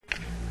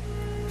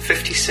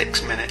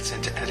56 minutes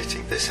into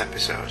editing this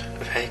episode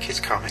of Hey Kids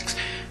Comics,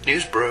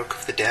 news broke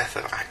of the death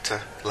of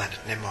actor Leonard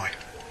Nimoy.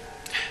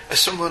 As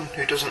someone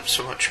who doesn't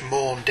so much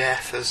mourn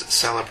death as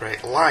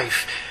celebrate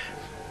life,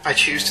 I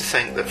choose to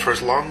think that for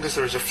as long as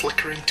there is a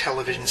flickering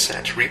television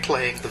set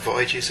replaying the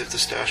voyages of the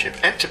Starship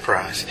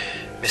Enterprise,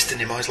 Mr.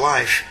 Nimoy's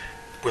life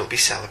will be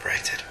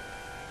celebrated.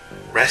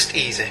 Rest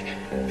easy,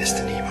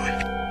 Mr.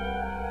 Nimoy.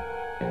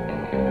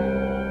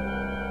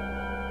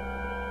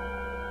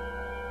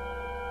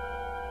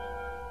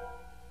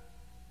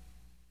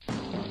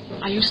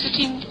 Are you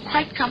sitting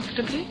quite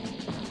comfortably?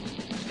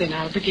 Then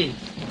I'll begin.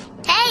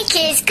 Hey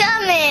Kids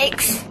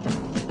Comics!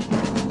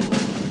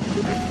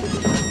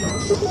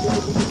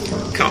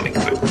 Comic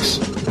books,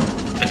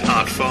 an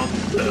art form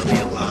barely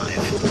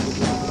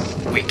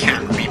alive. We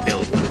can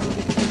rebuild them.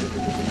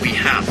 We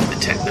have the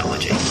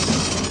technology.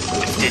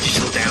 With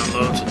digital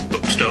downloads and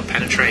bookstore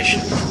penetration,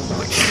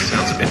 which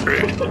sounds a bit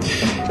rude,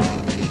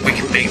 we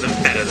can make them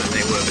better than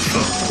they were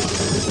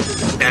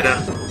before. Better,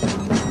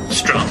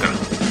 stronger,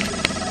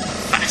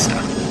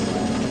 faster.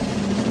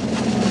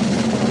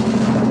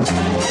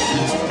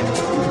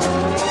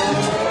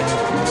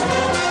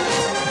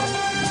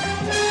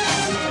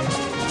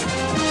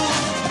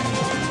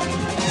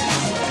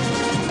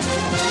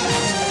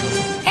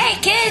 Hey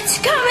Kids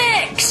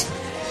Comics!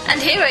 And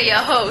here are your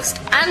hosts,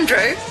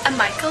 Andrew and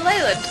Michael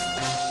Leyland.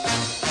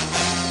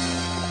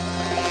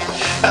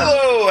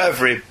 Hello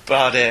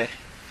everybody,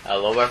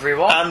 Hello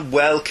everyone. and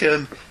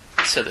welcome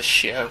to the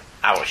show.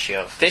 Our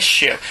show. This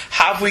show.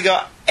 Have we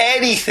got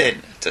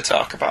anything to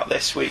talk about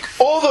this week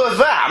other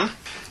than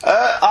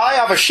I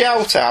have a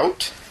shout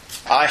out?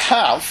 I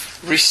have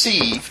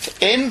received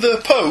in the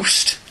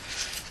post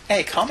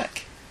a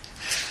comic,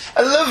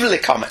 a lovely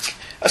comic,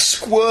 a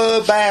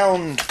square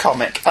bound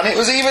comic, and it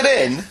was even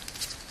in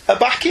a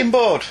backing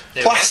board,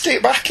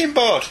 plastic backing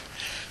board.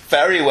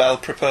 Very well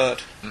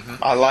prepared.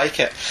 I like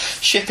it.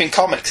 Shipping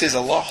comics is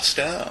a lost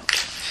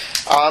art.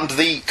 And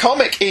the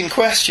comic in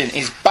question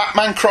is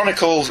Batman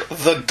Chronicles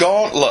The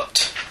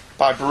Gauntlet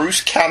by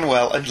Bruce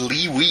Canwell and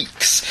Lee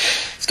Weeks.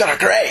 It's got a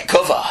great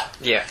cover.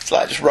 Yeah. It's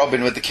like just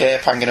Robin with the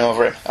cape hanging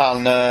over him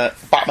and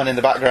Batman in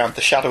the background,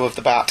 the shadow of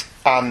the bat.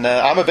 And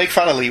I'm a big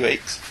fan of Lee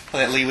Weeks.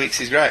 I think Lee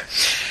Weeks is great.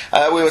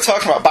 We were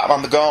talking about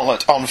Batman The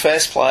Gauntlet on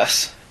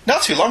Faceplace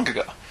not too long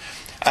ago.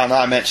 And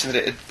I mentioned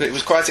that it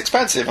was quite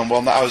expensive, and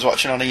one that I was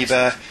watching on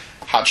eBay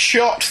had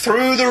shot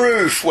through the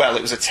roof. Well,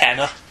 it was a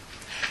tenner,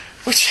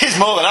 which is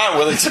more than I'm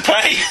willing to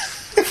pay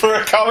for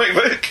a comic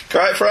book,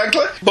 quite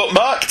frankly. But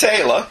Mark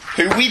Taylor,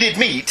 who we did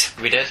meet,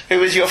 We did.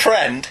 who is your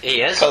friend,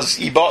 He is. because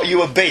he bought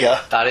you a beer,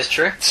 That is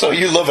true. so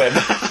you love him,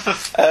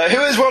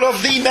 who is one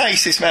of the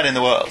nicest men in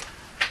the world.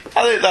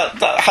 I think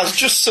that has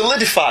just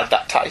solidified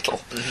that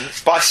title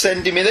by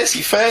sending me this.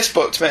 He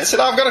Facebooked me and said,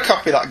 I've got a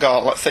copy of that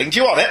Gauntlet thing,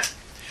 do you want it?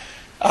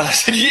 And I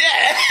said,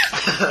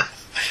 yeah!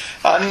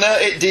 And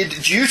it did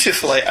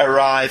dutifully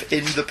arrive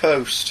in the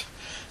post.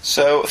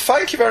 So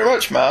thank you very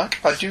much, Mark.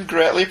 I do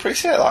greatly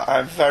appreciate that.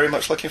 I'm very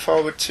much looking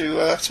forward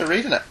to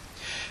reading it.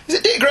 Is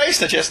it Dick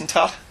Grayson or Jason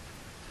Todd?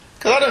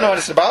 Because I don't know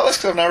anything about this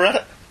because I've never read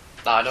it.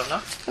 I don't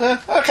know.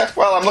 Okay,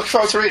 well, I'm looking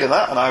forward to reading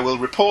that, and I will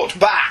report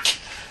back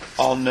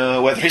on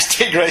whether it's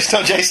Dick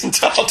Grayson or Jason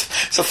Todd.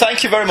 So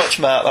thank you very much,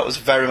 Mark. That was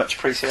very much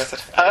appreciated.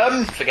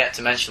 Forget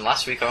to mention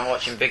last week I went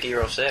watching Big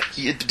Hero 6.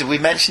 Did we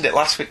mention it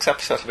last week's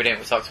episode? We didn't.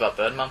 We talked about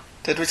Birdman.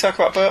 Did we talk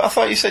about Birdman? I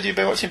thought you said you'd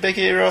been watching Big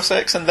Hero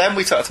 6, and then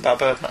we talked about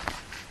Birdman.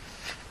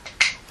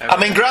 I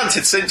mean,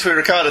 granted, since we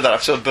recorded that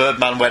episode,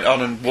 Birdman went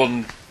on and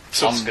won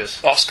some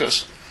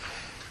Oscars.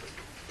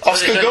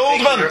 Oscar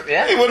Goldman!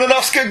 Yeah. He won an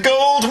Oscar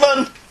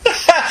Goldman!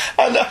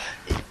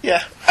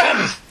 Yeah.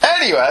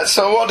 Anyway,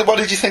 so what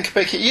did you think of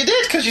Big Hero? You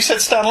did, because you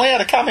said Stan Lee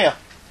had a cameo.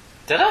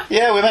 Did I?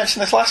 Yeah, we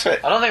mentioned this last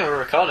week. I don't think we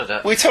recorded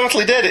it. We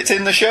totally did. It's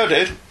in the show,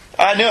 dude.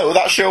 I know,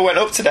 that show went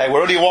up today.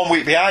 We're only 1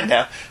 week behind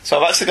now. So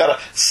I've actually got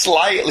a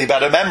slightly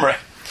better memory.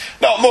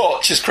 Not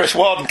much, as Chris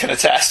Warden can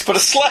attest, but a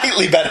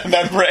slightly better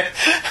memory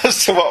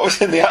as to what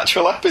was in the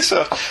actual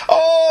episode.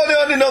 Oh, no,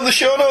 I didn't know the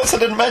show notes.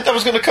 I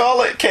was going to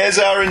call it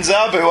Kazar and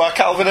Zabu or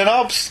Calvin and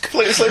Hobbes.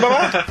 Completely slipped my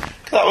mind.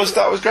 That was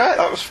great.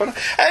 That was funny.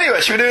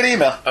 Anyway, should we do an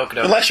email? Okay.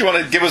 Unless you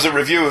want to give us a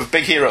review of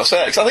Big Hero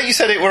 6. I think you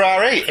said it were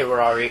RE. It were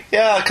RE.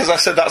 Yeah, because I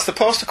said that's the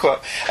poster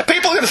quote.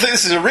 People are going to think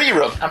this is a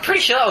rerun. I'm pretty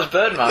sure that was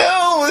Birdman.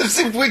 No,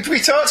 we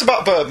talked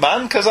about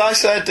Birdman because I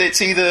said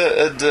it's either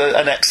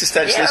an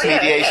existentialist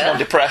mediation on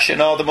depression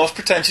or the most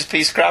pretentious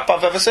piece of crap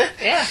I've ever seen.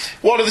 Yeah.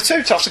 One of the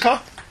two, toss a coin.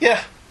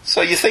 Yeah.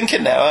 So you're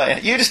thinking now,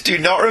 aren't you? You just do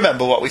not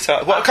remember what we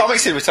talked. What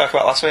comics did we talk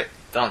about last week?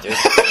 Don't do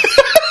it.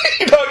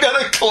 You don't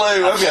got a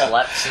clue, have you?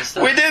 Slept since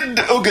then. We did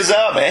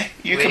Ugazami,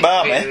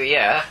 Yukimami.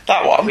 Yeah.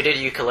 That one. We did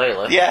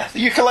Ukulele. Yeah, the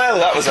ukulele,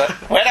 that was it.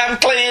 When I'm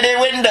cleaning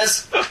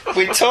windows.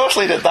 We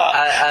totally did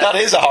that. That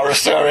is a horror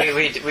story.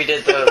 We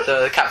did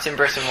the Captain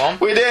Britain one.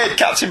 We did,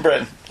 Captain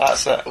Britain.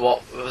 That's it.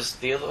 What was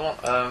the other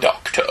one?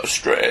 Doctor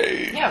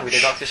Strange. Yeah, we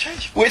did Doctor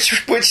Strange. Which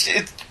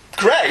is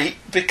great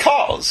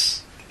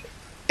because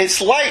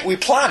it's like we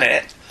plan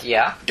it.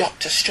 Yeah.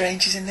 Doctor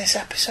Strange is in this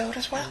episode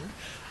as well.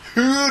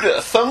 Who'd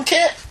have thunk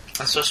it?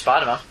 And so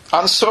Spider-Man.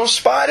 And so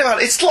Spider-Man.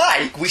 It's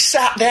like we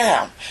sat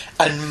down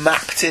and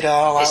mapped it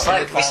all out. It's in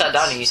like we sat advance.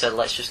 down and you said,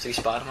 let's just do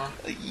Spider-Man.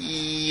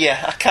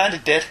 Yeah, I kind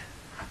of did.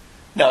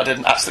 No, I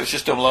didn't. Actually, it was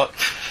just dumb luck.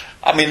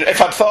 I mean,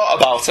 if I'd thought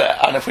about it,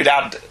 and if we'd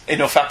had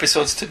enough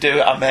episodes to do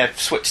it, I may have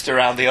switched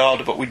around the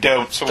order, but we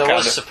don't. So There we're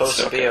was kinda supposed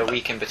to stuck be at a that.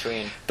 week in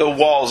between. There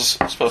was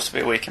supposed to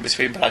be a week in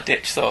between, but I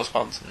ditched those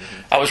ones.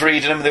 I was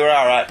reading them, they were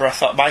alright, but I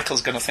thought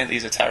Michael's going to think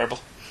these are terrible.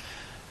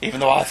 Even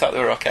though I thought they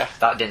were okay.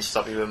 That didn't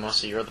stop you with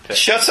most of your other picks.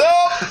 Shut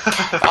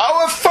up!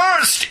 Our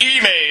first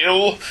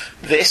email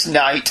this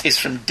night is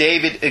from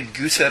David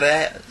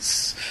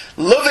Gutierrez.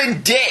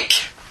 Loving Dick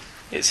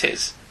is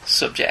his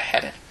subject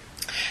heading.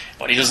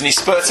 When he does, he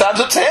spurts hands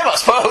up to him, I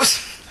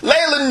suppose.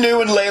 Leyland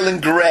New and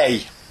Leyland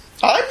Grey.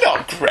 I'm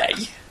not grey.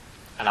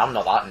 And I'm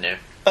not that new.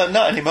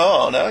 Not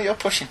anymore, no. You're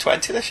pushing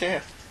 20 this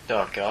year.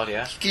 Oh, God,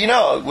 yeah. You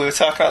know, we were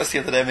talking about this the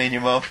other day, me and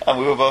your mum, and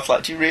we were both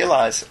like, do you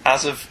realise,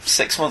 as of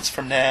 6 months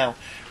from now,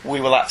 we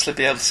will actually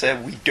be able to say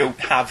we don't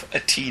have a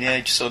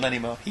teenage son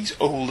anymore. He's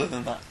older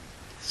than that.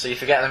 So you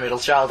forget the middle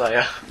child, are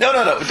you? No.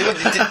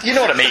 You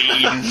know what I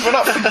mean. We're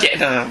not forgetting.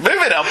 No.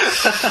 Moving on.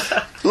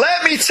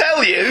 Let me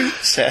tell you,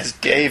 says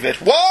David,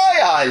 why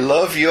I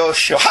love your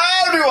show.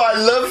 How do I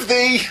love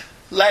thee?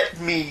 Let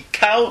me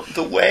count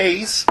the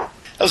ways. That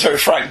was very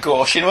Frank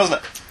Gorshin,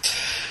 wasn't it?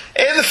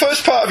 In the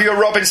first part of your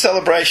Robin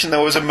celebration, there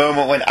was a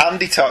moment when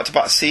Andy talked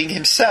about seeing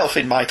himself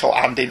in Michael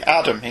and in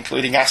Adam,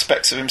 including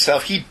aspects of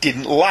himself he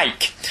didn't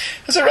like.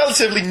 As a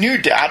relatively new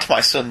dad, my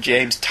son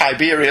James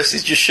Tiberius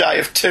is just shy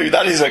of 2.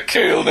 That is a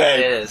cool name.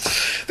 It is.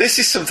 This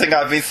is something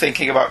I've been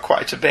thinking about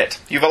quite a bit.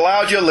 You've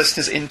allowed your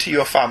listeners into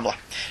your family.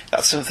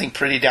 That's something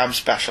pretty damn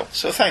special.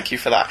 So thank you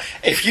for that.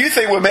 If you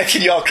think we're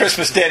making your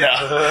Christmas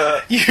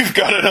dinner, you've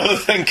got another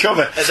thing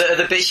coming. Are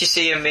the bits you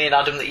see in me and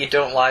Adam that you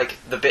don't like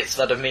the bits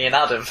that are me and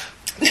Adam?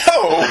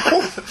 No.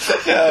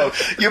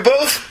 You're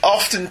both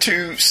often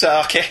too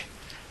sarky,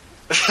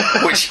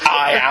 which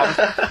I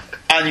am,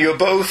 and you're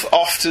both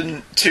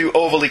often too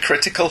overly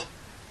critical,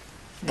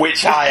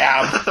 which I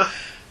am,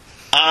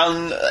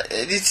 and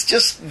it's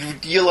just,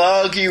 you'll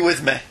argue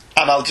with me,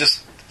 and I'll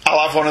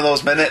have one of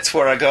those minutes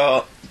where I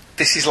go,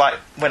 this is like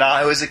when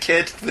I was a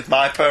kid with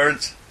my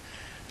parents,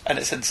 and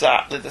it's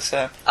exactly the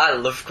same. I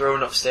love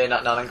growing up staying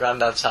at Nan and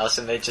Grandad's house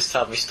and they just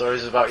tell me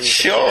stories about you.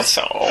 Shut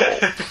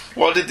up.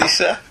 What did they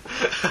say?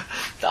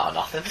 No,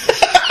 nothing.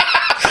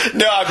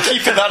 No, I'm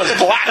keeping that as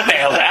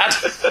blackmail, Dad.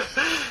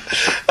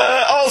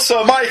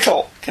 Also,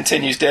 Michael,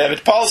 continues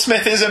David, Paul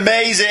Smith is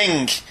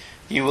amazing.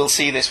 You will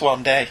see this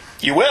one day.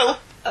 You will?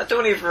 I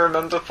don't even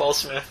remember Paul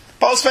Smith.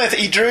 Paul Smith,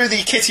 he drew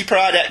the Kitty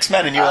Pryde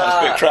X-Men and you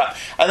want a bit crap.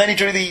 And then he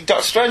drew the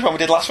Doctor Strange one we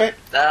did last week.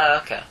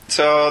 Okay.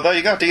 So, there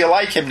you go. Do you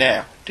like him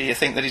now? Do you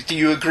think that do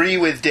you agree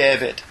with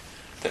David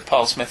that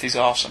Paul Smith is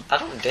awesome? I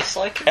don't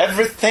dislike him.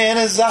 Everything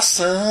is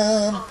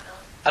awesome.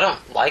 I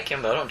don't like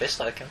him, but I don't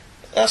dislike him.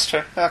 That's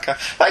true. Okay.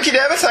 Thank you,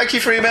 David. Thank you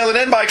for emailing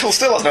in. Michael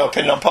still has no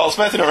opinion on Paul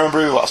Smith. I don't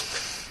remember who he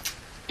was.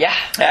 Yeah.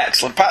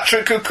 Excellent.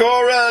 Patrick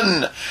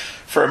Kukoran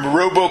from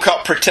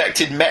Robocop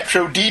protected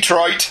Metro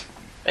Detroit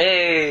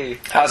Hey.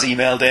 has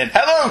emailed in.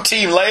 Hello,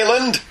 Team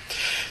Leyland.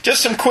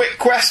 Just some quick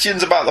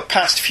questions about the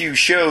past few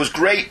shows.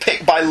 Great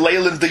pick by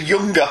Leyland the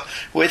Younger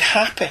with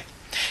Happy.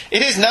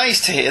 It is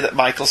nice to hear that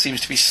Michael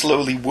seems to be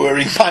slowly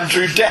wearing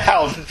Andrew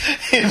down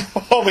in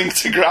warming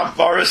to Grant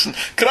Morrison.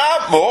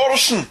 Grant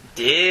Morrison!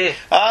 Yeah.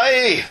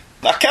 Aye!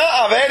 I can't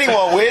have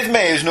anyone with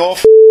me who's no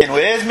f***ing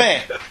with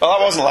me. Well,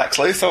 that wasn't Lex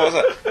Luthor, was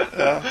it?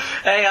 No.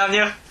 Hey,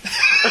 Anya.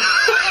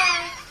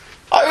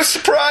 I was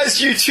surprised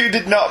you two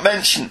did not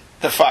mention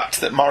the fact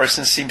that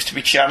Morrison seems to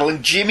be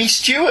channeling Jimmy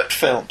Stewart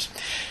films.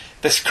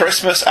 This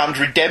Christmas and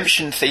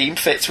redemption theme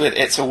fits with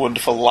It's a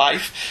Wonderful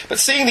Life, but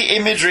seeing the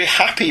imagery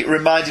Happy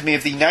reminded me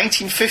of the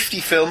 1950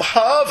 film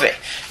Harvey,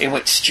 in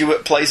which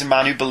Stewart plays a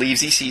man who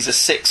believes he sees a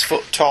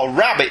 6-foot-tall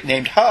rabbit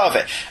named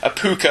Harvey, a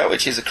puka,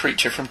 which is a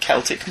creature from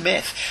Celtic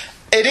myth.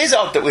 It is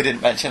odd that we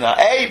didn't mention that.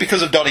 A,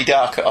 because of Donnie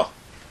Darko,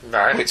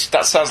 Right. which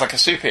that sounds like a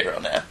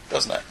superhero now,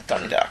 doesn't it?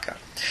 Donnie Darko.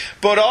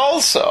 But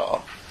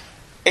also,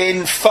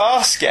 in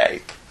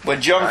Farscape,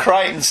 when John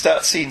Crichton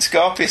starts seeing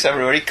Scorpius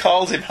everywhere, he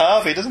calls him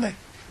Harvey, doesn't he?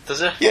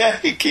 Does it? Yeah,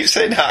 he keeps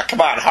saying,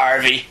 come on,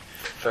 Harvey.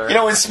 Fair. You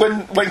know,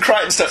 when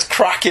Crichton starts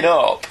cracking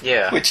up,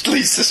 Yeah. which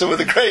leads to some of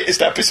the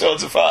greatest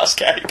episodes of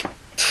Farscape.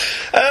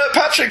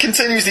 Patrick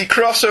continues, the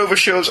crossover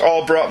shows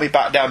all brought me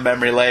back down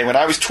memory lane. When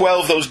I was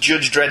 12, those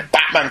Judge Dredd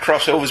Batman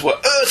crossovers were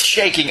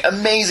earth-shaking,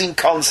 amazing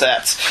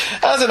concepts.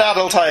 As an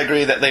adult, I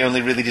agree that they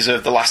only really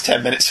deserve the last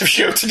 10 minutes of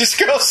show to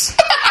discuss.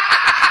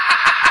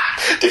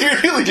 Did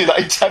you really do that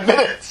in 10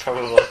 minutes?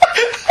 Probably.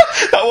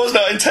 That was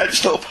not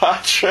intentional,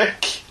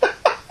 Patrick.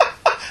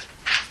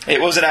 It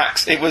was an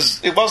it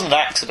wasn't an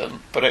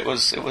accident, but it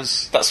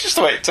was that's just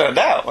the way it turned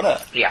out,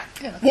 wasn't it? Yeah.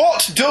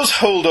 What does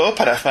hold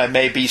up, and if I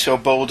may be so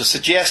bold to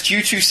suggest,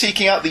 you two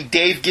seeking out the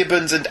Dave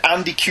Gibbons and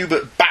Andy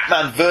Kubert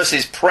Batman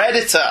vs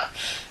Predator?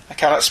 I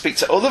cannot speak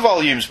to other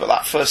volumes, but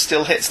that first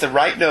still hits the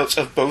right notes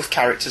of both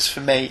characters for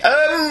me.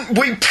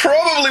 We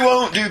probably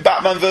won't do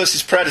Batman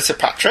vs Predator,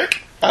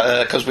 Patrick,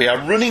 because we are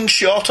running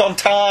short on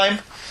time.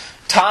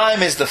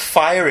 Time is the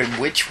fire in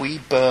which we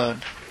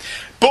burn.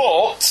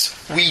 But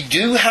we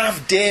do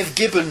have Dave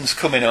Gibbons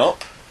coming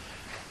up,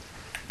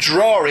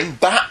 drawing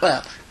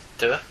Batman.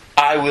 Do it.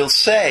 I will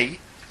say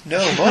no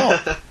more.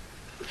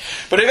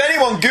 But if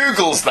anyone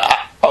Googles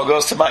that, or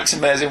goes to Mike's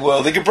Amazing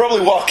World, they can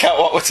probably work out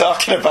what we're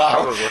talking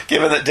about, Probably.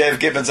 given that Dave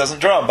Gibbons hasn't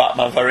drawn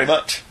Batman very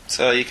much.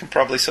 So you can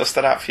probably suss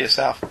that out for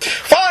yourself.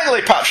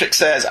 Finally, Patrick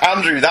says,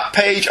 Andrew, that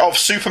page of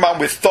Superman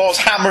with Thor's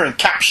hammer and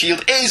cap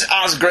shield is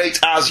as great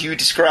as you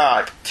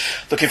describe.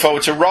 Looking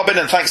forward to Robin,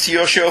 and thanks to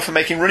your show for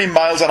making running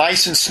miles on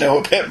ice and snow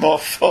a bit more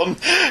fun.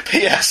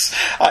 P.S.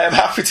 I am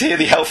happy to hear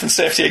the health and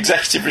safety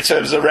executive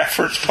return as a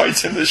reference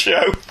point in the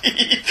show.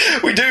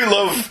 We do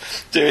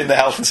love doing the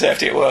health and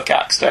safety at work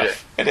act stuff. Yeah.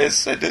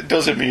 It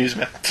does amuse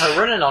me.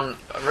 Running on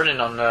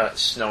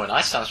snow and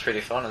ice sounds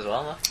pretty fun as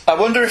well, man. I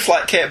wonder if,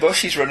 like Kate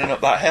Bush, he's running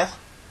up that hill.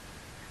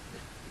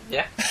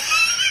 Yeah.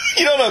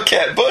 You don't know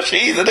Kate Bush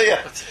either, do you?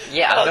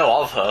 Yeah, I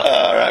know of her.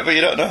 Alright, but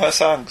you don't know her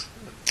songs.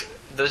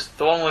 There's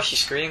the one where she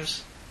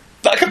screams.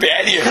 That could be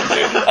any of them,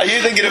 dude. Are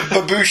you thinking of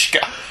Babushka?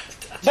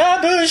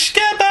 Babushka,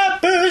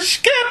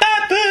 Babushka,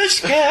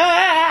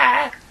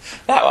 Babushka.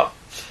 That one.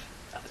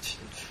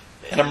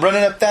 And I'm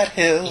running up that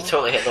hill. You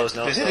totally hit those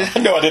notes.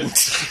 No, I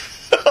didn't.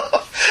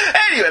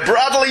 Anyway,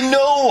 Bradley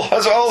Null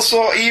has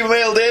also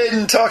emailed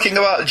in talking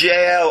about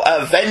JL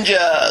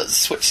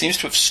Avengers, which seems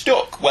to have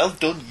stuck. Well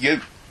done,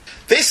 you.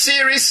 This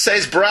series,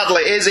 says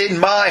Bradley, is, in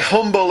my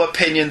humble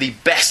opinion, the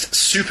best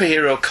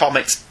superhero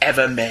comics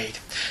ever made.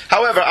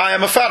 However, I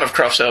am a fan of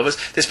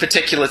crossovers, this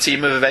particular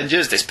team of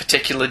Avengers, this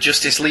particular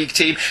Justice League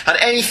team, and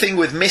anything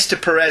with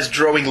Mr. Perez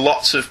drawing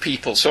lots of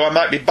people, so I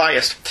might be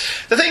biased.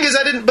 The thing is,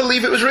 I didn't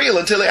believe it was real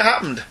until it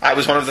happened. I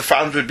was one of the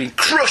fans who had been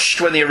crushed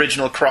when the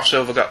original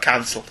crossover got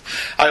cancelled.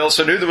 I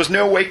also knew there was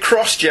no way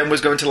CrossGen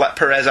was going to let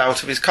Perez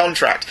out of his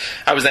contract.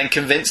 I was then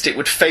convinced it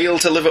would fail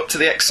to live up to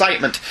the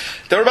excitement.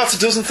 There were about a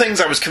dozen things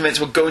I was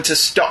convinced were going to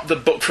stop the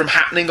book from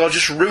happening or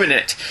just ruin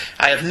it.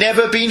 I have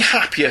never been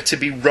happier to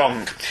be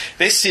wrong.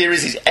 This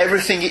series is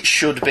everything it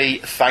should be.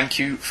 Thank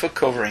you for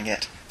covering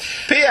it.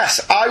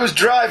 P.S. I was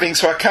driving,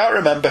 so I can't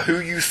remember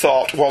who you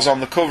thought was on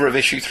the cover of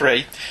issue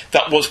 3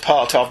 that was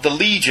part of the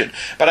Legion,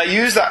 but I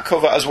used that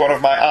cover as one of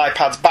my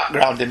iPad's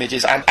background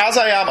images, and as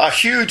I am a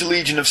huge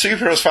Legion of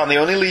Superheroes fan, the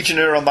only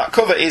Legionnaire on that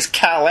cover is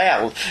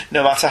Kal-El,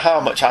 no matter how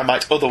much I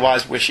might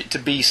otherwise wish it to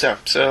be so.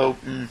 So,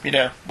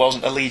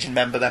 wasn't a Legion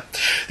member then.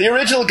 The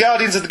original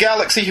Guardians of the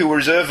Galaxy, who were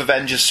Reserve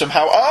Avengers,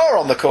 somehow are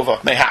on the cover.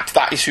 Mayhaps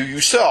that is who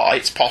you saw.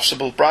 It's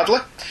possible,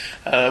 Bradley.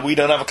 We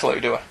don't have a clue,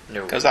 do we?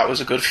 No. Because that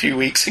was a good few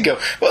weeks ago.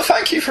 Well,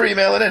 thank you for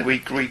emailing in. We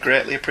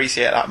greatly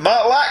appreciate that.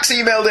 Mark Lax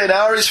emailed in.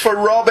 R is for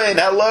Robin.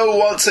 Hello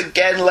once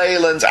again,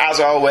 Leylands, as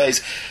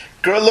always.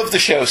 Love the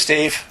show,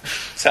 Steve.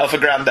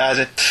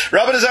 Self-aggrandising.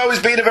 Robin has always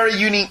been a very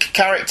unique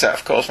character.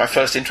 Of course, my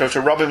first intro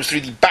to Robin was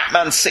through the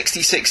Batman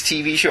 66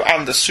 TV show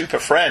and the Super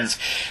Friends.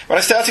 When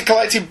I started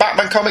collecting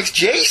Batman comics,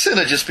 Jason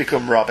had just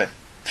become Robin.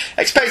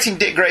 Expecting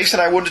Dick Grayson,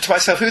 I wondered to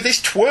myself who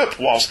this twerp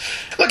was.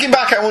 Looking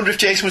back, I wonder if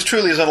Jason was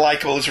truly as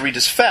unlikable as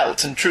readers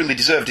felt and truly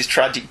deserved his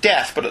tragic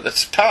death, but at the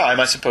time,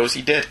 I suppose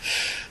he did.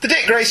 The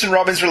Dick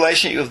Grayson-Robin's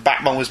relationship with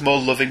Batman was more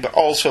loving but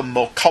also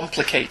more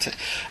complicated.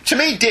 To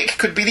me, Dick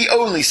could be the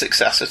only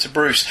successor to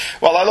Bruce.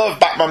 While I love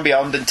Batman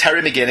Beyond and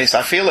Terry McGinnis,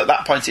 I feel at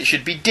that point it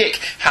should be Dick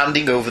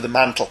handing over the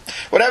mantle.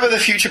 Whatever the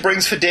future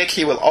brings for Dick,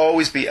 he will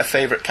always be a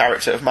favourite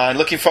character of mine.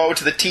 Looking forward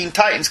to the Teen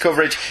Titans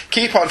coverage.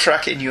 Keep on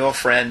track, in your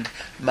friend,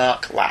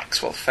 Mark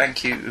Lax. Well,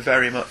 thank you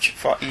very much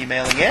for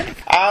emailing in.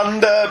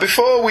 And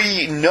before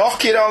we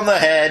knock it on the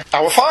head,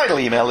 our final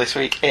email this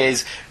week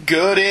is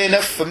good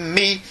enough for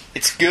me,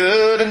 it's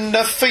good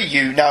enough for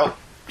you. Now,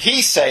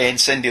 he's saying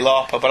Cyndi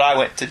Lauper, but I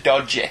went to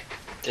Dodgy.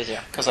 Did you?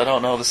 Because I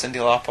don't know the Cyndi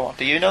Lauper one.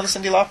 Do you know the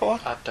Cyndi Lauper one?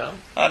 I don't.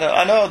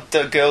 I know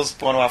the girls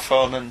want to have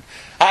fun and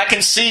I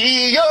can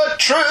see your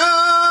true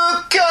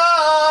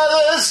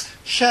colours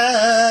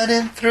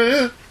shining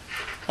through.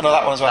 I know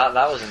that one as well.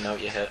 That was a note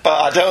you hit. But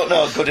I don't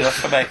know good enough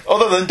for me.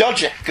 Other than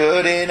Dodgy.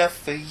 Good enough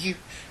for you.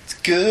 It's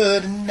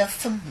good enough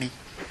for me.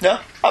 No?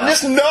 I'm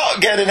just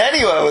not getting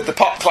anywhere with the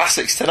pop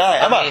classics tonight,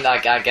 am I? I mean, I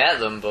get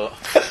them, but...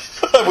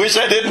 I wish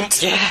I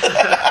didn't.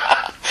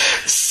 Yeah.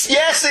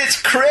 Yes, it's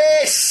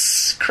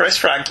Chris. Chris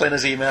Franklin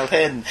has emailed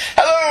in.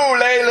 Hello,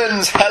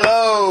 Leylands.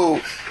 Hello,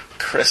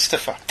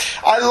 Christopher.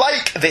 I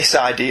like this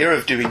idea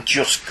of doing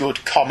just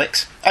good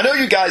comics. I know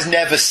you guys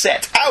never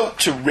set out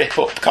to rip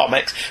up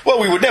comics. Well,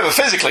 we would never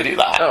physically do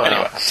that. Oh,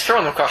 anyway. no. Throw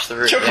them across the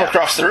room. Chuck them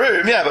across the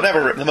room, yeah, but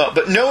never rip them up.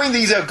 But knowing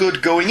these are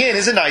good going in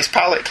is a nice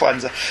palate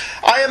cleanser.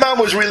 Iron Man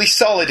was really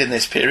solid in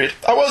this period.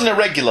 I wasn't a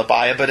regular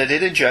buyer, but I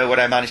did enjoy what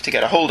I managed to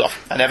get a hold of.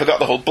 I never got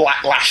the whole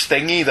Black Lash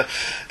thing either.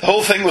 The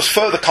whole thing was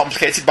further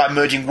complicated by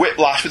merging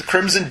Whiplash with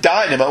Crimson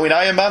Dynamo in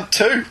Iron Man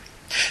 2.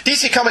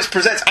 DC Comics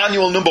presents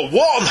annual number 1,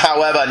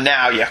 however,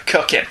 now you're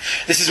cooking.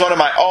 This is one of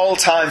my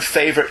all-time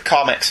favourite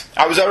comics.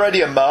 I was already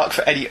a mark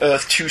for Eddie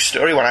Earth 2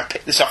 story when I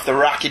picked this off the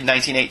rack in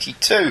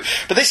 1982,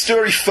 but this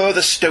story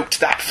further stoked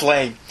that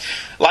flame.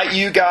 Like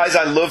you guys,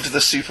 I loved the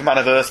Superman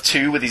of Earth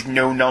 2 with his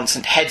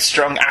no-nonsense,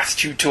 headstrong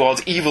attitude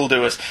towards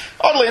evildoers.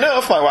 Oddly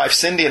enough, my wife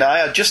Cindy and I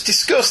had just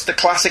discussed the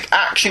classic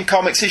Action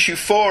Comics issue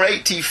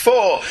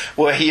 484,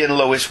 where he and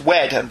Lois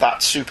wed, and that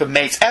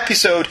Supermates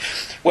episode.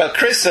 Well,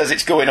 Chris says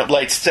it's going up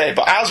later today,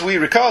 but as we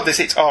record this,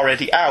 it's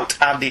already out,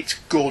 and it's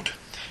good.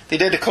 They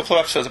did a couple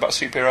of episodes about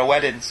superhero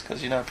weddings,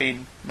 because,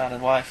 being man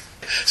and wife.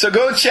 So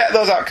go and check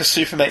those out, because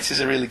Supermates is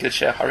a really good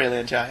show. I really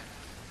enjoy it.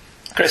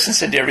 Chris and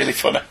Cindy are really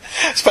funny,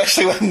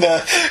 especially when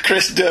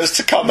Chris does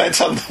to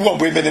comment on one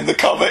woman in the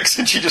comics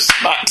and she just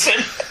smacks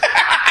him.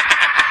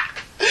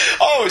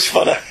 Always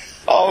funny.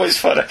 Always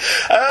funny.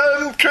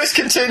 Chris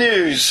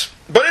continues.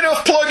 But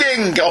enough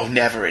plugging! Oh,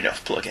 never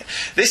enough plugging.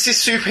 This is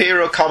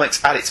superhero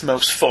comics at its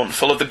most fun,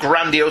 full of the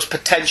grandiose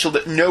potential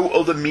that no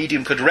other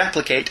medium could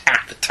replicate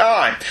at the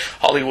time.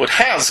 Hollywood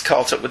has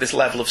caught up with this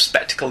level of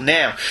spectacle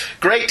now.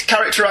 Great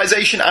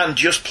characterization and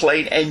just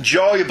plain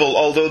enjoyable,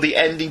 although the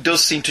ending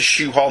does seem to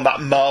shoehorn that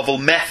Marvel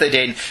method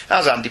in,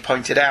 as Andy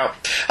pointed out.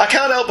 I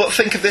can't help but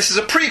think of this as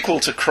a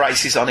prequel to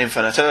Crisis on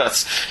Infinite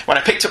Earths. When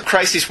I picked up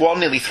Crisis 1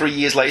 nearly 3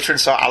 years later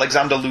and saw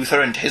Alexander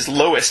Luthor and his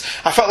Lois,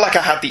 I felt like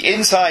I had the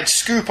inside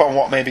scoop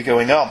on what may be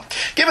going on.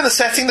 Given the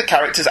setting, the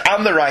characters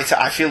and the writer,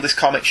 I feel this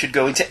comic should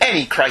go into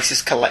any Crisis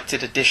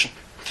Collected edition.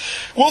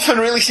 Wolfman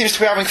really seems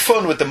to be having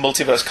fun with the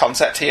multiverse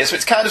concept here, so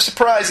it's kind of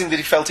surprising that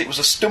he felt it was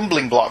a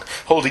stumbling block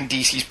holding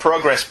DC's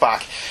progress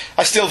back.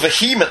 I still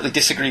vehemently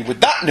disagree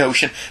with that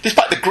notion,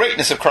 despite the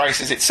greatness of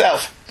Crisis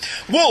itself.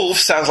 Wolf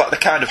sounds like the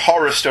kind of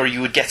horror story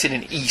you would get in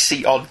an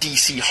EC or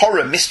DC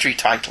horror mystery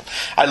title.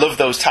 I love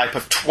those type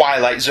of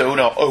Twilight Zone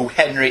or O.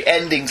 Henry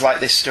endings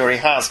like this story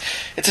has.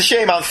 It's a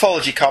shame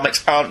anthology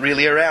comics aren't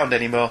really around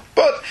anymore.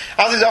 But,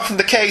 as is often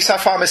the case, I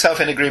find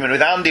myself in agreement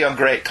with Andy on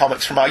great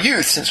comics from our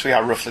youth, since we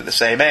are roughly the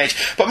same age.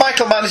 But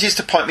Michael manages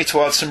to point me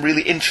towards some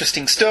really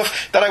interesting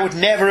stuff that I would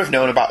never have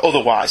known about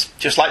otherwise.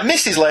 Just like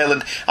Mrs.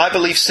 Leyland, I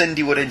believe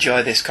Cindy would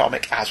enjoy this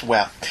comic as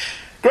well.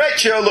 Great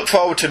show, look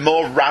forward to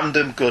more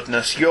random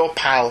goodness. Your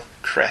pal,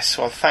 Chris.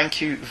 Well,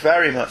 thank you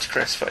very much,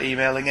 Chris, for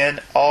emailing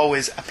in.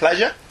 Always a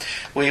pleasure.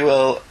 We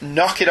will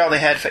knock it on the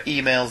head for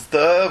emails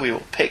there. We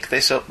will pick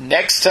this up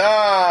next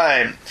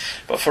time.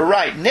 But for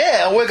right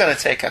now, we're going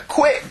to take a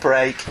quick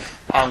break,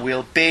 and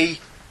we'll be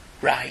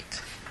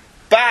right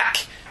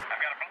back.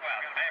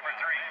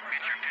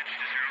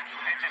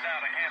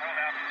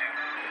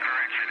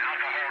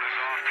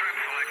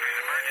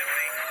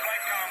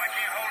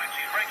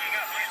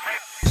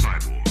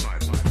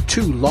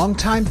 Two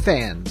longtime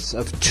fans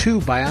of two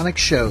Bionic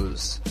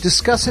shows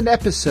discuss an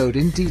episode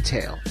in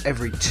detail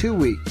every 2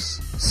 weeks.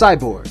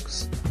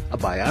 Cyborgs, a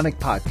Bionic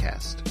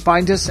podcast.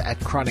 Find us at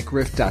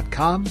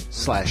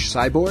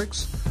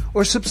chronicriff.com/cyborgs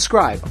or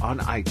subscribe on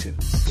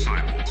iTunes.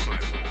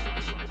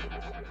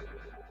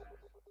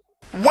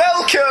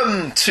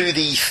 Welcome to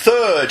the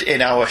third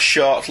in our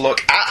short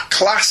look at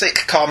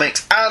classic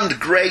comics and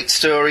great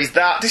stories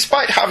that,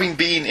 despite having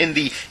been in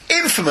the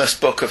infamous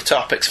book of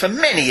topics for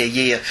many a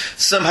year,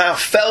 somehow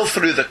fell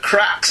through the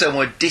cracks and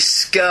were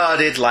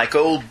discarded like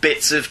old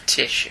bits of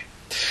tissue.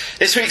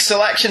 This week's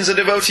selections are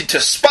devoted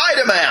to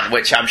Spider-Man,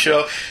 which I'm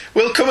sure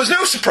will come as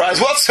no surprise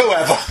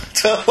whatsoever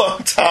to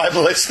long-time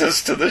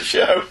listeners to the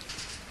show.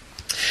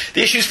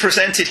 The issues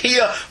presented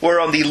here were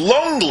on the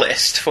long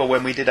list for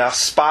when we did our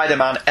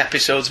Spider-Man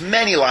episodes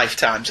many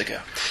lifetimes ago.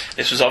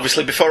 This was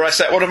obviously before I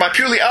set one of my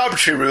purely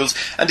arbitrary rules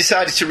and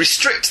decided to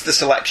restrict the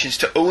selections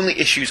to only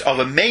issues of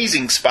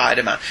Amazing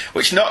Spider-Man,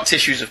 which knocked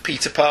issues of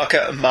Peter Parker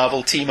and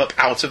Marvel Team-Up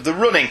out of the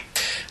running.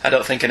 I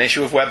don't think an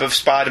issue of Web of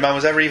Spider-Man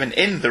was ever even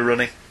in the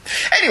running.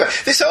 Anyway,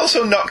 this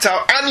also knocked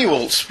out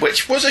annuals,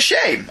 which was a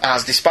shame,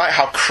 as despite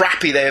how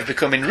crappy they have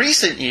become in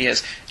recent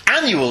years,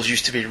 annuals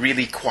used to be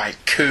really quite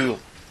cool.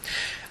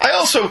 I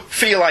also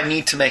feel I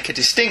need to make a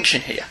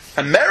distinction here.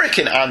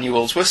 American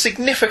annuals were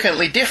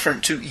significantly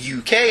different to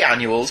UK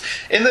annuals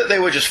in that they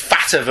were just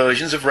fatter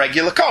versions of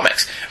regular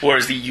comics,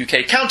 whereas the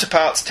UK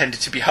counterparts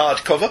tended to be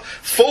hardcover,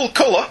 full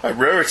colour, a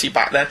rarity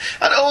back then,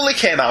 and only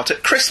came out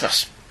at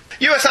Christmas.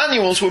 US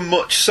annuals were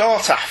much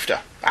sought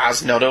after,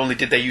 as not only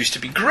did they used to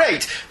be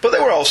great, but they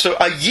were also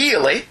a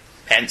yearly,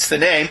 hence the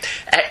name,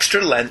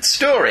 extra-length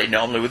story,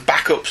 normally with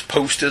backups,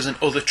 posters and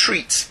other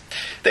treats.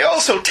 They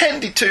also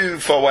tended to,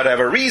 for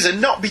whatever reason,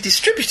 not be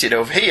distributed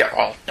over here,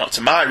 or not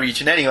to my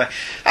region anyway.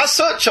 As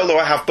such, although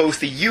I have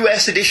both the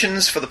US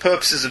editions for the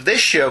purposes of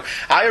this show,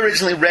 I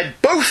originally read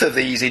both of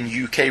these in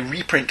UK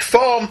reprint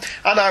form,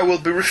 and I will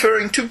be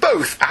referring to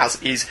both as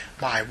is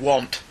my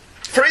wont.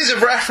 For ease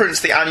of reference,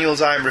 the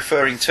annuals I am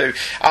referring to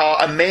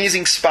are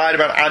Amazing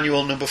Spider-Man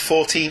Annual number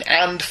 14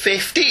 and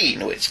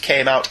 15, which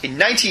came out in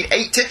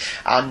 1980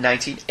 and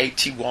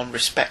 1981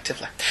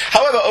 respectively.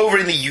 However, over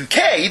in the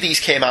UK, these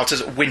came out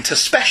as winter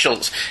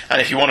specials,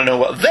 and if you want to know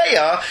what they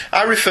are,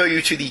 I refer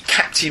you to the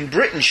Captain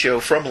Britain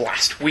show from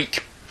last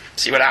week.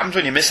 See what happens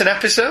when you miss an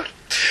episode?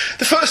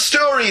 The first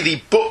story,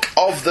 the Book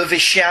of the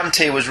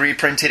Vishanti, was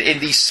reprinted in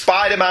the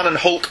Spider-Man and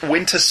Hulk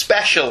Winter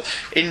Special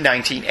in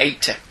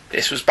 1980.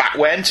 This was back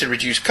when, to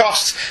reduce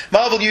costs,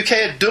 Marvel UK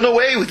had done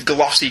away with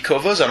glossy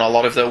covers on a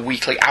lot of their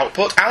weekly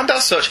output, and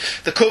as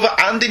such, the cover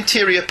and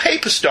interior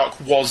paper stock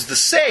was the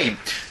same,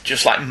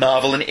 just like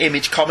Marvel and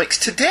Image Comics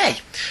today.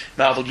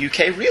 Marvel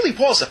UK really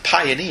was a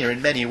pioneer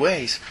in many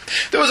ways.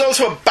 There was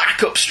also a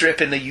backup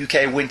strip in the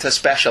UK winter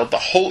special, The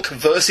Hulk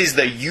vs.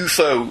 the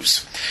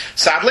UFOs.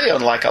 Sadly,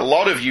 unlike a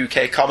lot of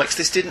UK comics,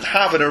 this didn't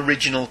have an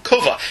original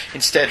cover,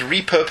 instead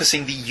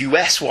repurposing the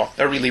US one,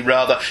 a really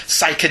rather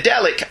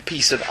psychedelic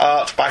piece of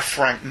art by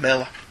Frank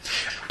Miller.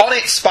 On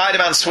it,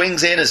 Spider-Man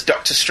swings in as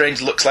Doctor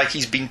Strange looks like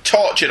he's been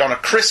tortured on a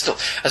crystal,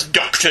 as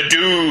Doctor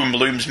Doom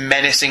looms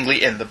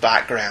menacingly in the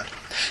background.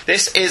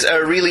 This is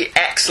a really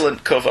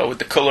excellent cover, with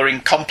the colouring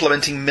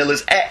complementing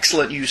Miller's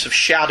excellent use of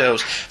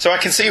shadows, so I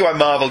can see why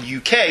Marvel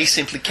UK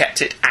simply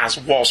kept it as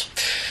was.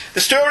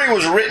 The story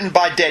was written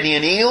by Denny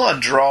O'Neil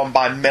and drawn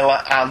by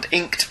Miller and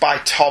inked by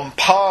Tom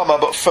Palmer,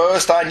 but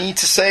first I need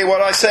to say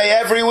what I say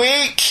every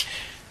week.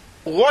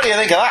 What do you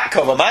think of that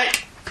cover,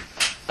 Mike?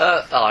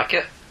 I like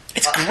it.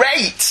 It's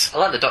great! I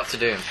like the Doctor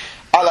Doom.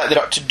 I like the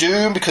Doctor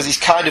Doom because he's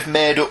kind of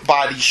made up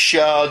by these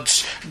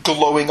shards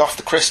glowing off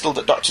the crystal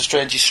that Doctor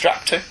Strange is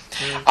strapped to.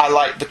 I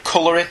like the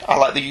colouring, I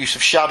like the use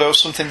of shadows,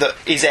 something that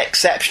is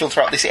exceptional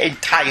throughout this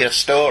entire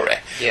story.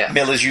 Yeah.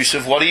 Miller's use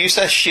of, what do you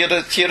say,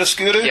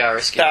 chiaroscuro?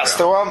 Chiaroscuro. That's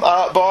the one,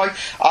 boy.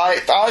 I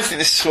think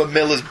this is some of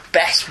Miller's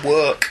best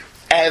work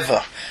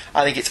ever.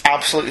 I think it's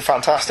absolutely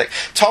fantastic.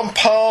 Tom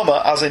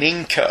Palmer, as an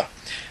inker,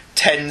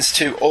 tends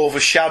to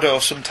overshadow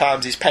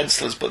sometimes his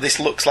pencilers, but this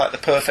looks like the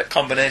perfect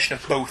combination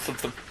of both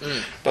of them,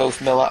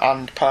 both Miller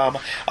and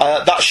Palmer.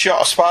 That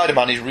shot of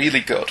Spider-Man is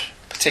really good,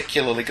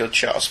 particularly good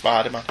shot of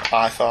Spider-Man,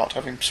 I thought,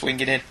 of him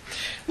swinging in.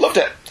 Loved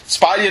it.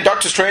 Spidey and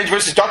Doctor Strange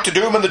versus Doctor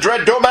Doom and the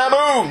Dread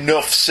Dormammu,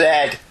 nuff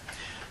said,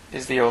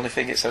 is the only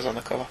thing it says on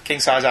the cover. King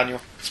size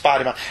annual,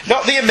 Spider-Man.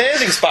 Not the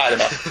Amazing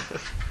Spider-Man.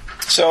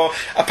 So,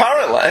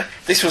 apparently,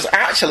 this was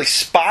actually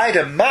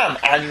Spider-Man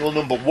annual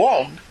number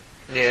 1,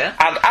 Yeah.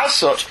 and as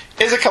such,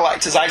 is a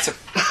collector's item.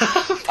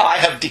 I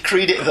have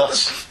decreed it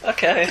thus.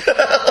 Okay.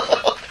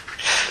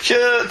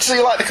 So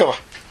you like the cover?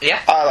 Yeah.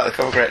 I like the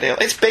cover a great deal.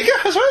 It's bigger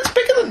as well. It's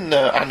bigger than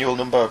annual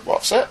number,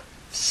 what's it?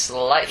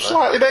 Slightly.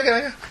 Slightly bigger,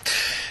 yeah.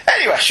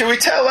 Anyway, shall we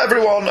tell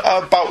everyone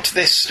about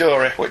this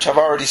story, which I've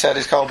already said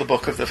is called The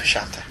Book of the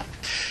Vishanti?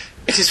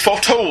 It is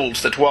foretold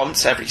that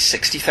once every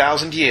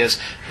 60,000 years,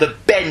 the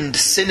Bend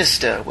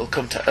Sinister will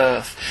come to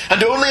Earth,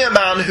 and only a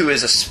man who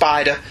is a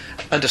spider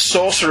and a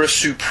sorcerer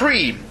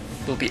supreme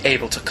will be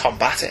able to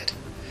combat it.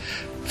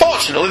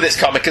 Fortunately, this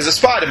comic is a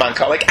Spider-Man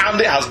comic, and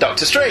it has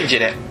Doctor Strange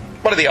in it.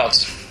 What are the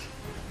odds?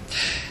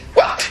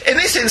 Well, in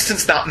this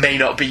instance, that may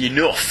not be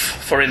enough,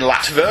 for in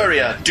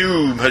Latveria,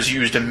 Doom has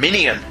used a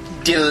minion,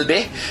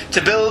 Dilby,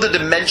 to build a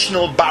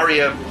dimensional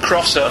barrier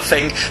crosser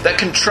thing that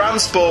can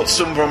transport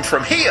someone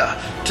from here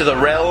to the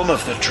realm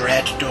of the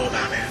Dread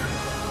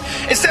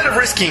Dormammu. Instead of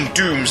risking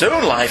Doom's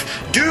own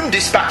life, Doom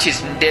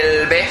dispatches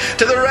Dilby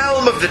to the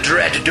realm of the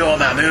Dread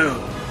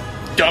Dormammu.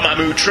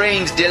 Dormammu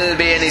trains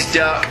Dilby in his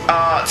dark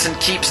arts and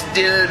keeps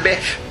Dilby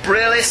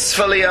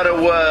blissfully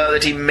unaware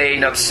that he may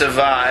not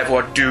survive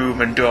what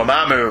Doom and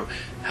Dormammu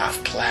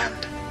have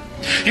planned.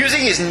 Using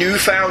his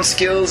newfound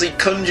skills, he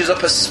conjures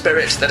up a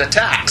spirit that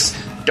attacks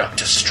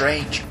Doctor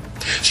Strange.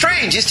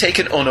 Strange is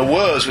taken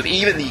unawares, with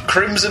even the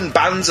Crimson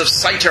Bands of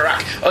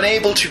Cyttorak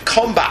unable to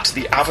combat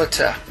the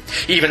Avatar.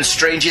 Even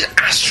Strange's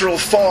astral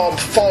form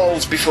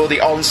falls before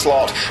the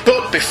onslaught,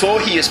 but before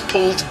he is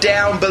pulled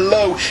down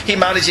below, he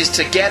manages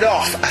to get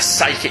off a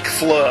psychic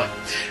flare.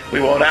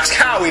 We won't ask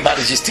how he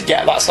manages to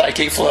get that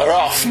psychic flare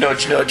off.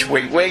 Nudge, nudge,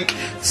 wink, wink.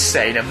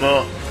 Say no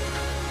more.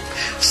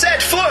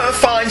 Said Fleur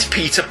finds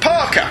Peter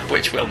Parker,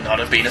 which will not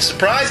have been a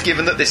surprise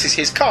given that this is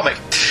his comic.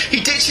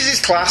 He ditches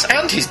his class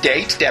and his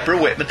date,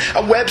 Deborah Whitman,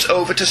 and webs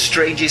over to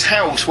Strange's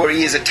house, where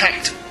he is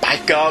attacked by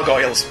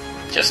gargoyles.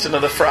 Just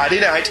another Friday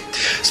night.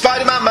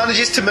 Spider-Man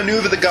manages to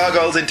manoeuvre the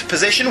gargoyles into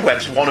position,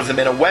 webs one of them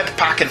in a web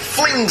pack and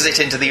flings it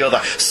into the other,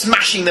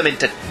 smashing them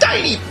into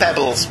tiny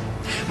pebbles.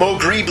 More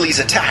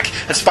Greeblies attack,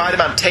 and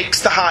Spider-Man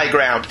takes the high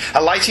ground,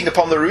 alighting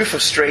upon the roof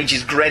of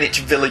Strange's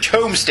Greenwich Village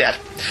homestead.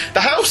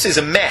 The house is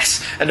a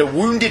mess, and a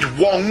wounded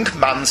Wong,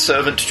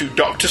 manservant to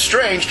Doctor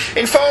Strange,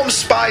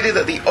 informs Spidey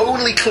that the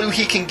only clue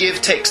he can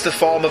give takes the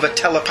form of a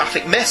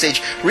telepathic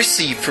message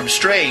received from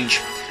Strange.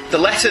 The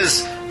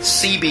letters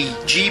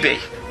CBGB.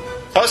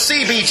 Oh,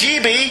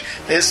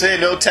 CBGB, this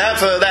ain't no time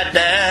for that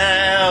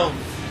now.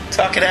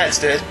 Talking heads,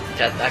 dude.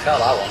 Yeah, I got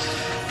that one.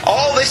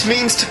 All this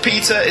means to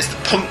Peter is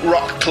the punk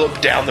rock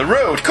club down the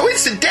road,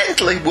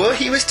 coincidentally where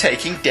he was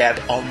taking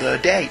Deb on their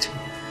date.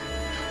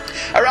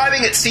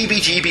 Arriving at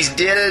CBGB's,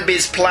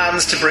 Dilby's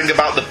plans to bring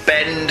about the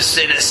Bend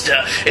Sinister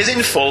is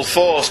in full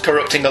force,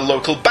 corrupting a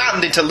local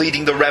band into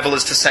leading the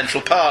revellers to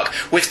Central Park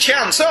with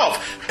chants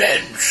of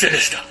Bend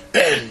Sinister,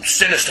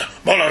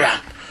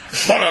 Bolaram,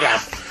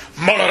 Molaram,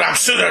 Molaram,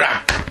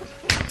 Sudaram.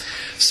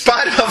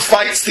 Spider-Man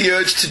fights the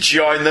urge to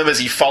join them as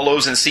he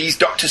follows and sees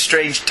Doctor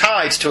Strange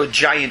tied to a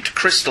giant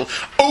crystal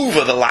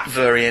over the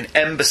Latverian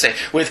embassy,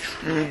 with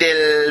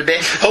Dilby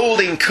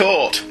holding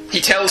court.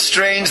 He tells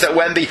Strange that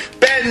when the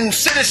Ben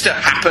Sinister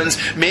happens,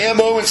 mere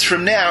moments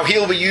from now,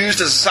 he'll be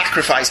used as a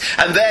sacrifice,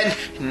 and then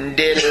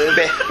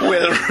Dilby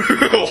will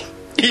rule,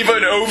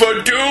 even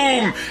over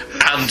Doom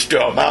and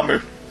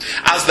Dormammu.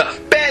 As the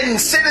Ben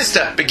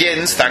Sinister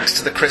begins, thanks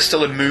to the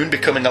crystal and moon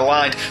becoming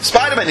aligned,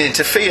 Spider-Man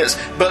interferes,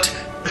 but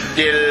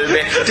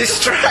Dilby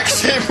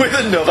distracts him with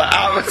another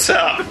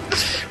avatar.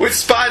 With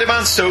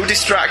Spider-Man so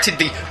distracted,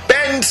 the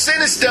Ben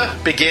Sinister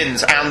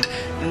begins, and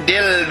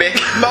Dilby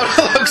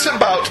monologues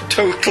about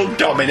total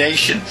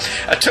domination.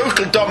 A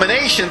total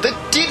domination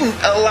that didn't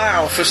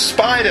allow for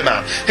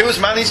Spider-Man, who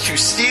has managed to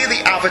steer the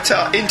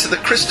avatar into the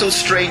crystal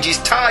Strange is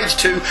tied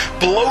to,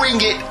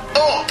 blowing it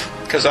up.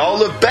 Because all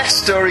the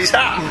best stories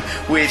happen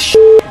with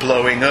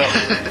blowing up.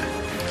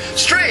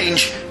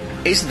 Strange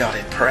is not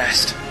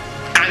impressed.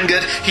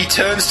 Angered, he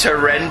turns to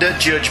render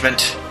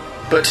judgment.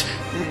 But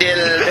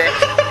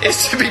Dilby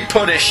is to be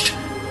punished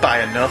by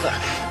another.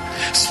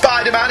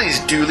 Spider-Man is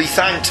duly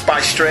thanked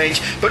by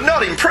Strange, but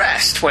not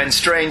impressed when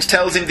Strange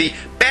tells him the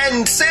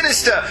Ben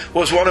Sinister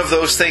was one of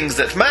those things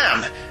that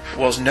man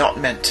was not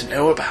meant to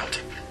know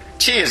about.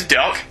 Cheers,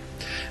 Doc.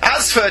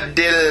 As for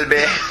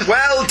Dilby,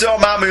 well,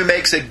 Dormammu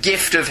makes a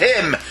gift of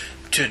him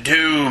to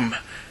Doom.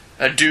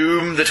 A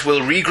Doom that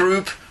will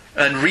regroup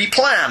and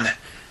replan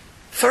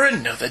for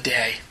another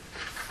day.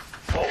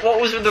 What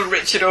was with the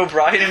Richard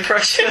O'Brien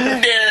impression?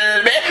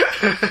 Dilby.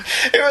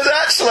 It was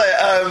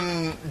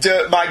actually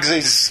Dirt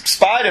Mags's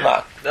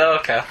Spider-Man. Oh,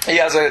 okay. He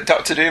has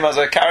Doctor Doom has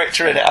a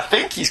character in it. I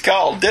think he's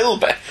called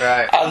Dilby.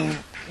 Right. And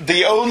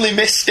the only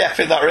misstep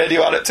in that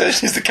radio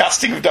adaptation is the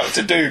casting of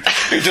Doctor Doom,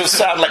 who does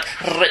sound like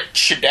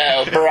Richard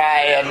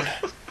O'Brien.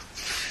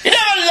 You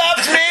never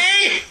loved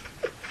me!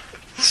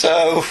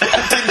 So,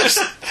 I did just,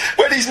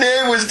 when his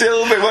name was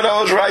Dilby, when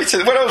I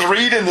was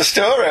reading the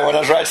story, when I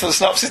was writing the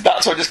synopsis,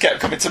 that's what just kept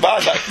coming to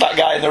mind, that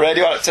guy in the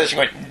radio adaptation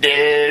going,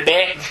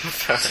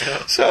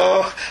 Dilby.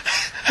 So,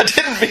 I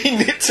didn't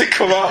mean it to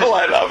come out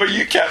like that, but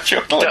you kept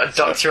chuckling.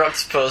 Dr.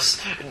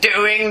 Octopus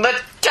doing the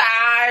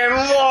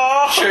time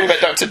war. Sure you meant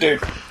Doctor Doom.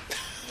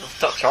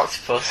 Dr.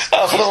 Octopus.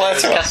 Oh, for the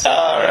later one.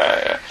 Oh,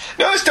 right, yeah.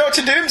 No, it's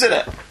Doctor Doom's in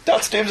it.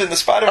 Doctor Doom's in the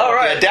Spider-Man. Oh,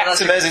 right. Yeah,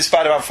 that's Amazing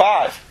Spider-Man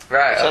 5.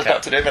 Right, so okay.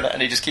 Doctor Doom in it,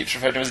 and he just keeps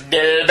referring to him as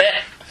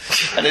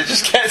Dilby. And it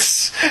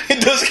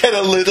does get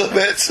a little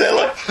bit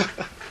silly.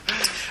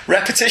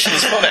 Repetition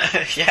is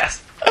funny.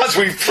 Yes. As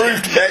we've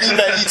proved many,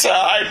 many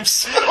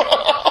times.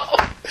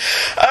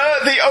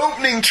 The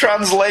opening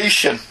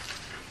translation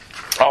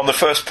on the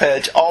first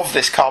page of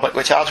this comic,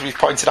 which, as we've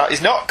pointed out,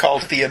 is not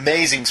called The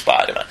Amazing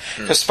Spider-Man,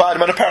 because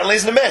Spider-Man apparently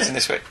isn't amazing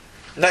this week.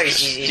 No,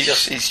 he's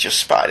just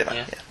Spider-Man.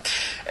 Yeah.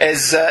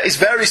 Is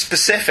very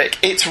specific.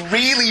 It's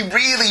really,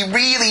 really,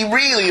 really,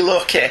 really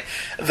lucky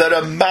that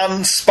a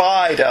man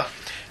spider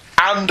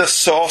and a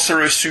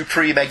sorcerer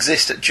supreme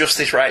exist at just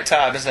this right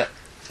time, isn't it?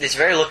 It's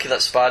very lucky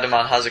that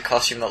Spider-Man has a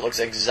costume that looks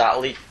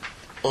exactly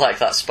like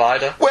that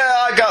spider. Well,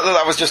 I got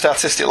that was just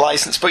artistic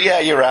license, but yeah,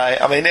 you're right.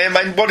 I mean,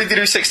 what did they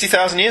do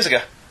 60,000 years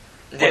ago?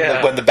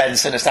 When the Ben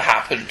Sinister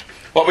happened.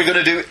 What are we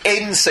going to do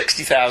in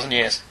 60,000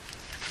 years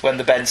when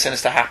the Ben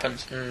Sinister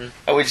happens?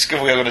 Are we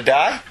going to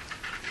die?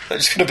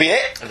 That's just going to be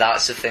it?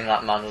 That's the thing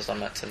that man was not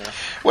meant to know.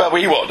 Well,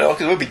 we won't know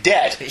because we'll be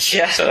dead.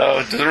 Yeah. So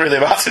it doesn't really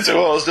matter to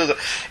us, does it?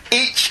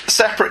 Each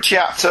separate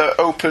chapter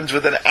opens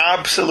with an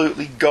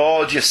absolutely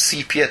gorgeous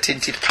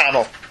sepia-tinted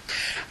panel.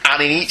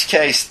 And in each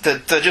case, they're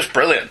just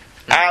brilliant.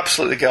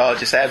 Absolutely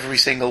gorgeous, every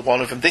single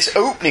one of them. This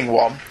opening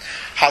one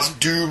has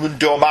Doom and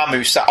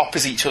Dormammu sat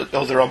opposite each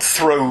other on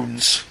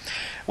thrones,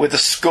 with a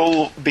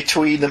skull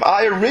between them.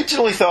 I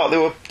originally thought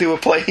they were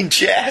playing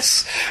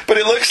chess, but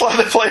it looks like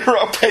they're playing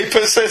rock,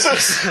 paper,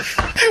 scissors,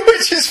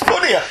 which is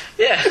funnier.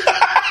 Yeah.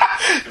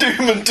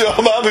 Doom and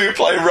Dormammu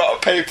play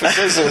rock, paper,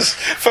 scissors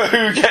for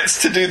who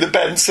gets to do the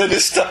Ben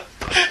Sinister,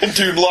 and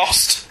Doom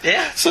lost.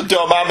 Yeah. So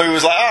Dormammu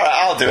was like, alright,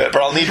 I'll do it,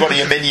 but I'll need one of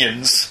your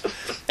minions.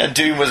 And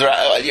Doom was right,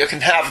 well, you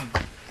can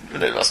have... No,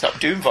 that's not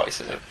Doom voice,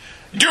 is it?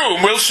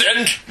 Doom will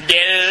send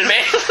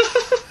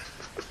Dilby.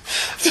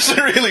 Doesn't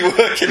really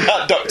work in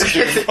that Doctor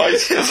Doom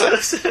voice,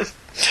 does it?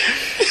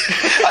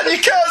 And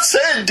you can't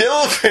say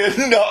Dilby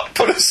and not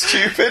put a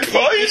stupid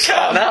voice You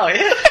can't now,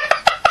 yeah.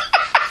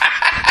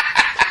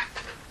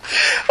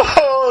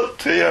 Oh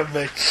dear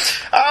me.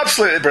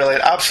 Absolutely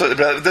brilliant, absolutely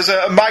brilliant. There's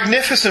a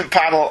magnificent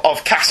panel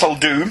of Castle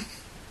Doom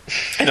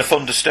in a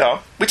thunderstorm,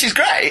 which is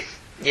great.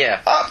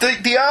 Yeah.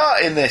 The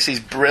art in this is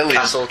brilliant.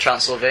 Castle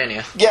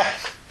Transylvania. Yeah.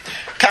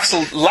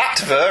 Castle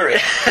Latveria.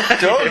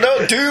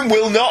 No, Doom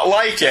will not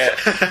like it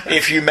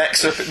if you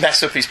mess up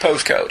his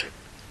postcode.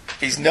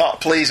 He's not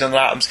pleased on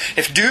that.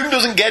 If Doom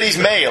doesn't get his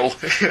mail,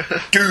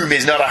 Doom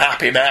is not a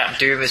happy man.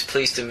 Doom is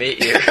pleased to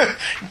meet you.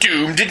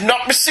 Doom did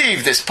not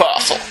receive this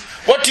parcel.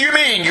 What do you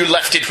mean you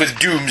left it with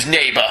Doom's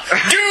neighbour?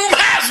 Doom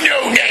has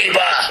no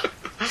neighbour!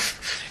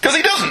 Because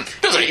he doesn't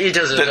he? He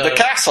doesn't The know.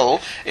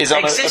 castle is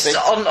on Exists a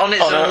big, on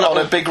its own on level.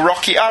 a big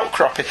rocky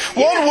outcropping.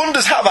 One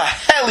wonders how the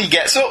hell he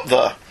gets up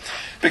there,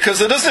 because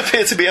there doesn't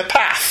appear to be a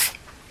path.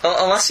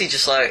 Unless he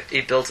just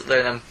he built it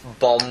there and then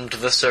bombed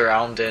the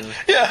surrounding.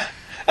 Yeah,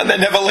 and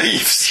then never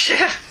leaves.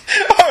 Yeah.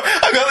 Oh,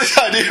 I got this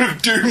idea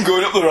of Doom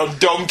going up there on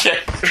Donkey.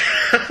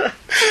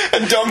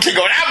 And Donkey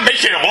going, I'm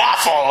making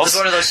waffles. There's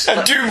one of those,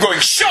 and Doom going,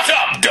 shut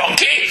up,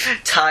 Donkey.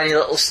 Tiny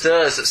little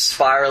stairs that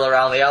spiral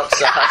around the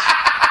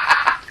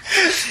outside.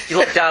 You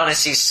look down and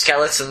see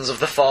skeletons of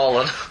the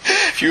fallen.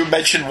 If you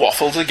mention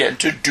waffles again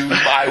to Doom,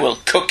 I will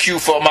cook you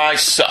for my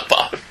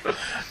supper.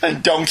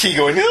 And Donkey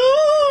going,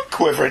 oh,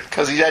 quivering,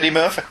 because he's Eddie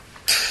Murphy.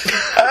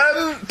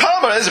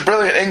 Palmer is a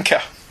brilliant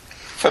inker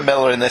for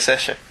Miller in this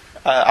issue.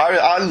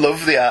 I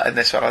love the art in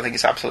this one. I think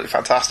it's absolutely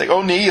fantastic.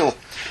 O'Neill,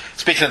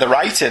 speaking of the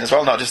writing as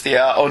well, not just the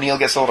art, O'Neill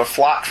gets a lot of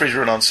flack for his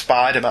run on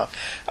Spider-Man.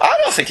 I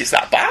don't think it's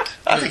that bad.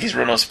 I think his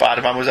run on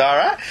Spider-Man was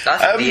alright. I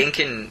think the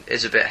inking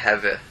is a bit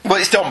heavy. Well,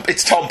 it's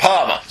Tom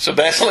Palmer, so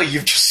basically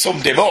you've just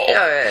summed him up.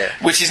 Yeah.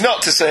 Which is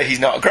not to say he's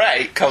not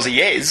great, because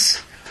he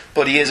is,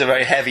 but he is a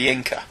very heavy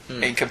inker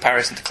in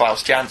comparison to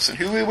Klaus Janson,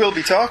 who we will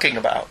be talking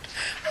about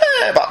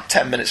about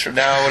 10 minutes from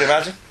now, I would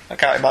imagine. I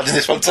can't imagine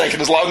this one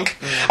taking as long.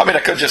 I mean, I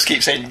could just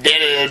keep saying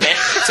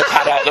to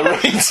pad out the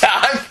running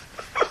time.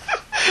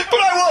 But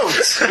I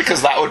won't,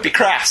 because that would be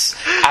crass.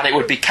 And it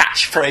would be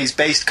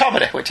catchphrase-based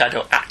comedy, which I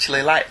don't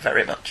actually like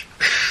very much.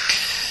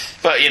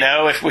 But,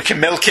 if we can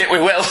milk it, we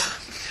will.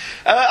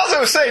 As I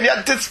was saying,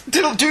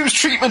 Doom's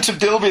treatment of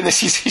Dilby in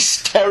this is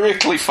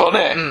hysterically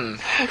funny,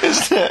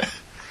 isn't it?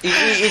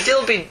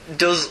 Dilby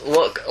does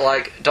look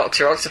like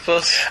Dr.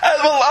 Octopus.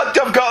 Well,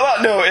 I've got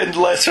that note in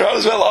later on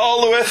as well,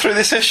 all the way through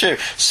this issue.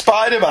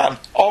 Spider-Man,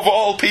 of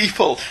all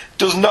people,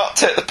 does not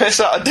take the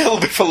piss out of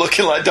Dilby for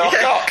looking like Doc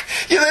Ock.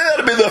 You think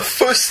that'd be the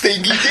first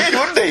thing he did,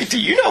 wouldn't he? Do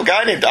you know a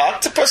guy named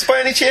Octopus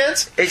by any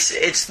chance?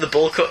 It's the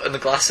bowl cut and the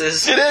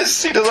glasses. It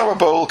is. He does have a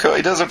bowl cut.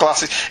 He does have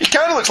glasses. He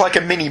kind of looks like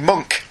a mini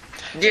monk.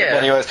 Yeah.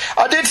 Anyways,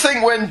 I did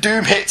think when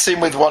Doom hits him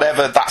with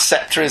whatever that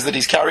sceptre is that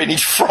he's carrying, he'd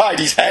fried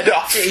his head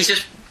off. Yeah, he's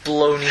just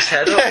blown his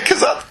head up. Yeah,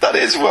 because that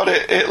is what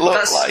it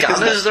looked like.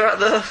 Scanners are at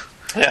the...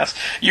 Yes.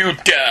 You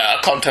dare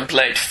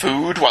contemplate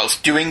food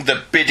whilst doing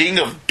the bidding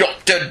of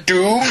Dr.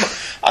 Doom?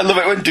 I love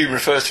it when Doom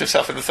refers to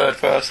himself in the third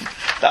person.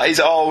 That is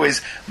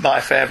always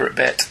my favourite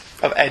bit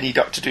of any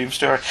Dr. Doom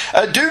story.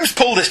 Doom's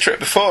pulled this trick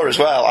before as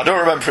well. I don't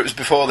remember if it was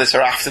before this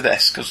or after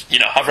this, because,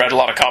 I've read a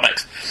lot of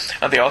comics,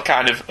 and they all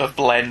kind of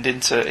blend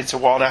into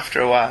one after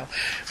a while.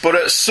 But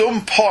at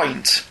some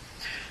point,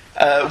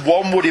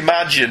 one would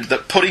imagine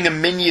that putting a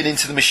minion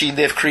into the machine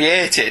they've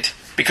created,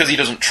 because he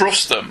doesn't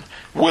trust them,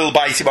 will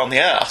bite him on the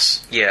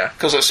arse. Yeah.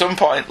 Because at some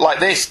point, like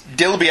this,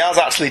 Dilby has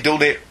actually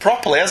done it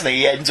properly, hasn't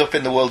he? He ends up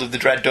in the world of the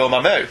Dread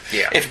Dormammu.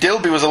 Yeah. If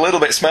Dilby was a little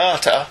bit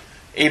smarter,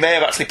 he may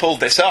have actually pulled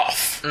this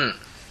off.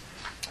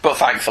 But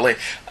thankfully,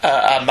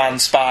 a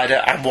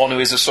man-spider and one who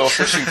is a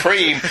sorcerer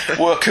supreme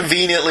were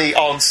conveniently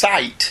on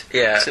site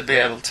to be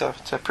able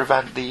to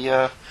prevent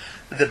the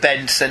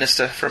bend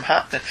sinister from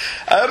happening.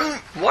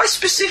 Why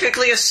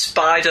specifically a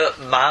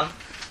Spider-Man?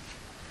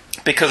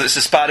 Because it's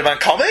a Spider-Man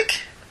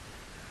comic?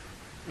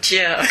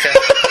 Yeah, okay.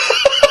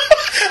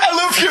 I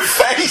love your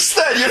face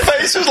then. Your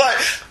face was like,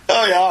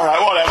 oh yeah,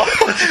 alright,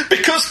 whatever.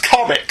 Because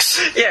comics.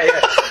 Yeah.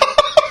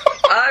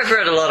 I've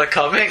read a lot of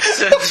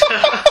comics and...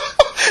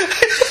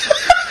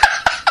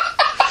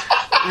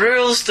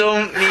 rules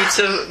don't need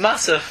to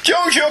matter.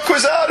 Jojo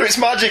Quasada, it's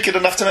magic, it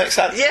doesn't have to make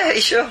sense. Yeah,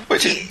 sure.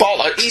 Which is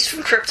bollocks. He's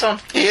from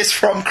Krypton. He is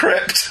from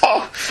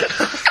Krypton.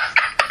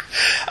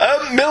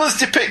 Miller's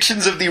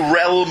depictions of the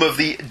realm of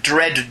the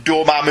Dread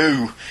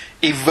Dormammu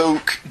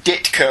evoke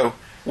Ditko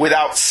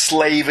without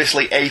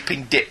slavishly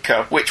aping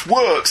Ditko, which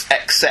works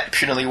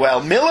exceptionally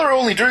well. Miller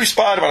only drew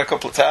Spider-Man a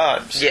couple of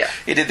times. Yeah.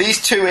 He did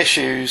these 2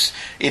 issues.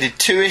 He did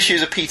 2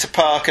 issues of Peter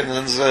Parker, and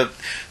then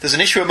there's an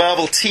issue of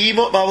Marvel Team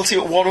Up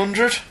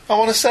 100, I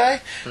want to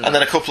say, and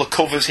then a couple of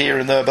covers here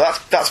and there,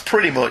 but that's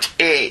pretty much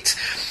it.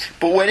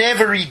 But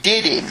whenever he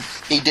did him,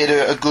 he did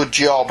a good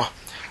job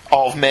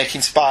of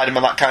making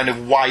Spider-Man that kind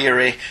of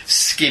wiry,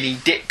 skinny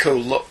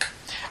Ditko look.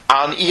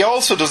 And he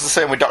also does the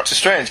same with Doctor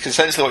Strange, because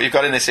essentially what you've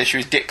got in this issue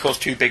is Ditko's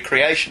 2 big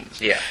creations.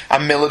 Yeah.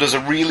 And Miller does a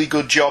really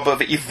good job of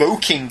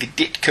evoking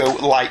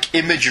Ditko-like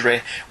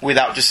imagery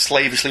without just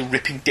slavishly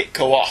ripping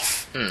Ditko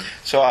off.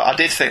 So I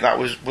did think that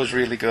was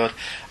really good.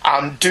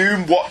 And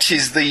Doom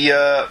watches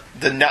the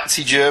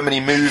Nazi Germany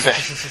movie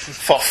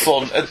for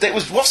fun. It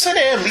was, what's her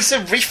name?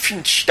 Lisa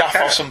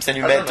Riefenstahl or something,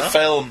 who made the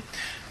film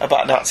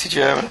about Nazi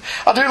Germany.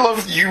 I do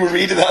love that you were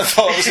reading that and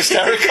thought it was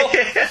hysterical.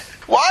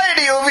 Why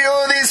do you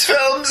view these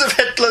films of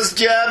Hitler's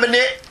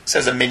Germany?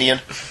 Says a minion.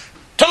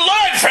 To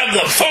learn from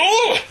them,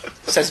 fool!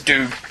 Says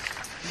Doom.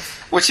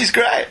 Which is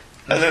great.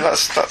 I think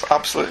that's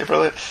absolutely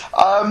brilliant.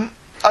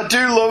 I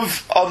do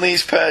love on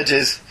these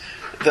pages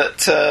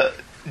that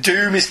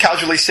Doom is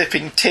casually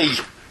sipping tea.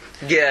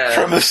 Yeah.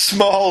 From a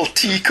small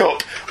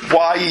teacup,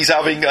 why he's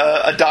having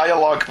a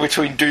dialogue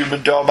between Doom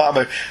and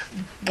Dormammu.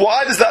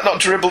 Why does that not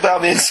dribble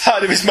down the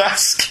inside of his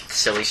mask?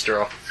 Silly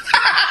straw.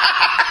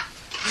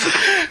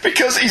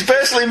 Because he's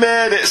basically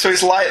made it so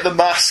it's like the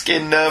mask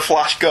in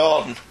Flash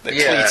Gordon that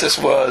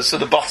Cletus wears, so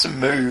the bottom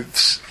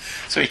moves,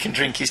 so he can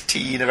drink his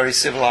tea in a very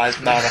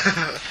civilised manner.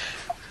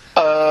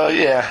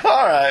 Yeah,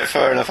 alright,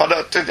 fair enough.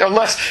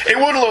 Unless it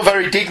wouldn't look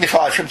very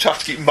dignified for him to have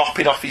to keep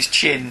mopping off his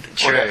chin.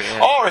 True,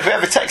 yeah. Or if he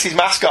ever takes his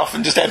mask off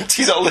and just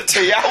empties all the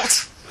tea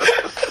out.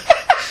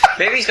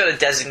 Maybe he's got a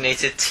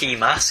designated tea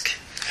mask.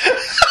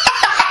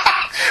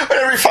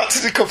 Whenever he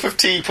fancies a cup of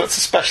tea, he puts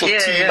a special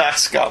tea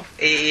mask on.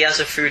 He has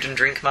a food and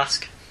drink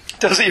mask.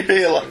 Does he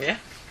really? Yeah.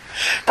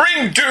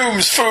 Bring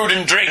Doom's food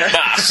and drink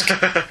mask.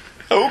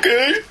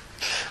 Okay.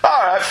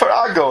 Alright,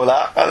 I'll go with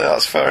that. I think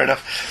that's fair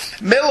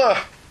enough. Miller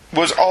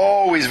was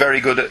always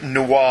very good at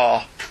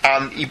noir,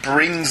 and he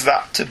brings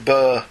that to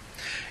bear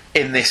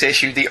in this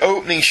issue. The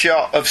opening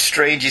shot of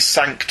Strange's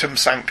Sanctum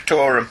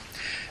Sanctorum,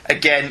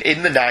 again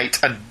in the night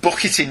and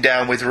bucketing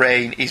down with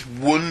rain, is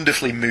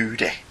wonderfully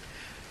moody.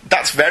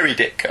 That's very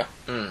Ditko.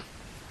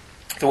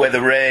 The way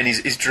the rain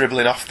is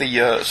dribbling off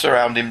the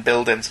surrounding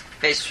buildings.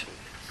 It's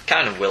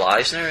kind of Will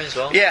Eisner as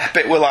well. Yeah,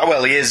 but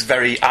well, he is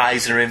very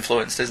Eisner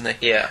influenced, isn't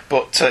he? Yeah.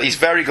 But he's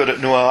very good at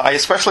noir. I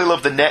especially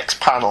love the next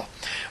panel,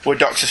 where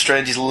Doctor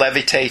Strange is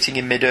levitating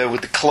in midair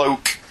with the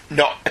cloak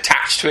not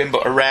attached to him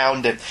but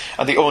around him,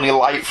 and the only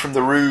light from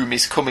the room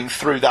is coming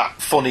through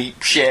that funny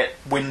shaped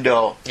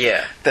window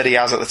that he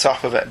has at the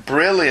top of it.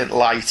 Brilliant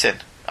lighting,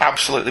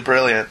 absolutely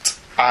brilliant,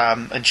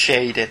 and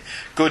shading.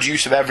 Good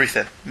use of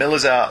everything.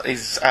 Miller's art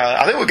is...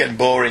 I think we're getting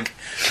boring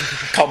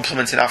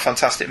complimenting how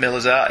fantastic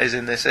Miller's art is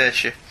in this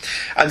issue.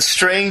 And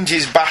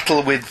Strange's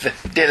battle with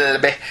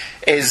Dilby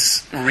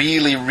is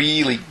really,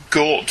 really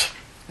good.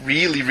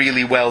 Really,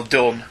 really well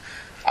done.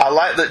 I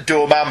like that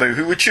Dormammu,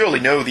 who would surely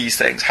know these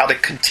things, had a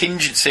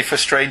contingency for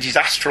Strange's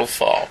astral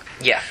form.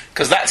 Yeah.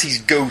 Because that's his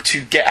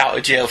go-to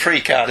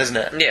get-out-of-jail-free card, isn't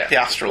it? Yeah. The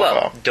astral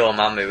form.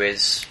 Dormammu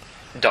is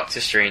Doctor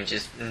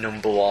Strange's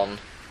 #1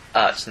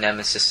 arch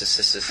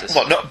nemesis.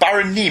 What, not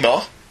Baron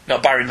Nemo?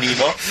 Not Baron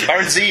Nemo.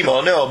 Baron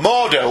Zemo, no.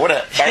 Mordo, wasn't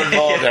it? Baron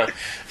Mordo.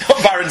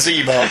 Not Baron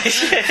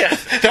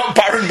Zemo. Not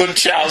Baron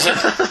Munchausen.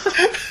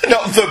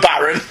 Not the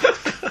Baron.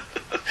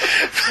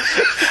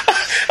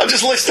 I'll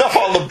just list off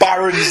all the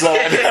barons that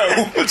I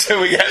know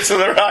until we get to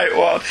the right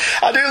one.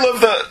 I do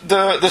love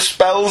that the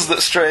spells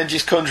that Strange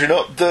is conjuring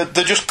up, they're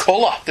just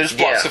colour. They're just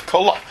blocks of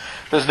colour.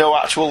 There's no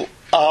actual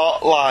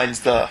art lines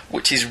there,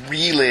 which is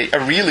really a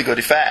really good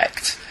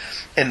effect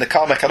in the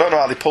comic. I don't know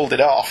how they pulled it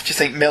off. Do you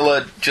think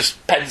Miller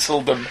just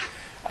penciled them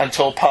and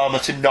told Palmer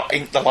to not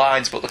ink the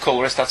lines, but the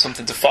colourist had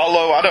something to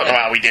follow? I don't know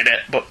how he did it,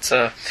 but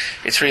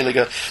it's really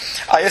good.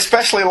 I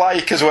especially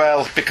like as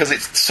well, because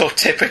it's so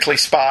typically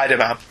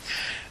Spider-Man,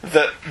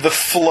 that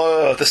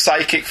the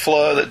psychic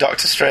flare that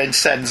Doctor Strange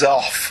sends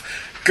off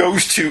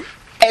goes to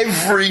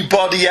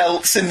everybody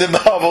else in the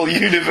Marvel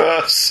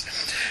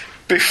Universe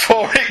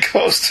before it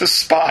goes to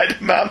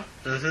Spider-Man.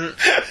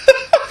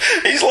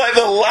 He's like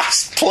the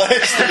last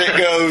place that it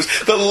goes,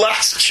 the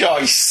last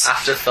choice.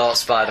 Afterthought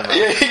Spider-Man.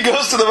 Yeah, he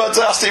goes to the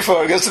Fantastic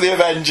Four, he goes to the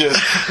Avengers,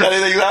 and he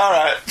thinks,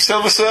 alright,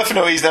 Silver Surfer,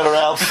 no, he's not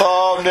around.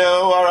 Thor,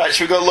 no, alright,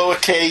 should we go lower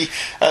key?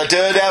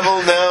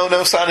 Daredevil,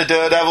 no sign of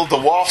Daredevil. The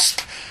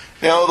Wasp,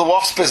 no, the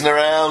Wasp isn't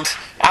around.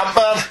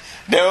 Ant-Man,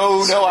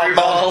 no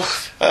Ant-Man.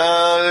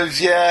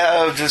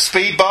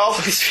 Speedball.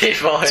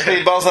 Speedball, yeah.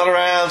 Speedball's not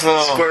around.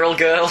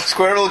 Oh.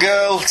 Squirrel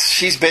Girl,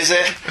 she's busy.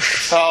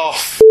 Oh,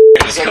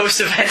 goes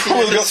to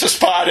we'll go to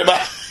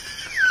Spider-Man.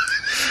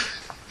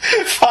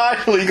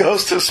 Finally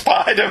goes to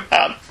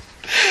Spider-Man.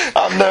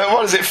 And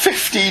what is it,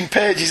 15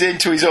 pages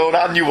into his own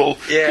annual,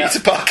 Peter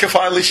Parker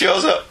finally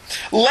shows up.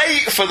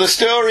 Late for the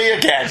story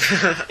again.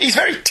 He's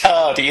very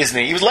tardy, isn't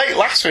he? He was late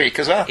last week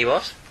as well. He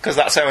was. Because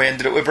that's how he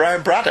ended up with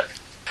Brian Braddock.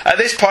 At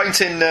this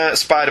point in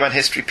Spider-Man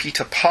history,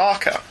 Peter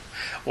Parker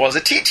was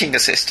a teaching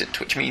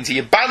assistant, which means he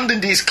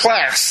abandoned his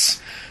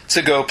class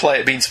to go play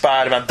at being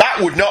Spider-Man.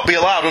 That would not be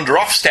allowed under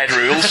Ofsted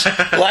rules,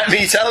 let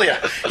me tell you.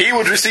 He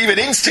would receive an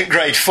instant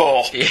grade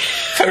 4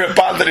 for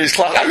abandoning his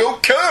class. I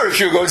don't care if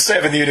you're going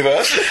saving the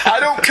universe. I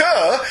don't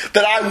care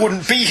that I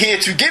wouldn't be here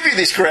to give you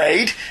this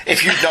grade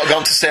if you'd not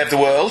gone to save the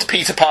world,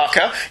 Peter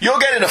Parker. You're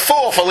getting a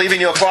 4 for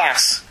leaving your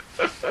class.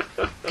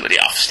 Bloody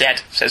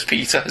Ofsted, says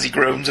Peter, as he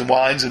groans and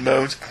whines and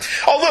moans.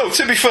 Although,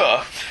 to be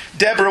fair,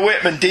 Deborah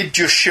Whitman did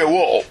just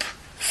show up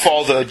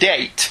for the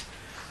date.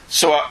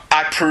 So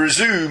I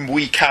presume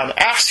we can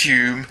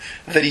assume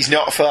that he's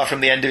not far from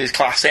the end of his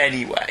class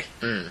anyway.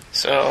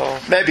 So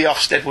maybe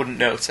Ofsted wouldn't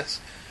notice.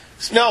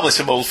 It's normally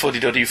some old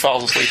fuddy-duddy who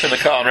falls asleep in the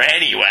corner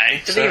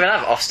anyway. Do they even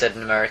have Ofsted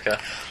in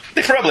America?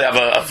 They probably have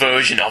a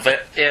version of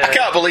it. Yeah. I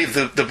can't believe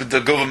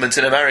the government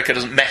in America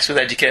doesn't mess with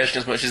education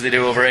as much as they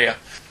do over here.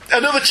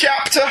 Another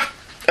chapter.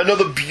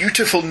 Another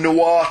beautiful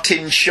noir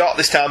tinge shot,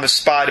 this time of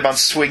Spider-Man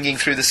swinging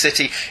through the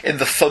city in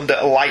the thunder,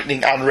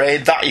 lightning and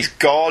rain. That is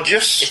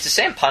gorgeous. It's the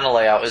same panel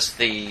layout as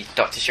the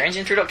Doctor Strange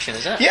introduction,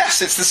 isn't it?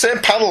 Yes, it's the same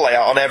panel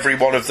layout on every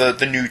one of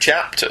the new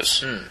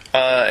chapters.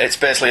 It's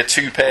basically a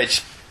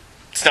 2-page...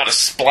 It's not a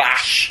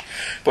splash,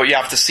 but you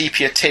have the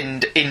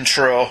sepia-tinned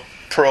intro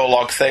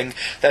prologue thing,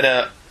 then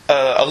a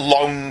a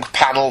long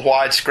panel,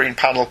 widescreen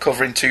panel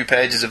covering 2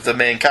 pages of the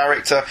main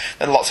character,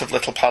 and lots of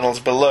little panels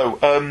below.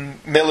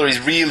 Miller is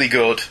really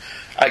good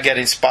at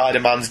getting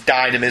Spider-Man's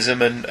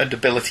dynamism and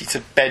ability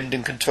to bend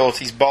and contort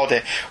his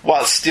body,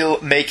 while still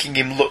making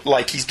him look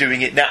like he's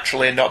doing it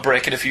naturally and not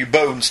breaking a few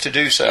bones to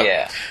do so.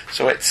 Yeah.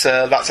 So it's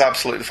that's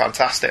absolutely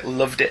fantastic.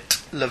 Loved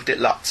it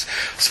lots.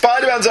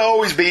 Spider-Man's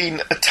always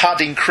been a tad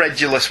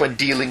incredulous when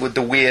dealing with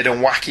the weird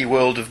and wacky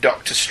world of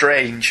Doctor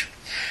Strange.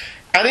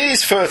 And it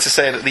is fair to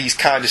say that these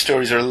kind of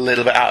stories are a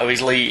little bit out of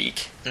his league,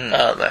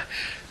 aren't they?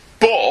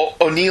 But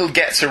O'Neill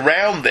gets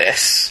around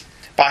this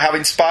by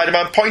having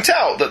Spider-Man point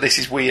out that this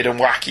is weird and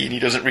wacky and he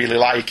doesn't really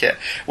like it,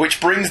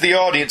 which brings the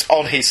audience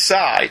on his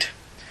side,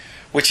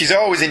 which is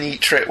always a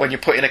neat trick when you're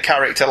putting a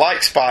character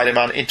like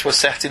Spider-Man into a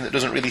setting that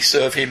doesn't really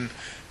serve him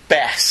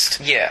best.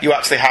 Yeah. You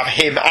actually have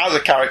him as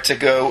a character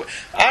go,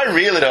 I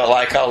really don't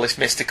like all this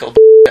mystical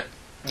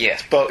Yeah,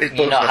 but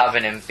you're not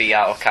having him be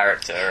out of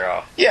character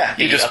or you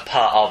be a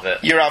part of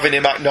it. You're having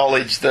him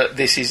acknowledge that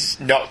this is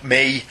not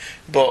me,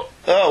 but,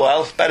 oh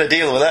well, better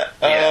deal with it.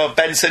 Yeah. Oh,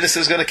 Ben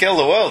Sinister's going to kill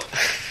the world.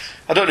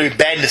 I don't know who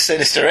Ben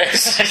Sinister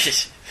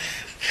is.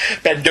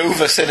 Bend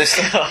over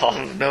Sinister.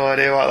 No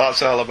idea what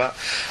that's all about.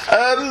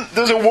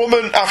 There's a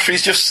woman, after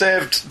he's just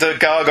saved the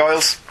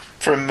gargoyles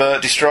from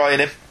destroying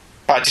him,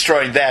 by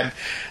destroying them,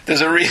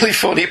 there's a really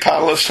funny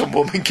panel of some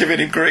woman giving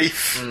him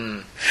grief.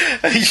 And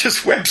he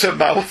just webs her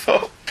mouth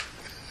up.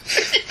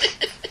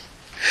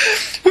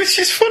 Which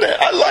is funny.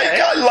 I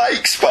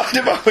like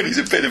Spider-Man when he's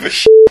a bit of a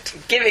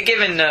Giving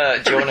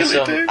Jonah really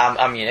some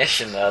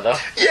ammunition there, though.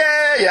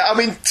 Yeah. I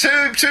mean,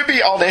 to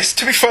be honest,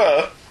 to be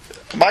fair,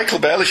 Michael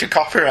Bailey should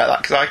copyright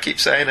that because I keep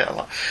saying it a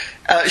lot.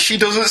 She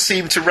doesn't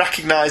seem to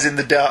recognise in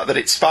the dark that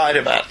it's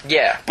Spider-Man.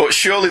 Yeah. But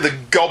surely the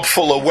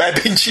gobful of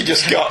webbing she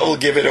just got will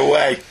give it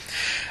away.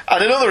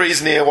 And another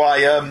reason here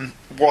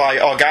why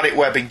organic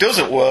webbing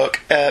doesn't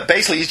work,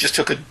 basically he's just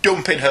took a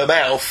dump in her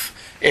mouth,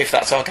 if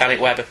that's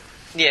organic webbing.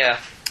 Yeah.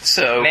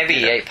 So maybe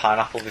he ate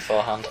pineapple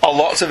beforehand. Or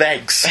lots of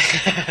eggs,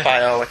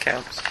 by all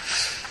accounts.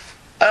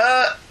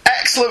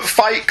 Excellent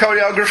fight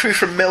choreography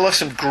from Miller,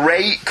 some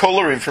great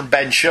colouring from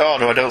Ben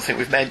Shawn, who I don't think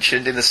we've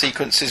mentioned, in the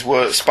sequences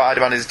where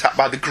Spider-Man is attacked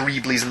by the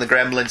Greeblies and the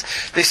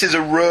Gremlins. This is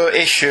a rare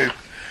issue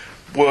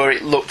where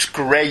it looks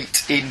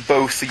great in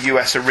both the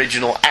US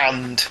original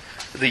and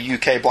the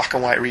UK black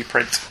and white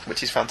reprint,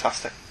 which is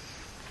fantastic.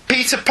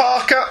 Peter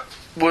Parker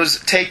was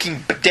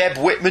taking Deb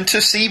Whitman to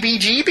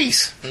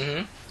CBGB's.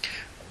 Mm-hmm.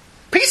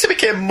 Peter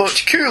became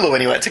much cooler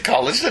when he went to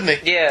college, didn't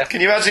he? Yeah. Can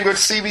you imagine going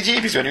to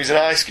CBGB's when he was in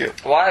high school?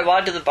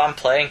 Why do the band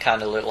playing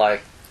kind of look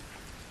like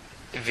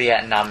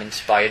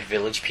Vietnam-inspired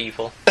village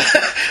people?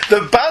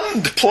 The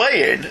band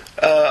playing,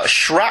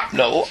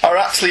 Shrapnel, are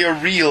actually a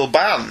real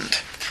band.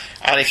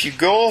 And if you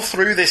go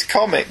through this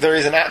comic, there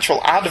is an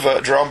actual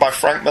advert drawn by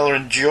Frank Miller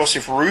and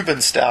Joseph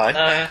Rubinstein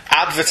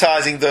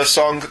advertising their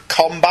song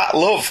Combat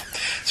Love.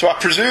 So I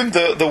presume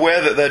the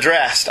way that they're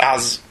dressed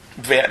as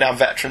Vietnam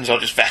veterans, or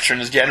just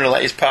veterans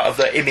generally, is part of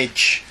their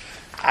image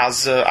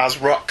as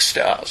rock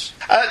stars.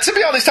 To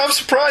be honest, I'm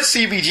surprised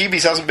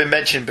CBGB's hasn't been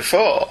mentioned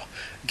before,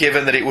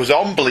 given that it was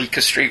on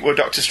Bleecker Street where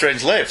Doctor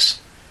Strange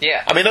lives.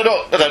 Yeah. I mean, I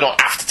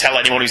don't have to tell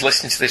anyone who's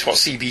listening to this what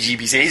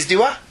CBGB's is,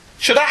 do I?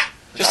 Should I?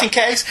 Just in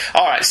case?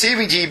 Alright,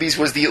 CBGB's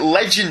was the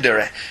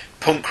legendary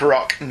punk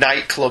rock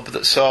nightclub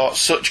that saw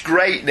such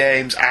great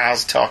names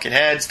as Talking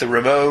Heads, The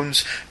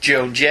Ramones,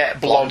 Joan Jett,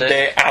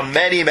 Blondie, and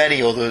many,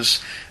 many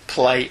others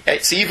play.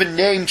 It's even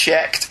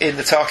name-checked in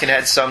the Talking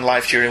Heads song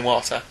Life During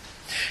Water.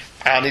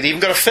 And it even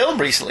got a film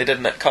recently,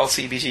 didn't it, called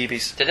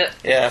CBGB's? Did it?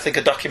 Yeah, I think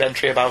a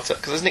documentary about it.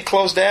 Because isn't it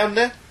closed down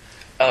now?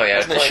 Oh yeah,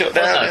 Wasn't it shut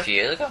down? A few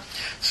years ago.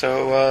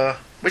 So,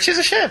 which is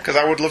a shame, because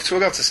I would love to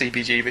have gone to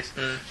CBGB's.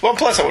 One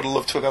place I would have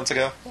loved to have gone to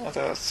go.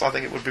 I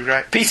think it would be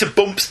great. Peter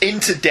bumps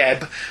into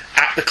Deb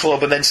at the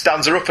club and then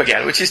stands her up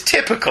again, which is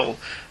typical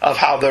of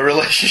how their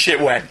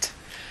relationship went.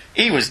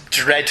 He was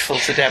dreadful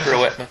to Deborah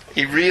Whitman.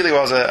 He really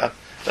was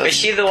Is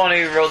she the one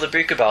who wrote the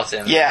book about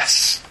him?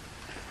 Yes.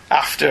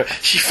 After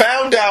she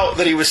found out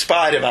that he was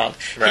Spider-Man,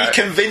 right.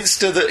 He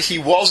convinced her that he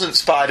wasn't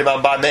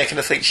Spider-Man by making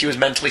her think she was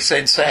mentally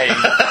insane.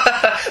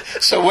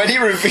 So when he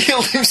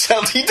revealed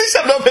himself,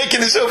 I'm not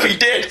making this up, he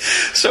did.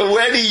 So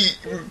when he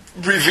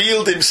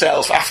revealed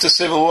himself after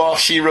Civil War,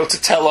 she wrote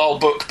a tell-all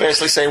book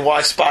basically saying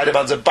why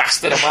Spider-Man's a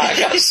bastard and why I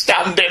can't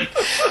stand him.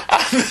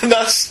 And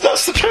that's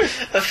the truth.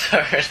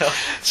 Fair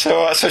enough.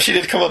 So she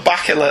did come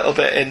back a little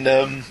bit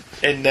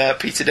in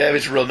Peter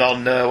David's run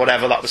on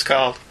whatever that was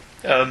called.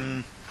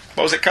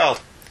 What was it called?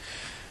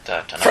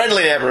 Don't know.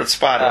 Friendly Neighbourhood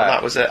Spider-Man,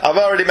 that was it. I've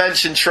already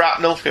mentioned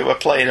Shrapnel, who we're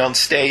playing on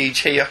stage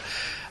here.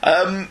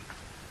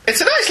 It's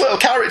a nice little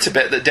character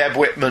bit that Deb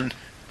Whitman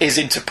is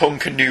into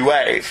punk and new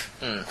wave.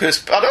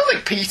 Because I don't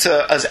think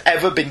Peter has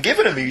ever been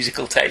given a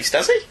musical taste,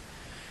 has he?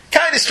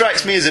 Kind of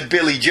strikes me as a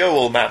Billy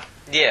Joel man.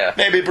 Yeah.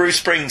 Maybe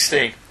Bruce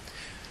Springsteen.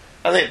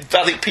 I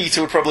think Peter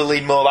would probably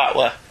lean more that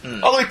way.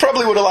 Although he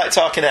probably would have liked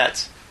Talking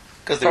Heads.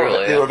 Because they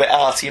were a bit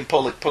arty and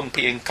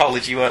punky and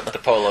collegey, weren't they? The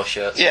polo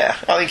shirts. Yeah,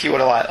 I think he would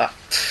have liked that.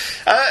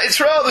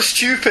 It's rather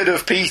stupid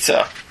of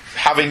Peter,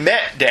 having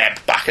met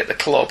Deb back back at the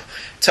club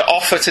to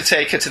offer to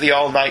take her to the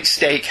all-night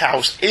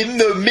steakhouse in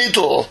the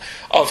middle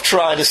of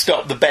trying to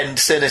stop the Bend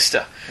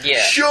Sinister.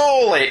 Yeah.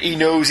 Surely he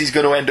knows he's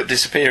going to end up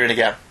disappearing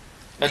again.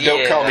 And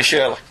don't call me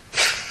Shirley.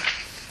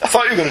 I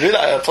thought you were going to do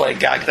that airplane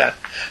gag then.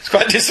 It's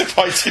quite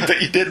disappointing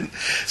that you didn't.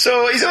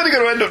 So he's only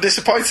going to end up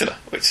disappointing her,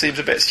 which seems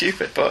a bit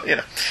stupid, but, you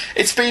know.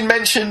 It's been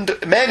mentioned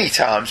many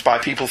times by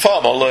people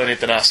far more learned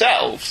than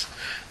ourselves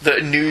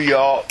that New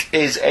York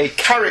is a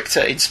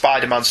character in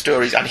Spider-Man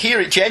stories, and here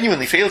it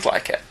genuinely feels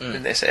like it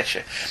in this issue.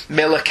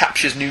 Miller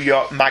captures New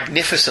York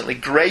magnificently.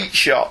 Great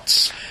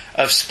shots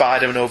of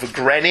Spider-Man over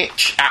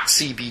Greenwich, at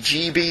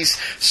CBGB's,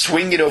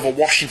 swinging over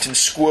Washington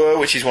Square,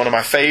 which is one of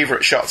my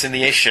favourite shots in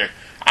the issue.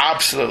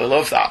 Absolutely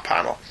love that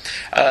panel.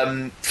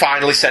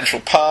 Finally,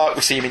 Central Park,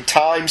 we see him in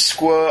Times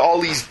Square, all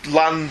these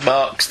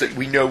landmarks that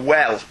we know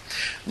well,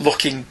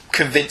 looking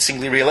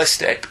convincingly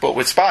realistic, but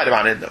with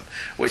Spider-Man in them,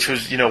 which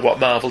was, you know,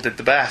 what Marvel did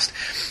the best.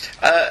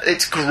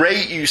 It's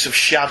great use of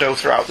shadow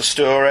throughout the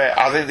story.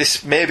 I think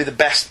this may be the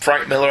best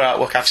Frank Miller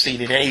artwork I've seen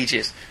in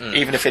ages,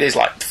 even if it is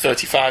like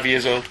 35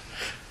 years old.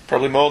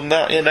 Probably more than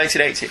that. Yeah,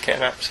 1980 it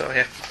came out, so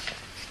yeah.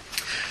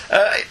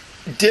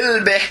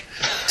 Dilby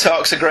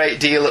talks a great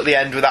deal at the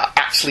end without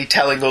actually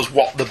telling us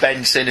what the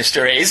Bend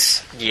Sinister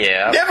is.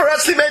 Yeah. Never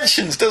actually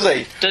mentions, does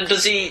he?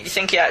 Does he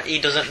think he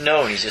doesn't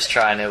know and he's just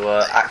trying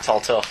to act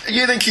all tough?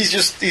 You think he's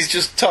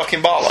just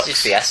talking bollocks?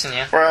 He's just BSing,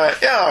 yeah. Right,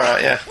 yeah,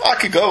 alright, yeah. I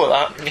could go with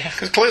that. Yeah.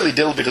 Because clearly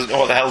Dilby doesn't know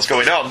what the hell's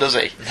going on, does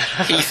he?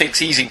 He thinks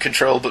he's in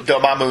control, but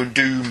Dormammu and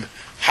Doom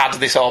had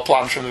this all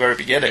planned from the very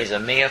beginning. He's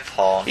a mere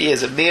pawn. He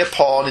is a mere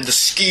pawn in the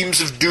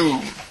schemes of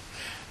Doom,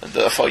 and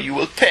therefore you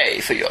will pay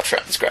for your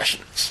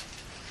transgressions.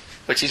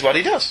 Which is what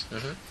he does,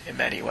 in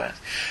many ways.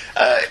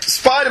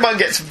 Spider-Man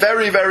gets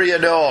very, very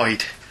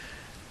annoyed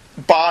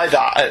by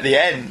that at the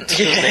end,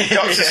 doesn't he?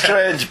 Doctor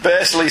Strange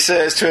basically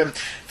says to him,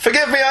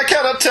 "Forgive me, I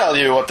cannot tell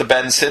you what the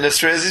Bend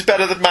Sinister is. It's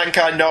better that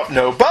mankind not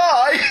know.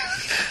 Bye!"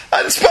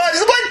 And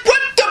Spider's like,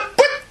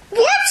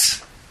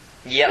 what?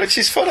 Yeah. Which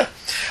is funny.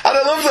 And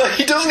I love that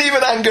he doesn't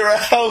even hang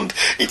around.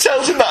 He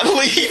tells him that and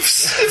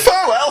leaves.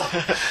 Farewell.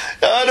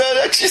 And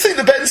I actually think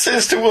the Bend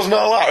Sinister wasn't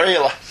all that,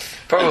 really.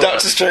 And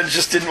Doctor Strange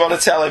just didn't want to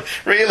tell him.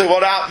 Really,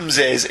 what happens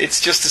is, it's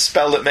just a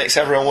spell that makes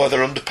everyone wear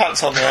their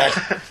underpants on their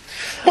head.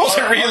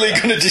 Wasn't really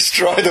going to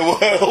destroy the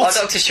world. Well,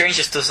 Doctor Strange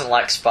just doesn't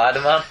like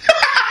Spider-Man.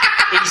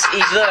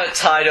 he's there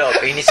tied up,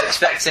 and he's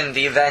expecting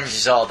the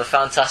Avengers or the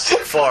Fantastic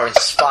Four, and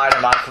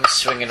Spider-Man comes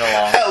swinging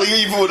along. Hell,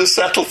 he even would have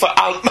settled for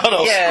Ant-Man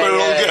or Squirrel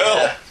Girl.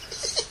 Yeah.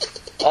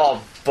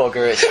 Oh,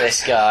 bugger, it's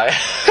this guy.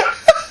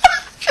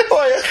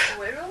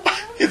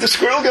 The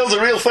Squirrel Girl's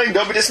a real thing,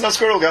 don't be dissing on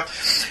Squirrel Girl.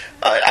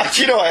 I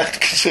hadn't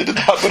considered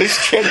that, but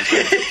it's genuine.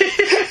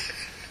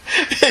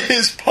 It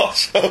is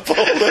possible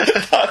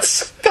that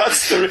that's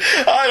the...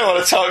 I don't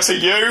want to talk to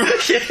you.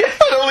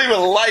 I don't even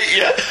like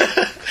you.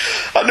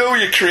 I know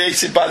you're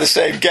created by the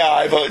same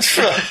guy, but...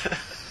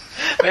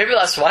 Maybe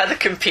that's why they're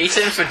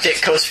competing for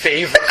Ditko's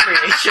favourite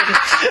creation.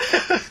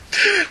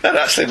 That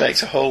actually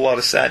makes a whole lot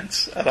of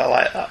sense, and I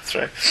like that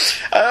through.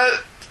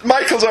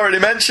 Michael's already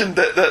mentioned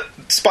that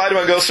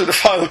Spider-Man goes through the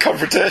final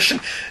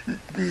confrontation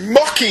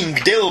mocking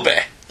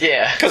Dilby.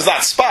 Yeah. Because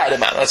that's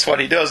Spider-Man, that's what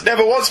he does.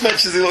 Never once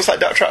mentions he looks like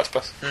Dr.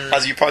 Octopus,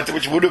 as you pointed,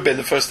 which would have been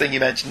the first thing you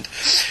mentioned.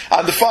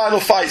 And the final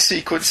fight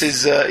sequence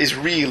is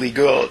really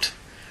good.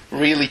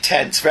 Really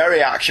tense,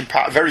 very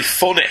action-packed, very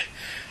funny.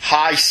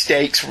 High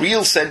stakes,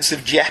 real sense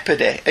of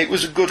jeopardy. It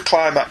was a good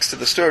climax to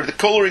the story. The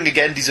colouring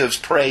again deserves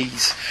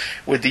praise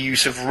with the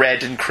use of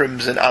red and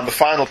crimson, and the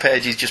final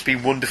page has just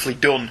been wonderfully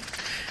done.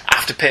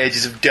 After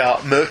pages of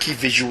dark, murky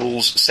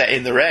visuals set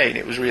in the rain,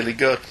 it was really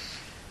good.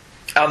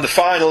 And the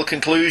final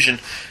conclusion,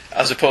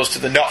 as opposed to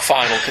the not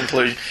final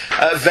conclusion,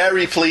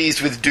 very pleased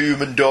with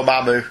Doom and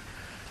Dormammu.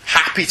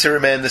 Happy to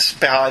remain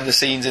behind the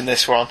scenes in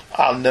this one.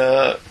 And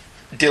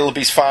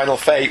Dilby's final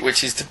fate,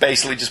 which is to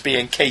basically just be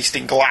encased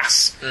in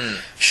glass,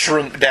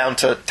 shrunk down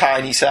to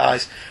tiny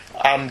size,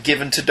 and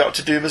given to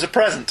Doctor Doom as a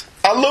present.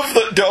 I love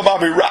that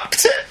Dormammu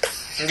wrapped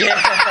it. Yeah.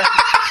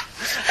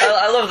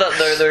 I love that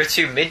there are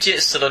two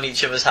midgets stood on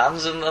each other's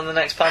hands on the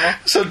next panel.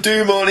 So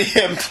Doom only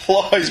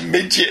employs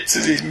midgets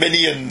as his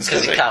minions.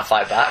 Because he can't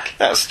fight back.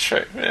 That's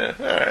true, yeah.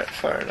 Alright,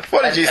 fair enough.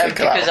 What did you think of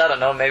that? Because, I don't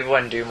know, maybe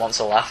when Doom wants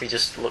to laugh, he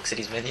just looks at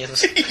his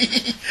minions. What do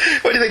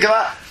you think of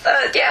that?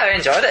 Yeah, I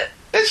enjoyed it.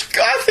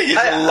 I think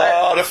it's a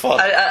lot of fun.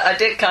 I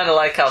did kind of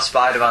like how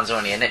Spider-Man's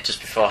only in it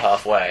just before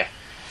halfway.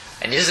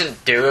 And he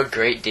doesn't do a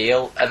great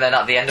deal, and then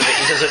at the end of it,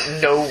 he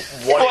doesn't know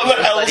what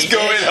the hell's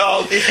going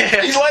on.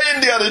 Yeah. He's like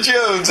Indiana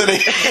Jones, and he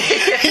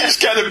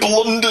just kind of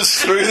blunders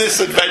through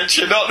this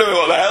adventure, not knowing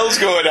what the hell's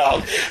going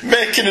on,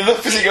 making it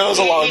up as he goes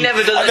along. He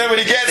never does. And then when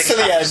he gets to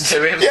the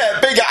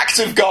end, big act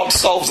of God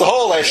solves the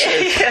whole issue,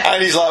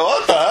 and he's like,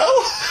 what the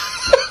hell?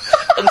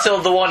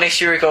 Until the one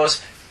issue where he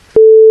goes,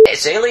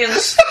 it's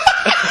aliens.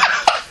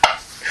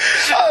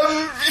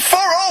 For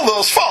all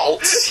those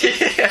faults,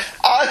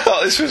 I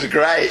thought this was a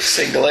great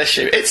single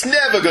issue. It's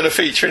never going to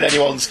feature in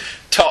anyone's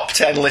top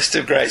 10 list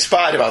of great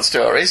Spider-Man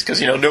stories,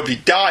 because, nobody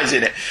dies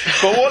in it.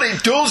 But what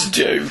it does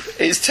do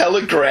is tell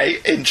a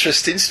great,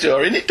 interesting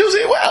story, and it does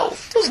it well,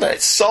 doesn't it?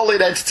 It's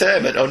solid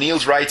entertainment.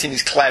 O'Neill's writing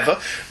is clever,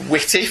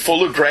 witty,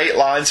 full of great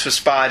lines for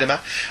Spider-Man.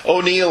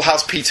 O'Neill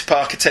has Peter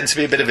Parker tend to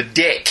be a bit of a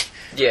dick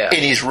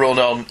in his run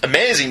on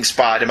Amazing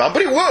Spider-Man,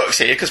 but it works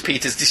here because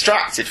Peter's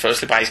distracted,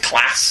 firstly by his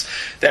class,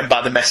 then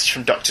by the message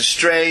from Doctor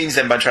Strange,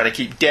 then by trying to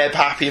keep Deb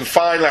happy, and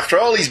finally, after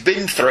all he's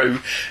been through,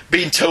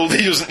 being told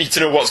he doesn't need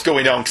to know what's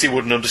going on because he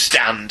wouldn't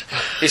understand.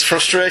 His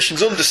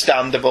frustration's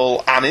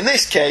understandable, and in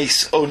this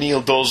case,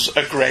 O'Neill does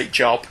a great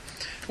job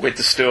with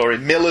the story.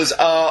 Miller's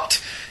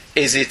art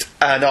is at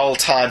an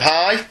all-time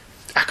high.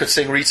 I could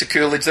sing Rita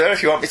Coolidge there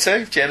if you want me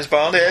to. James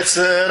Bond. It's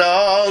an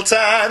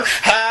all-time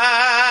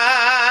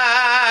high.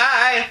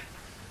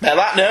 Now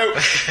that note,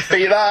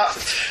 be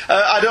that.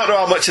 I don't know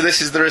how much of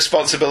this is the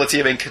responsibility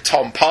of inker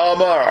Tom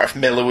Palmer, or if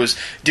Miller was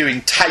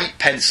doing tight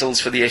pencils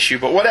for the issue,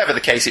 but whatever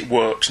the case, it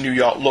works. New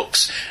York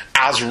looks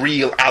as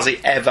real as it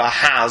ever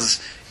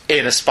has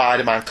in a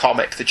Spider-Man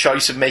comic. The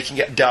choice of making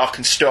it a dark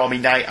and stormy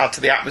night add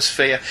to the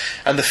atmosphere,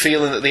 and the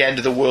feeling that the end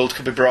of the world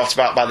could be brought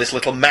about by this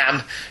little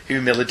man,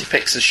 who Miller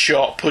depicts as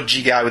short,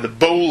 pudgy guy with a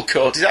bowl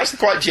cut, is actually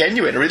quite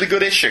genuine. A really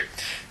good issue.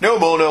 No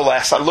more, no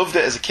less. I loved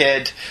it as a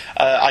kid.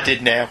 I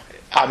did now.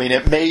 I mean,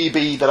 it may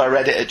be that I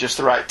read it at just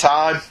the right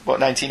time, what,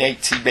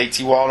 1980,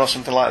 81 or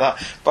something like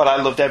that, but I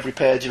loved every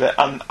page of it,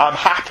 and I'm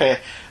happy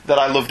that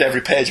I loved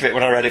every page of it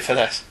when I read it for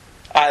this.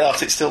 I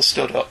thought it still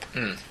stood up.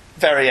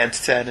 Very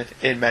entertaining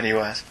in many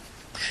ways.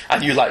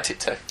 And you liked it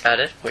too. I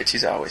did. Which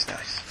is always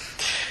nice.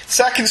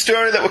 Second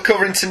story that we're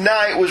covering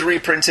tonight was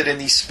reprinted in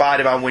the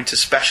Spider-Man Winter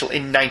Special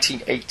in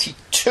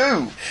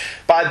 1982.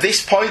 By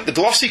this point, the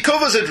glossy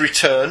covers had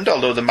returned,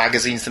 although the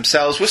magazines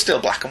themselves were still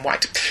black and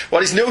white.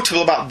 What is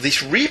notable about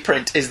this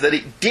reprint is that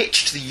it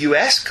ditched the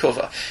US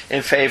cover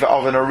in favour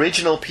of an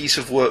original piece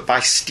of work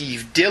by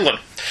Steve Dillon.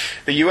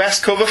 The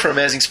US cover for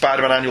Amazing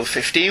Spider-Man Annual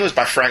 15 was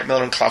by Frank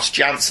Miller and Klaus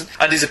Janson,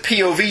 and is a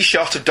POV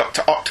shot of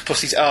Dr.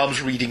 Octopus's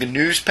arms reading a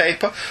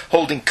newspaper,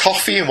 holding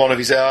coffee in one of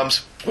his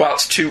arms,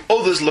 whilst two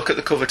others look at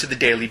the cover to the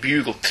Daily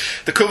Bugle.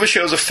 The cover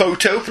shows a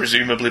photo,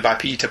 presumably by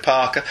Peter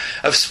Parker,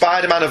 of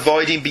Spider-Man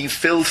avoiding being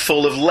filled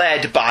full of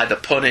lead by the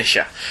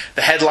Punisher.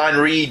 The headline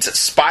reads,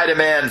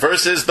 Spider-Man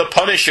versus the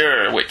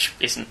Punisher, which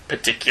isn't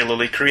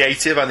particularly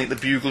creative. I think the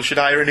Bugle should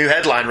hire a new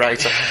headline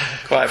writer,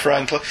 quite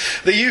frankly.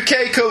 The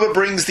UK cover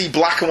brings the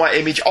black and white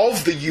image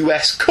of the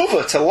US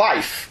cover to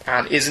life,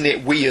 and isn't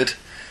it weird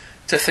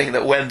to think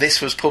that when this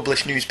was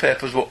published,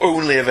 newspapers were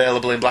only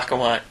available in black and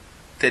white?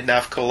 Didn't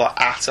have colour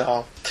at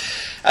all.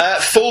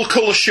 Full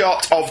colour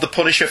shot of the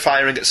Punisher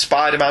firing at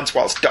Spider-Man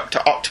whilst Dr.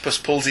 Octopus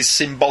pulls his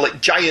symbolic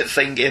giant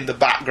thing in the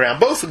background.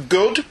 Both are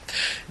good.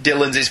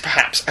 Dillon's is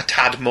perhaps a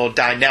tad more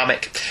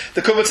dynamic.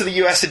 The cover to the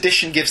US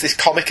edition gives this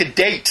comic a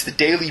date. The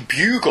Daily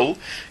Bugle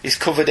is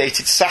cover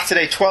dated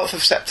Saturday 12th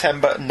of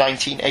September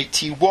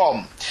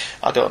 1981.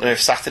 I don't know if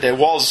Saturday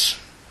was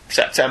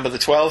September the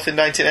 12th in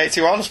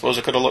 1981. I suppose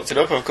I could have looked it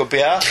up. I could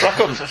be asked. I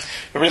couldn't.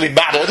 It really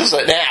matter, does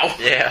it, now?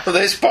 Yeah. At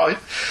this point.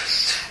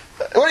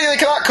 What do you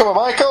think of that cover,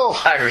 Michael?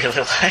 I really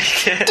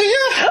like it. Do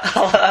you?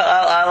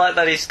 I like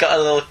that he's got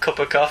a little cup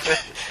of coffee.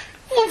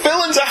 Well,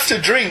 villains have to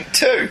drink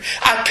too.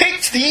 I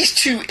picked these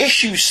two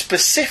issues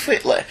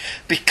specifically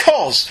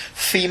because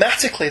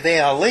thematically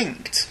they are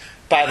linked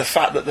by the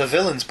fact that the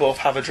villains both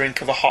have a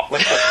drink of a hot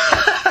liquor.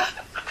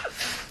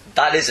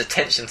 That is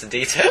attention to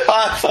detail.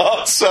 I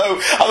thought so.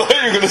 I thought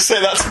you were going to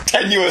say that's a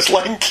tenuous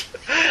link.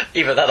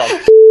 Even that on.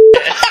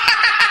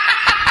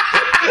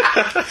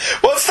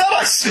 What's that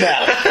I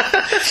smell?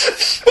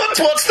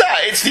 What's that?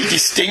 It's the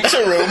distinct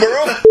aroma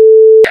of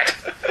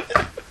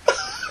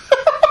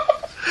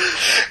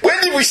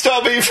When did we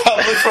start being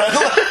family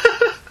friendly?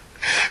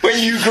 When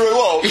you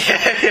grew up?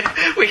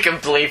 Yeah, we can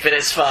bleep it,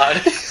 it's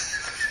fine.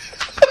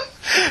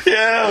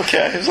 Yeah,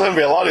 okay. There's going to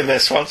be a lot in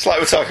this one. It's like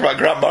we're talking about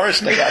Grant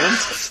Morrison again.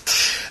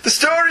 The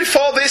story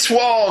for this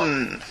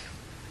one.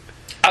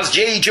 As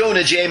J.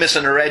 Jonah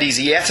Jameson readies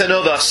yet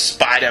another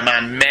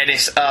Spider-Man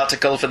Menace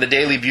article for the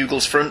Daily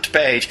Bugle's front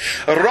page,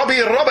 Robbie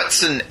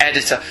Robertson,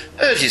 editor,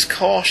 urges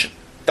caution.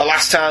 The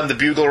last time the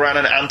Bugle ran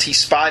an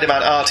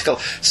anti-Spider-Man article,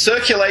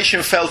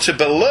 circulation fell to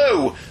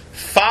below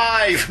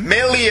 5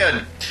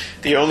 million.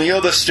 The only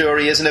other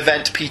story is an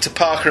event Peter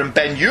Parker and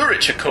Ben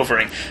Urich are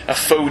covering, a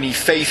phony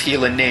faith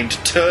healer named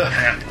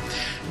Turhan.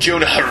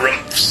 Jonah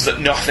harumphs that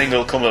nothing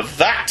will come of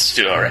that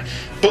story,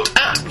 but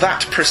at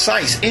that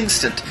precise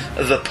instant,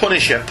 the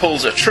Punisher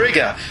pulls a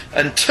trigger,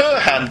 and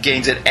Turhan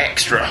gains an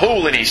extra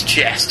hole in his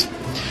chest.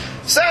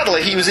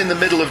 Sadly, he was in the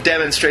middle of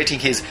demonstrating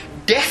his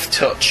death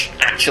touch,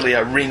 actually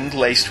a ring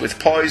laced with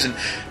poison,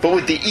 but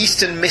with the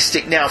Eastern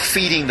mystic now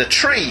feeding the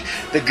tree,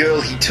 the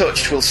girl he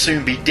touched will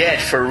soon be dead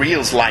for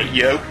reals, like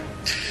yo.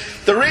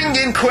 The ring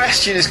in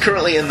question is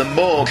currently in the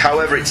morgue,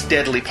 however its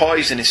deadly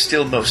poison is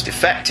still most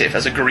effective,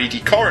 as a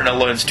greedy coroner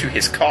learns to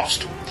his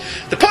cost.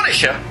 The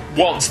Punisher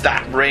wants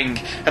that ring,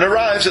 and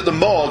arrives at the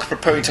morgue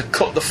preparing to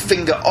cut the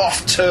finger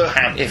off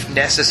Turhan if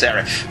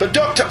necessary, but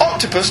Dr.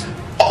 Octopus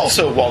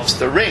also wants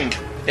the ring.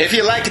 If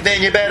you like it,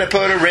 then you better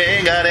put a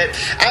ring on it.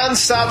 And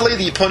sadly,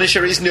 the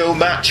Punisher is no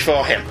match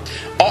for him.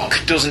 Ock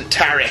doesn't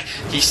tarry.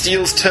 He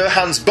steals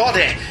Turhan's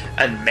body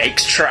and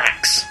makes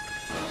tracks.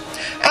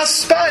 As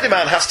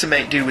Spider-Man has to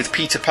make do with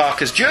Peter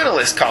Parker's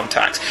journalist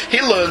contacts,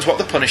 he learns what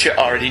the Punisher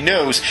already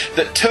knows,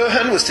 that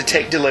Turhan was to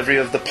take delivery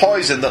of the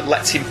poison that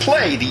lets him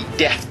play the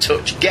Death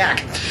Touch gag.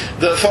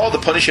 Therefore, the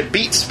Punisher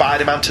beats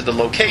Spider-Man to the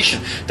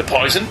location, the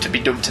poison to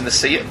be dumped in the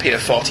sea at Pier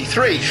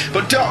 43,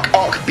 but Doc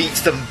Ock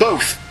beats them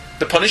both.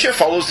 The Punisher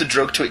follows the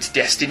drug to its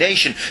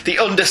destination, the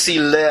undersea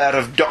lair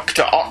of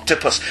Dr.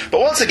 Octopus, but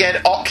once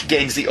again Ock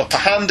gains the upper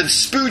hand and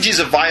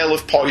spooges a vial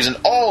of poison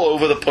all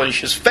over the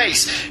Punisher's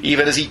face,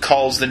 even as he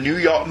calls the New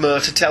York Mayor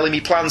to tell him he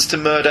plans to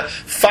murder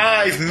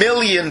 5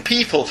 million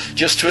people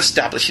just to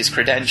establish his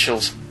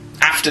credentials.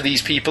 After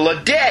these people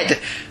are dead,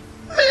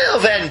 well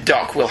then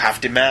Doc will have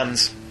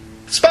demands.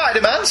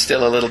 Spider-Man,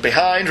 still a little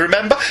behind,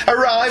 remember,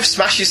 arrives,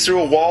 smashes through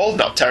a wall,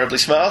 not terribly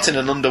smart, in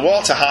an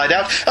underwater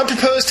hideout, and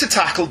prepares to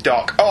tackle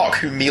Doc Ock,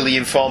 who merely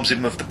informs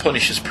him of the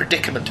Punisher's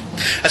predicament.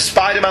 As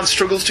Spider-Man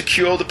struggles to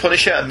cure the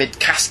Punisher amid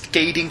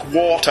cascading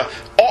water,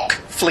 Ock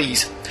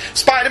flees.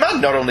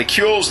 Spider-Man not only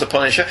cures the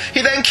Punisher,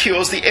 he then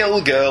cures the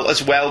ill girl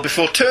as well,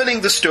 before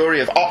turning the story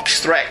of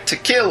Ock's threat to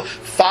kill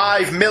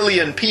 5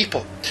 million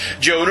people.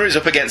 Jonah is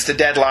up against a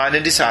deadline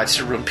and decides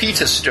to run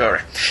Peter's story.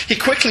 He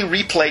quickly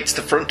replates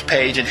the front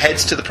page and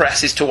heads to the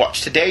presses to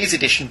watch today's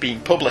edition being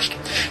published.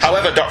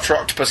 However, Dr.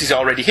 Octopus is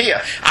already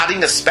here,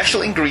 adding a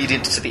special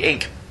ingredient to the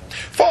ink.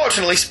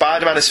 Fortunately,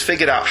 Spider-Man has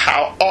figured out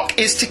how Ock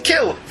is to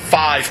kill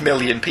 5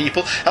 million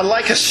people, and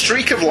like a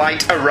streak of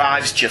light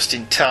arrives just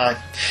in time.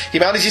 He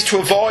manages to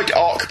avoid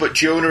Ock, but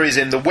Jonah is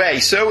in the way,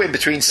 so in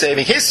between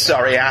saving his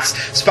sorry ass,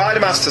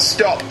 Spider-Man has to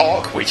stop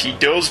Ock, which he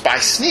does by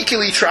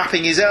sneakily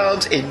trapping his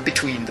arms in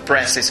between the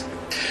presses.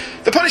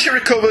 The Punisher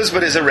recovers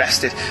but is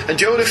arrested, and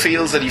Jonah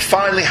feels that he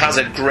finally has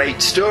a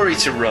great story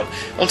to run,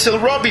 until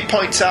Robbie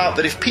points out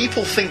that if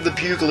people think the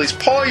Bugle is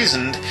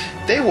poisoned,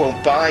 they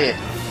won't buy it.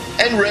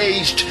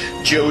 Enraged,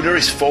 Jonah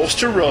is forced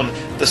to run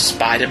the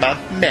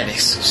Spider-Man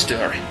Menace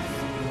story.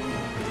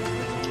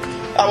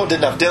 That one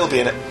didn't have Dilby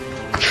in it.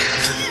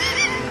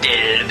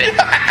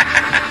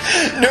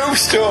 No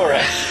story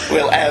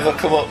will ever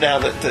come up now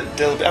that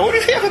Dilby... I wonder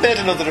if he ever made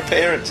another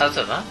appearance. I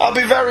don't know. I'll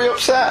be very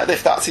upset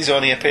if that's his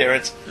only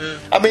appearance.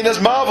 I mean,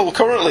 as Marvel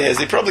currently is,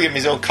 they'd probably give him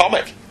his own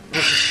comic.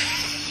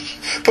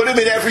 Put him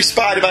in every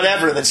Spider-Man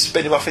ever and then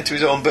spin him off into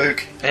his own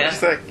book. Yeah. What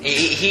do you think?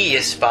 He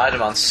is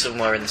Spider-Man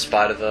somewhere in the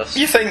Spider-Verse.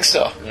 You think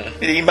so? Yeah.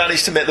 He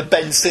managed to make the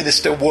Ben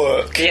Sinister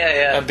work.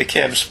 Yeah. And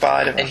became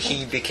Spider-Man. And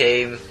he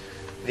became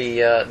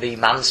the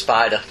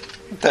Man-Spider.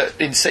 That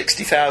in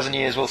 60,000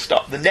 years will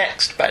stop the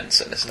next Ben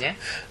Sinister. Yeah.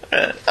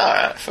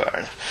 Alright, fair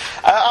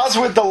enough. As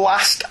with the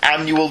last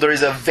annual, there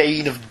is a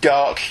vein of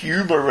dark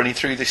humour running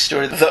through this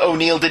story that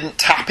O'Neill didn't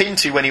tap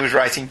into when he was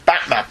writing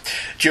Batman.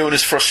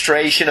 Jonah's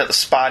frustration at the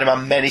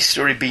Spider-Man Menace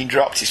story being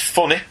dropped is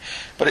funny,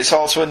 but it's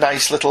also a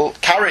nice little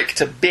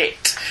character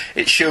bit.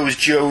 It shows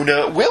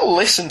Jonah will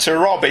listen to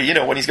Robbie,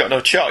 when he's got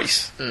no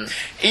choice.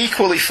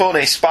 Equally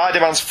funny,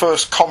 Spider-Man's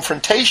first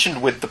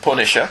confrontation with the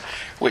Punisher,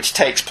 which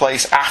takes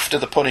place after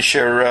the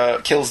Punisher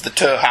kills the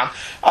Turhan.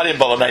 I didn't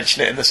bother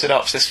mentioning it in the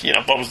synopsis,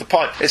 what was the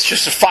point? It's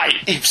just a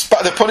fight.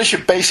 The Punisher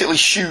basically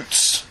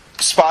shoots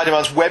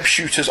Spider-Man's web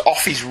shooters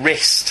off his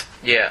wrist.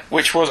 Yeah.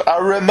 Which was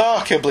a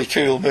remarkably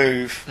cool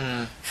move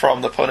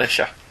from the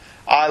Punisher.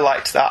 I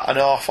liked that an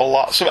awful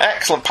lot. Some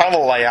excellent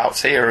panel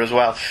layouts here as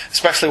well,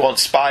 especially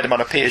once Spider-Man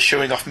appears,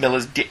 showing off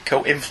Miller's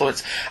Ditko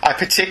influence. I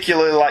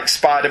particularly like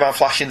Spider-Man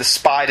flashing the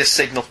spider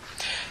signal,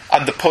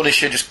 and the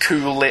Punisher just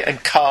coolly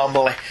and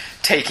calmly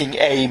taking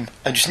aim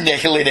and just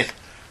nailing him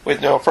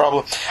with no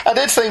problem. I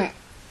did think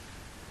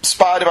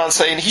Spider-Man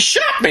saying, "He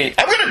shot me,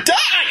 I'm gonna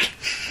die,"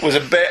 was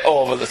a bit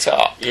over the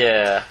top.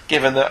 Yeah.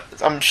 Given that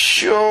I'm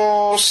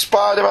sure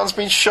Spider-Man's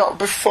been shot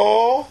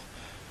before.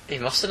 He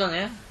must have done,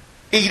 yeah.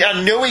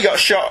 I know he got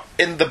shot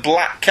in the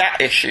Black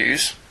Cat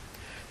issues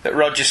that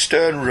Roger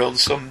Stern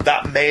runs, so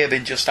that may have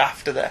been just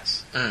after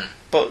this.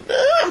 But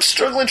I'm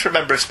struggling to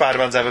remember if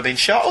Spider-Man's ever been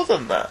shot other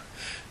than that.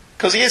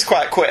 Because he is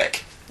quite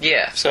quick.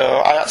 Yeah. So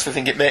I actually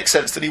think it makes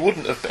sense that he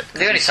wouldn't have been.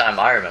 The only time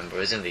I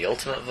remember is in the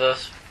Ultimate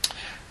Verse.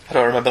 I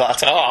don't remember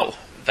that at all.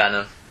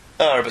 Venom.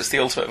 Oh, but it's the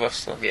Ultimate Verse,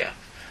 so. Yeah.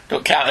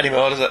 Don't count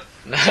anymore, does it?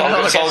 No,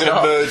 it's all going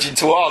to merge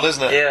into one,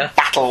 isn't it? Yeah.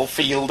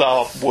 Battlefield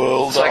or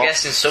World. So or I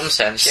guess in some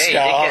sense, yeah,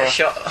 Star he did get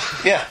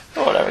shot. Yeah,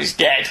 or whatever, he's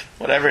dead.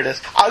 Whatever it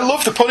is. I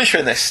love the Punisher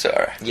in this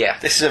story. Yeah.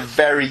 This is a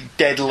very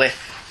deadly,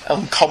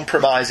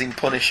 uncompromising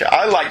Punisher.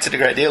 I liked it a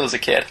great deal as a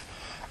kid.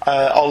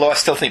 Although I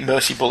still think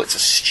mercy bullets are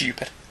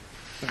stupid.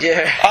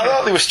 Yeah. I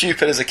thought they were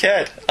stupid as a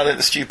kid. I think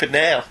they're stupid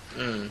now.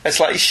 It's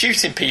like, he's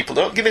shooting people.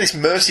 Don't give me this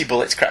mercy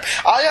bullets crap.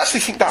 I actually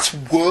think that's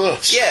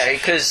worse. Yeah,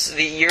 because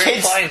you're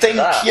kids implying think, to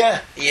that.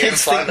 yeah, You're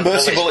kids implying think that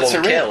mercy bullets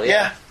are real. kill,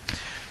 yeah.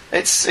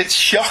 It's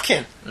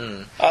shocking.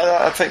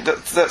 I think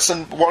that's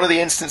one of the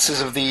instances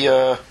of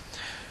the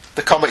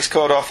Comics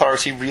Code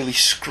Authority really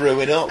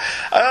screwing up.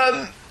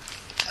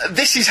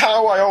 This is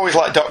how I always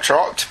like Dr.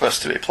 Octopus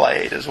to be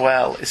played as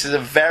well. This is a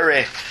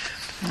very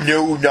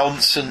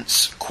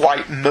no-nonsense,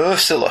 quite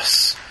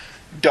merciless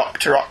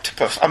Dr.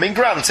 Octopus. I mean,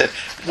 granted,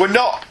 we're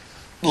not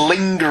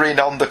lingering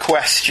on the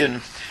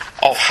question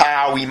of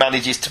how he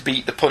manages to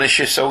beat the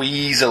Punisher so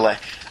easily.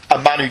 A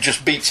man who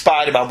just beat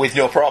Spider-Man with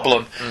no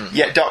problem.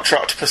 Yet Dr.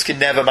 Octopus can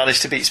never manage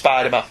to beat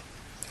Spider-Man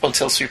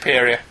until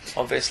Superior,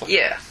 obviously.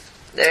 Yeah.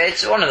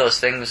 It's one of those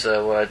things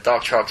where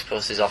Dr.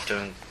 Octopus is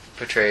often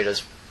portrayed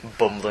as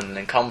bumbling and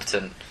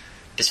incompetent,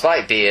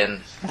 despite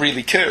being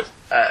Really cool.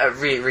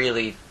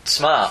 really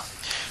smart.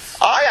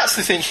 I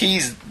actually think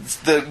he's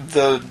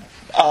the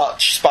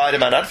arch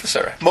Spider-Man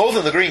adversary, more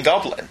than the Green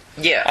Goblin.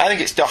 Yeah. I think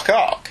it's Doc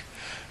Ock,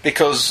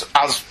 because,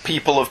 as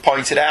people have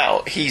pointed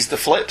out, he's the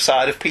flip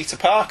side of Peter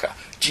Parker.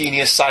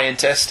 Genius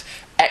scientist,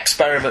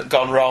 experiment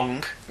gone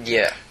wrong,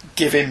 Yeah.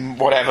 give him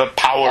whatever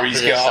power he's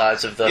Opposite got.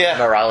 sides of the Yeah.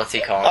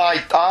 morality coin.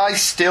 I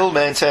still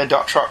maintain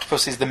Dr.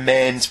 Octopus is the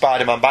main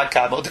Spider-Man bad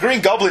guy. But the Green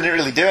Goblin didn't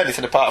really do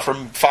anything apart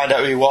from find out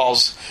who he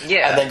was,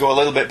 Yeah. and then go a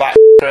little bit back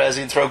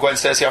crazy and throw Gwen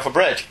Stacy off a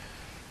bridge.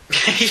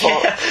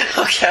 Yeah.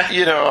 Okay.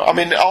 You know, I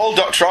mean, all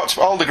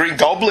the Green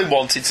Goblin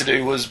wanted to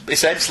do was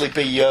essentially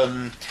be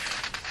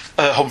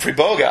Humphrey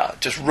Bogart,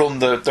 just run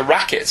the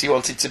rackets. He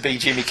wanted to be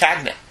Jimmy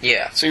Cagney.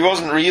 Yeah. So he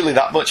wasn't really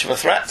that much of a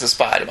threat to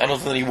Spider-Man,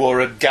 other than he wore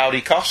a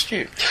gaudy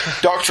costume.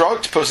 Dr.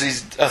 Octopus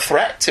is a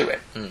threat to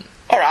him.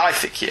 Or I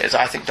think he is.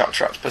 I think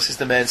Dr. Octopus is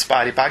the main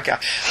Spidey bad guy.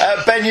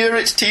 Ben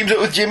Urich teams up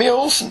with Jimmy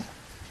Olsen.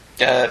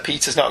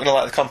 Peter's not going to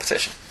like the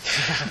competition.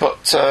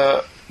 But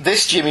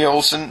this Jimmy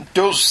Olsen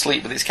does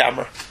sleep with his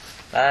camera.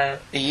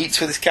 He eats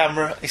with his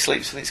camera, he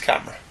sleeps with his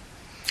camera.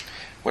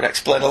 Would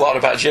explain a lot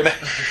about Jimmy.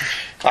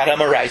 Glad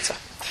I'm a writer.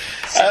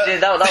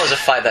 That was a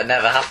fight that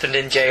never happened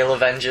in Jail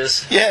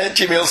Avengers. Yeah,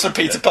 Jimmy Olsen and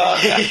Peter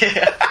Parker.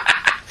 Yeah.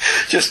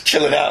 Just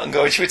chilling out and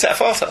going, should we take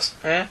photos?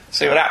 Yeah.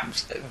 See what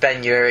happens.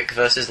 Ben Urich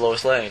versus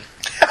Lois Lane.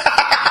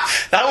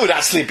 That would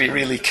actually be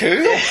really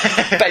cool.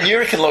 Ben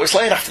Urich and Lois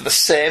Lane after the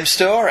same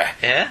story.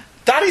 Yeah.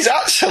 That is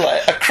actually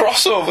a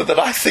crossover that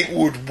I think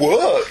would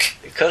work.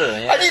 It could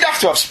have, yeah. And you'd have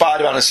to have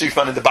Spider-Man and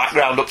Superman in the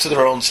background up to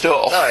their own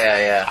stuff. Oh,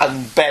 yeah.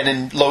 And Ben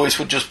and Lois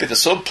would just be the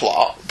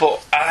subplot,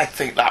 but I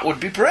think that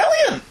would be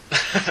brilliant.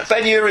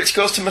 Ben Urich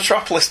goes to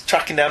Metropolis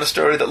tracking down a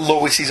story that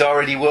Lois is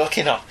already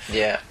working on.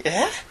 Yeah.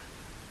 Yeah?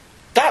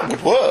 That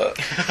would work.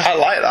 I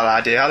like that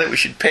idea. I think we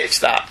should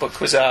pitch that, but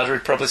Quasar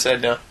would probably say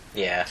no.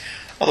 Yeah.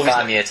 Although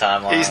 5-year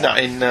timeline. He's not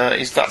in,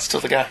 that's still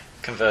the guy.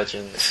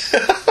 Convergence.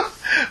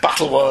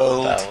 Battle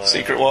World, Battle World.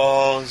 Secret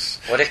Wars.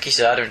 What if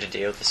Quesada had to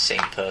deal with the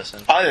same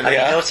person? I don't know.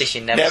 Have you noticed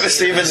you never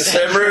see him in the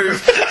same room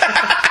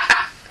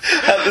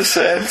at the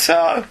same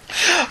time.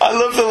 I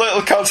love the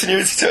little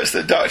continuity touch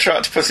that Dr.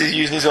 Octopus is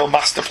using his own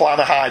master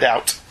planner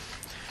hideout,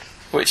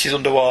 which is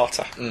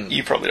underwater.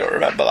 You probably don't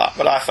remember that,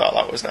 but I thought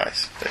that was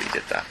nice that he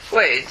did that.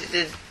 Wait,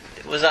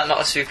 was that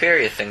not a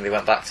Superior thing they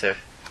went back to?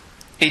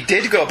 He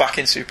did go back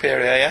in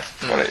Superior, yeah,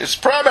 but it was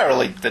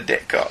primarily the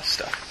Ditko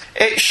stuff.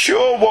 It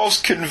sure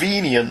was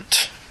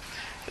convenient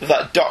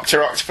that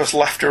Dr. Octopus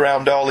left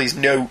around all his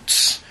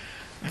notes,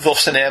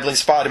 thus enabling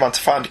Spider-Man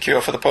to find a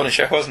cure for the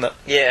Punisher, wasn't it?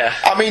 Yeah.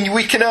 I mean,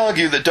 we can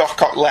argue that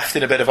Doc Ock left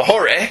in a bit of a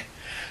hurry,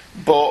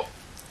 but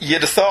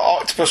you'd have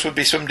thought Octopus would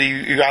be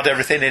somebody who had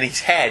everything in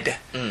his head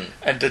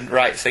and didn't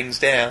write things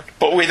down.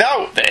 But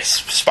without this,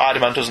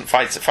 Spider-Man doesn't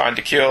fight to find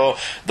a cure,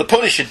 the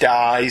Punisher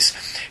dies,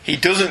 he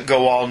doesn't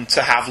go on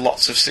to have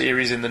lots of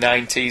series in the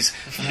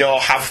 90s, nor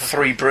have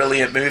 3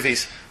 brilliant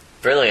movies.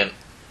 Brilliant.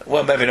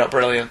 Well, maybe not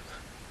brilliant.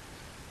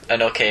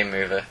 An okay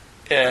movie.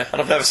 Yeah,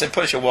 and I've never seen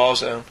Punisher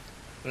Warzone.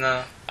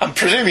 No. I'm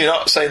presuming you're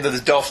not saying that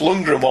the Dolph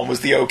Lundgren one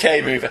was the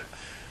okay movie.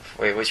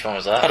 Wait, which one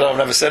was I that? don't know, I've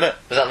never seen it.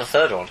 Was that the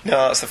third one?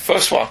 No, that's the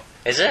first one.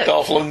 Is it?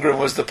 Dolph Lundgren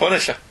was the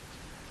Punisher.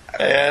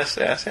 Yes.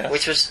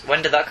 Which was...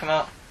 When did that come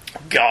out?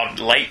 God,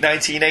 late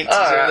 1980s,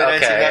 Oh, early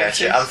right, okay.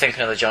 1990s. Yeah, I'm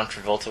thinking of the John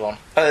Travolta one.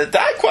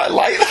 I quite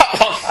like that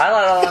one. I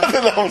like that one. I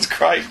think that one's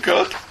quite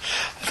good.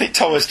 I think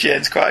Thomas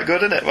Jane's quite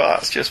good in it, but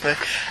that's just me.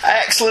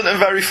 Excellent and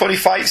very funny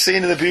fight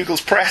scene in the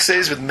Bugle's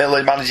presses, with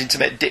Miller managing to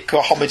make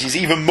Ditko homages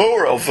even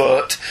more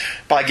overt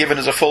by giving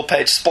us a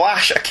full-page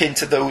splash akin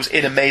to those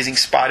in Amazing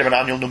Spider-Man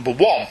Annual Number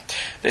 1. In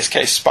this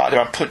case,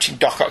 Spider-Man punching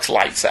Doc Ock's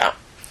lights out.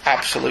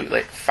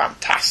 Absolutely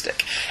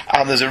fantastic.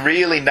 And there's a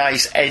really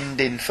nice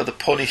ending for the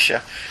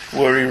Punisher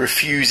where he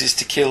refuses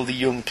to kill the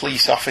young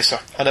police officer,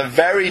 and a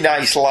very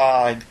nice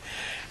line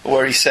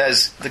where he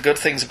says the good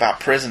things about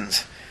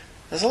prisons,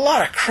 there's a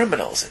lot of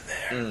criminals in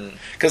there,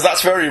 because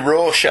that's very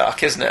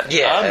Rorschach, isn't it?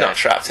 Yeah. I'm not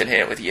trapped in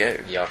here with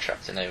you. You're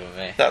trapped in here with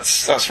me.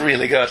 That's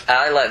really good.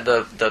 I like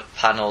the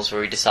panels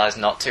where he decides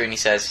not to and he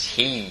says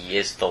he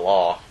is the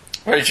law.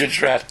 Very Judge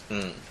Dredd.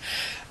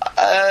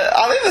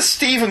 I think the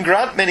Stephen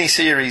Grant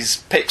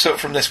miniseries picks up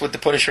from this with the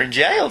Punisher in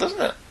jail,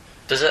 doesn't it?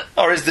 Does it?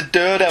 Or is the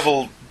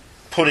Daredevil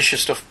Punisher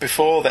stuff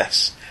before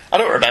this? I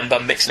don't remember,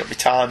 I'm mixing up my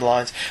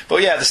timelines.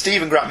 But yeah, the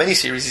Stephen Grant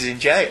miniseries is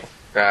in jail.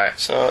 Right.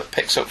 So it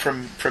picks up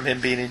from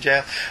him being in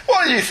jail.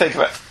 What did you think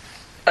of it?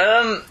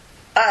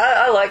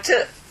 I liked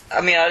it. I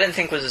mean, I didn't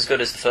think it was as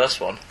good as the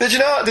first one. Did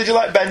you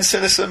like Ben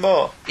Sinison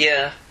more?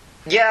 Yeah.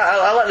 Yeah,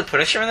 I like the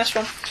Punisher in this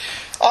one.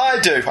 I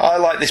do. I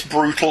like this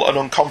brutal and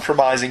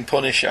uncompromising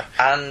Punisher.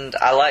 And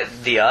I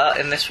like the art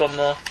in this one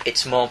more.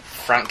 It's more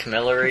Frank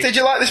Miller-y. Did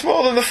you like this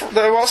more than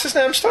the what's his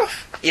name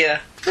stuff?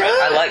 Yeah. Right.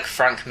 I like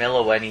Frank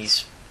Miller when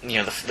he's,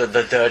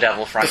 the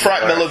Daredevil Frank The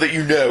Frank Miller that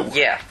you know.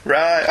 Yeah.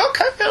 Right,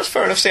 okay, that's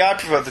fair enough. See, I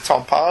prefer the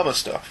Tom Palmer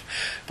stuff.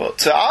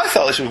 But I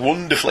thought this was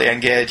wonderfully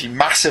engaging,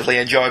 massively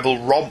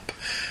enjoyable romp.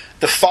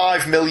 The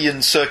 5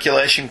 million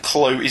circulation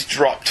clue is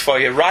dropped for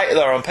you right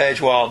there on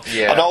page 1.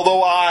 Yeah. And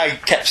although I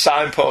kept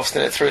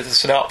signposting it through the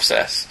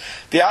synopsis,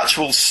 the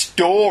actual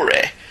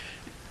story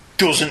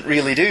doesn't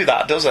really do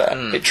that, does it?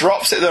 It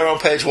drops it there on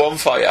page 1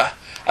 for you,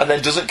 and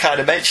then doesn't kind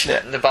of mention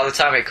it. And by the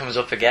time it comes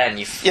up again,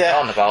 you've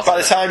forgotten about it. By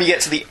the time you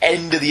get to the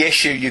end of the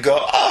issue, you go,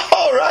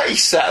 oh, right, he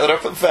set that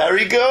up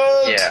very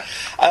good. Yeah.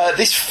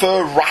 This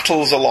fur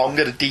rattles along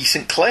at a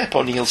decent clip.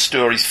 O'Neill's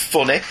story's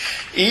funny.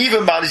 He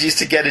even manages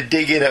to get a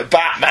dig in at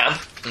Batman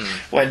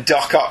when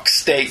Doc Ock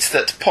states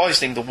that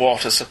poisoning the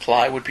water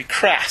supply would be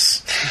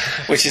crass,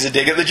 which is a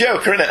dig at the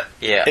Joker, isn't it?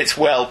 Yeah. It's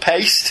well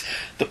paced.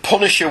 The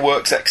Punisher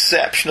works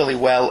exceptionally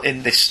well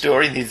in this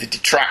story, neither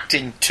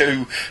detracting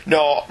to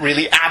nor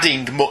really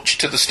adding much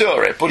to the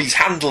story, but he's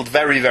handled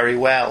very, very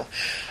well.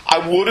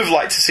 I would have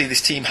liked to see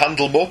this team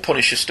handle more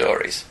Punisher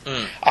stories.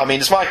 I mean,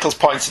 as Michael's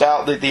pointed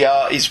out, the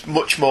art is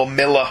much more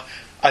Miller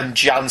and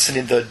Jansen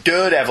in the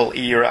Daredevil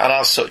era, and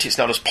as such it's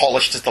not as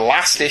polished as the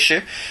last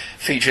issue,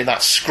 featuring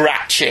that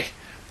scratchy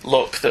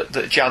look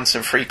that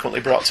Jansen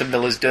frequently brought to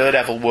Miller's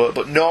Daredevil work,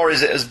 but nor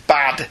is it as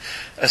bad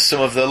as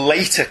some of the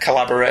later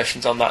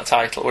collaborations on that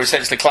title, where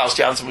essentially Klaus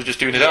Jansen was just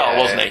doing it all,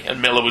 wasn't he?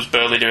 And Miller was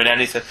barely doing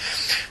anything.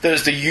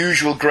 There's the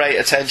usual great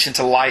attention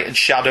to light and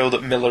shadow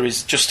that Miller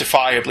is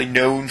justifiably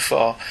known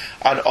for,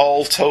 and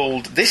all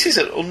told, this is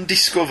an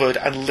undiscovered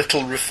and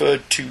little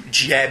referred to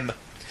gem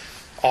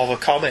of a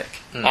comic,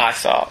 I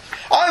thought.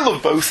 I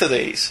love both of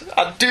these.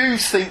 I do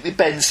think the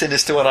Ben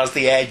Sinister one has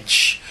the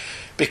edge,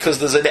 because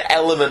there's an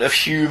element of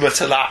humour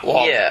to that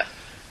one. Yeah.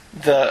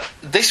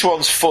 This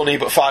one's funny,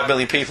 but 5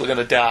 million people are going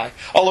to die.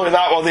 Although in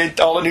that one,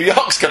 all of New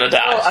York's going to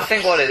die. Well, I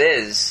think what it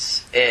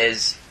is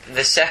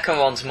the second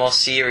one's more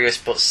serious,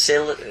 but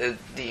still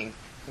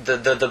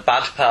the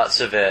bad parts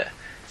of it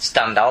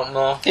stand out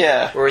more.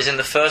 Yeah. Whereas in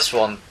the first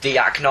one, they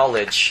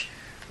acknowledge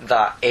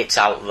that it's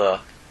out there,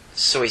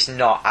 so it's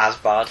not as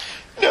bad.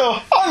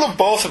 No, I love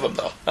both of them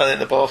though. I think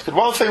they're both good.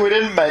 One thing we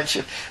didn't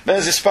mention,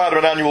 Amazing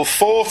Spider-Man Annual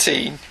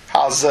 14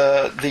 has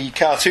the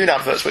cartoon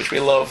adverts, which we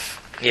love.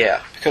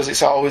 Yeah. Because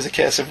it's always a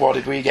case of what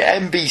did we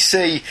get?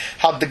 NBC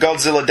had the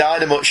Godzilla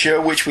Dynamite show,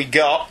 which we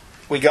got.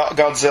 We got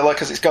Godzilla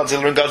because it's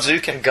Godzilla and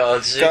Godzuki.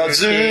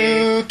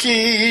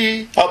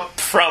 Godzuki, up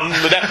from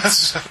the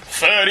depths,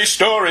 30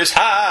 stories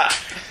high,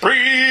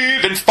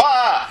 breathing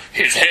fire,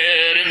 his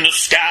head in the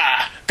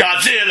sky,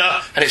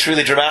 Godzilla. And it's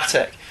really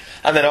dramatic.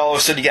 And then all of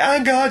a sudden you get,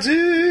 I'm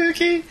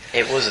Godzuki.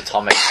 It was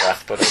Atomic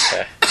Breath, but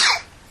okay.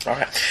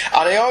 Alright.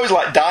 And I always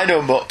liked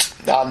Dino Mutt.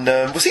 And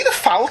was he the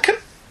Falcon?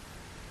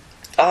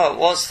 Oh,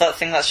 what's that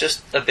thing that's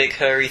just a big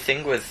hairy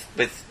thing with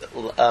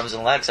arms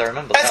and legs? I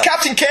remember It's that.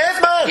 Captain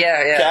Caveman!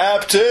 Yeah.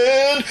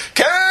 Captain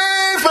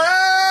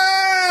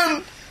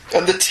Caveman!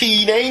 And the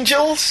Teen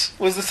Angels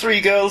was the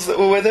 3 girls that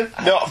were with him.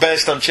 Not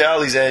based on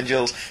Charlie's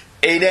Angels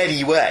in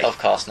any way. Of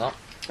course not.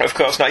 Of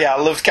course not. Yeah, I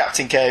loved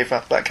Captain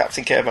Caveman. That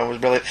Captain Caveman was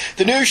brilliant.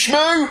 The new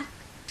Shmoo!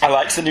 I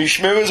liked the new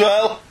Shmoo as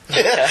well.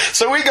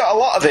 So we got a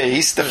lot of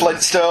these. The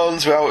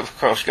Flintstones. Well, of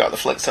course, we got the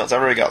Flintstones. I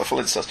already got the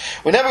Flintstones.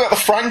 We never got the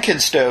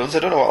Frankenstones. I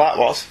don't know what that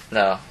was.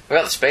 No. We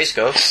got the Space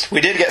Ghost.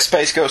 We did get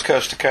Space Ghost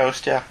Coast to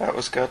Coast. Yeah, that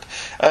was good.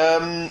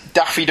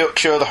 Daffy Duck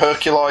Show, the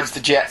Herculoids, the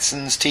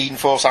Jetsons, Teen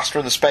Force, Astra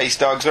and the Space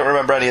Dogs. Don't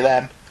remember any of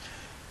them.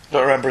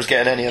 Don't remember us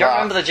getting any of You that.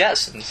 remember the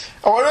Jetsons?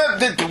 Oh, I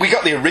remember, we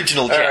got the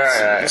original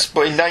Jetsons, right.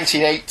 but in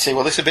 1980,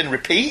 well, this had been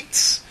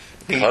repeats.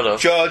 Could have.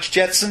 George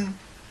Jetson.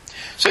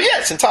 So yeah,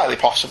 it's entirely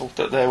possible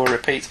that they were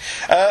repeats.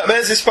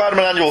 Amazing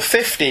Spider-Man Annual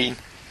 15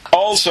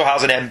 also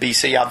has an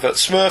NBC advert.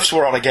 Smurfs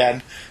were on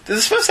again. Did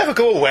the Smurfs ever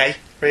go away,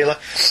 really?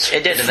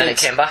 It did, and then it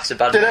came back to a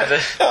bad Did movie.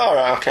 it? Oh,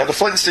 right, okay. The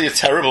Flintstones, a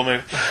terrible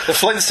movie. The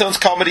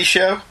Flintstones comedy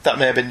show, that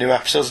may have been new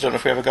episodes, I don't know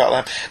if we ever got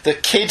them. The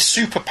Kid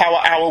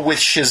Superpower Hour with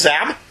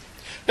Shazam.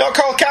 Not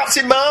called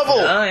Captain Marvel.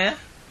 Oh, yeah.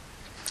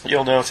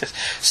 You'll notice.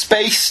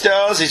 Space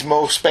Stars is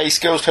more Space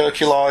Ghost,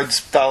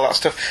 Herculoids, all that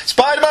stuff.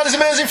 Spider-Man is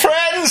Amazing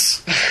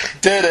Friends!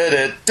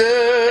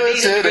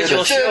 These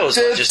individual shows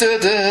are just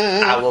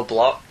hour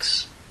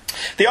blocks.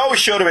 They always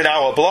showed them in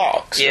hour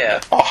blocks. Yeah.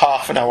 Or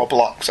half an hour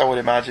blocks, I would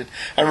imagine.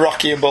 And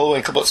Rocky and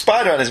Bullwinkle. But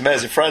Spider-Man is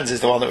Amazing Friends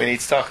is the one that we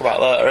need to talk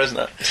about later, isn't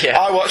it? Yeah.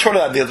 I watched one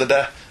of them the other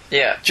day.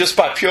 Yeah. Just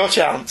by pure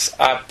chance,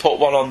 I put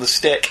one on the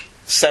stick.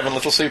 7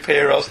 Little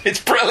Superheroes. It's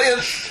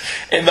brilliant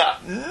in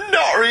that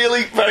not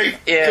really very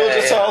good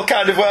at all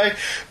kind of way.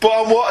 But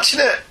I'm watching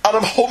it and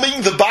I'm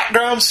humming the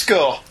background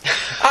score.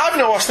 I've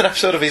not watched an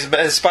episode of his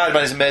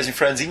Spider-Man His Amazing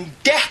Friends in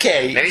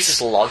decades. Maybe it's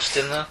just lodged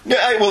in there.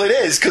 Yeah, well, it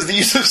is because they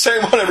use the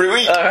same one every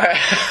week. Alright.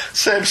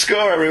 Same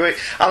score every week.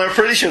 And I'm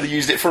pretty sure they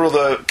used it for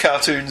other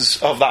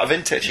cartoons of that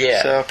vintage.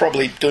 Yeah. So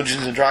probably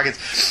Dungeons and Dragons.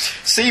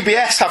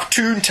 CBS have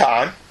Toon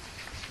Time.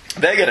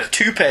 They get a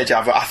 2-page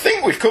advert. I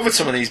think we've covered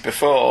some of these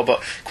before,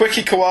 but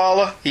Quickie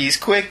Koala, he's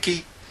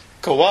Quickie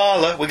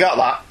Koala, we got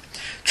that.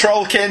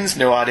 Trollkins,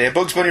 no idea.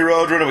 Bugs Bunny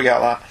Roadrunner, we got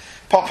that.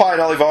 Popeye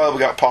and Olive Oil, we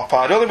got Popeye.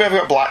 I don't think we ever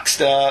got Black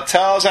Star.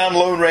 Tarzan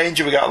Lone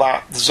Ranger, we got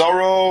that.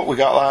 Zorro, we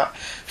got that.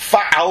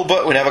 Fat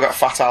Albert, we never got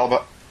Fat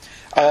Albert.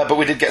 But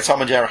we did get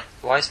Tom and Jerry.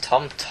 Why is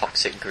Tom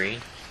toxic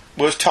green?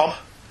 Where's Tom?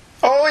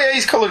 Oh yeah,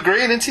 he's coloured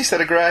green, isn't he,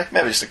 instead of grey?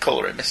 Maybe just a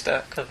colouring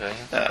mistake. Could be.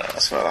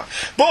 That's what that.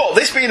 But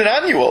this being an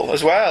annual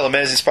as well,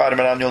 Amazing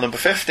Spider-Man Annual number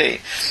 15,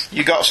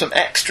 you got some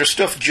extra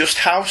stuff. Just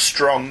how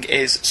strong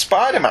is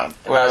Spider-Man?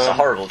 Well, it's a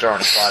horrible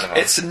drawing of Spider-Man.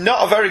 It's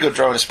not a very good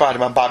drawing of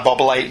Spider-Man by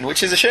Bob Layton,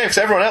 which is a shame because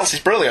everyone else is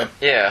brilliant.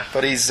 Yeah.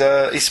 But he's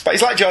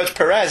like George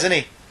Perez, isn't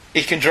he?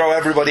 He can draw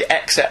everybody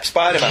except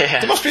Spider-Man. Yeah.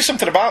 There must be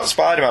something about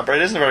Spider-Man, but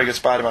it isn't a very good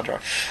Spider-Man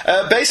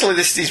drawing. Basically,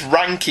 this is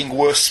ranking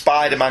where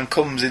Spider-Man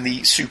comes in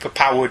the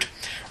super-powered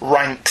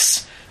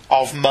ranks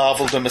of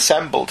Marveldom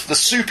assembled. The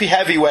super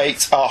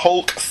heavyweights are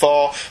Hulk,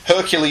 Thor,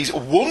 Hercules,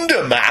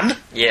 Wonder Man,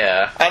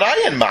 yeah, and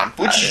Iron Man.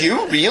 Would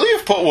you really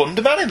have put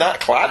Wonder Man in that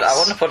class? I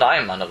wouldn't have put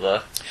Iron Man up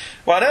there.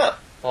 Why not?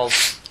 Well,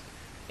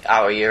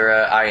 out of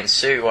your iron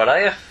suit, what are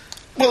you?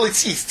 Well,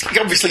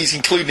 obviously he's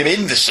including him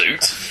in the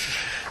suit.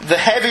 The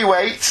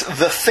heavyweight,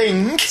 the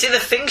Thing. See, the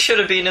Thing should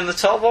have been in the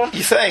top one.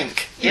 You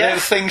think? You Yeah. know,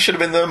 the Thing should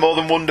have been there more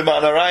than Wonder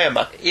Man or Iron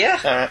Man. Yeah.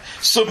 Alright.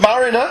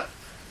 Submariner.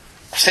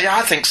 See,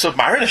 I think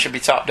Submariner should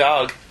be top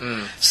dog.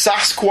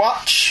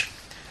 Sasquatch.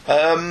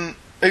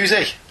 Who's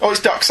he? Oh, it's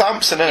Doc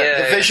Samson, isn't it?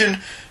 Yeah. The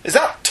Vision. Is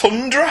that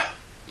Tundra?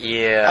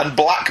 Yeah. And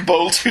Black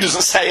Bolt, who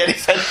doesn't say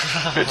anything,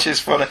 which is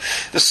funny.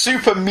 The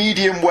super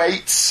medium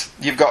weights,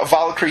 you've got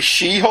Valkyrie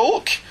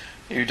She-Hulk,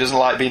 who doesn't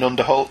like being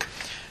under Hulk.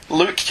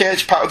 Luke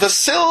Cage Power. The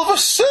Silver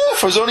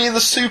Surfer's only in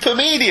the super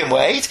medium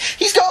weight.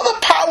 He's got the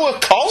power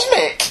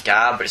cosmic.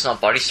 Yeah, but it's not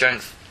body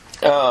strength.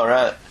 Oh,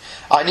 right.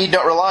 I need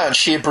not rely on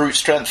sheer brute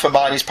strength for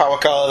mine is power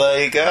car.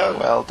 There you go.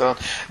 Well done.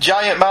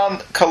 Giant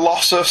Man,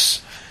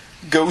 Colossus,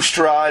 Ghost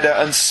Rider,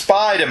 and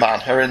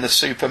Spider-Man are in the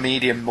super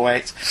medium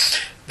weight.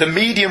 The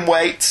medium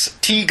weights,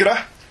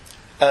 Tigra,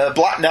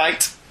 Black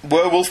Knight,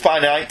 Werewolf by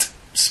Night,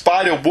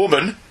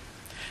 Spider-Woman,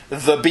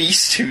 The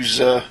Beast,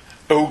 who's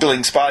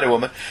ogling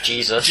Spider-Woman,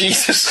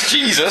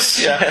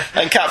 Jesus, yeah,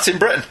 and Captain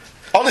Britain.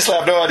 Honestly, I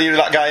have no idea who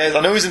that guy is. I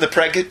know he's in the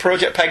Project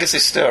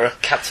Pegasus story.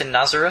 Captain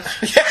Nazareth?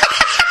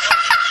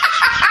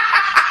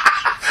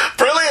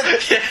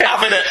 Brilliant!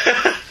 Having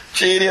it.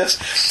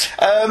 Genius.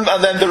 And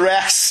then the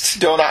rest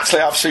don't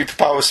actually have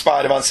superpowers.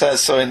 Spider-Man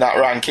says so in that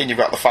ranking. You've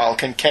got the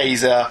Falcon,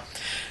 Kaiser,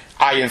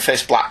 Iron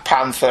Fist, Black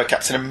Panther,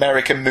 Captain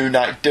America, Moon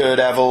Knight,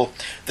 Daredevil,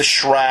 the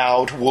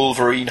Shroud,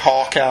 Wolverine,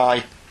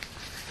 Hawkeye.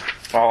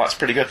 Oh, that's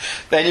pretty good.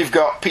 Then you've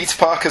got Peter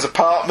Parker's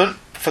apartment,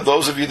 for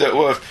those of you that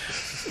were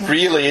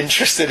really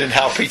interested in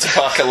how Peter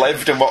Parker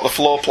lived and what the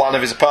floor plan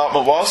of his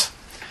apartment was.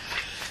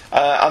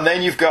 And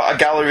then you've got a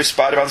gallery of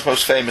Spider-Man's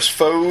most famous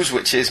foes,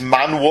 which is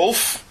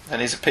Man-Wolf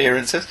and his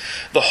appearances.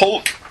 The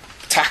Hulk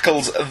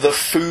tackles the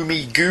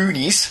Fumi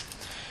Goonies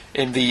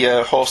in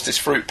the Hostess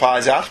Fruit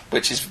Pies ad,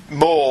 which is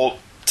more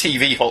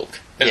TV Hulk,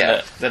 isn't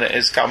it, than it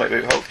is comic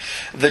book Hulk.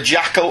 The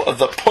Jackal,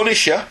 the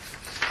Punisher,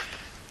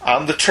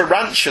 and the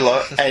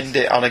Tarantula end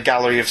it on a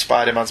gallery of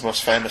Spider-Man's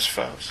most famous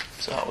foes.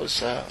 So that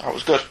was good. It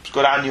was a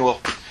good annual.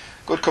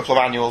 Good couple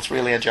of annuals.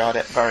 Really enjoyed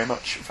it very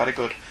much. Very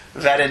good.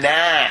 Very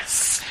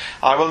nice.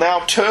 I will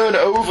now turn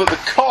over the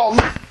con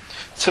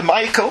to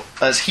Michael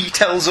as he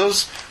tells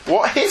us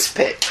what his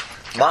pick.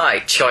 My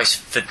choice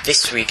for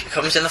this week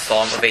comes in the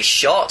form of a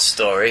short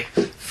story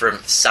from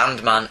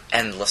Sandman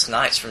Endless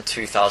Nights from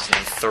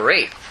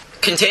 2003.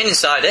 Contained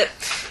inside it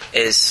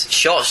is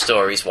short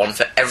stories, one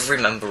for every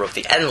member of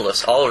the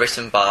Endless, all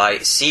written by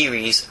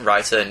series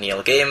writer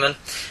Neil Gaiman,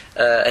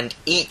 and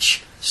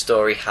each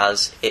story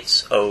has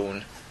its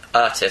own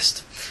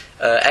artist.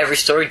 Every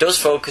story does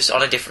focus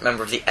on a different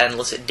member of the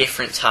Endless at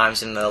different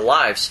times in their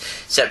lives,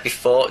 set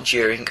before,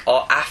 during,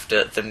 or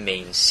after the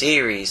main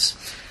series.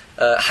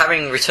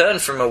 Having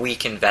returned from a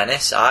week in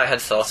Venice, I had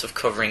thought of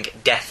covering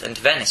Death and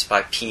Venice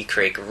by P.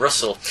 Craig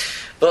Russell,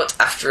 but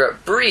after a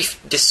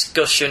brief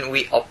discussion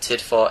we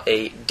opted for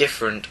a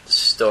different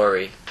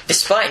story.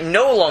 Despite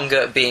no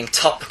longer being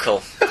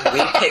topical,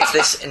 we picked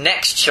this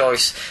next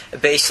choice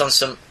based on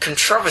some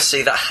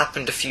controversy that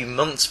happened a few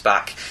months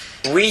back.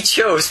 We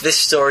chose this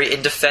story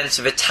in defence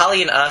of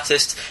Italian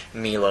artist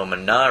Milo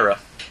Manara.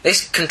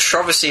 This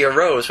controversy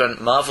arose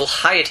when Marvel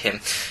hired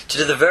him to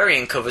do the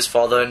variant covers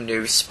for their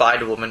new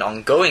Spider-Woman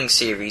ongoing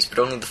series, but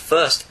only the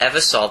first ever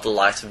saw the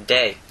light of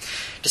day.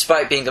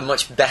 Despite being a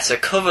much better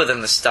cover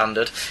than the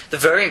standard, the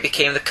variant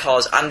became the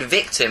cause and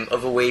victim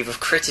of a wave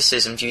of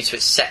criticism due to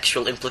its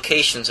sexual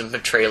implications and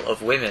portrayal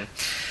of women.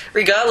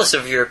 Regardless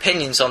of your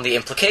opinions on the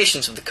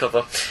implications of the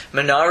cover,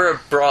 Manara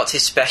brought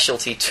his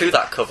specialty to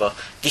that cover,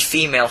 the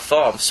female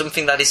form,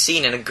 something that is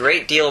seen in a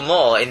great deal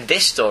more in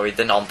this story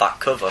than on that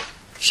cover.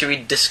 Should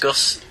we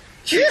discuss?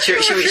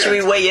 Should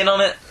we weigh in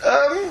on it?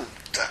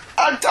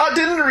 I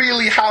didn't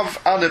really have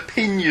an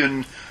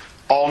opinion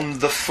on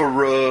the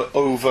furore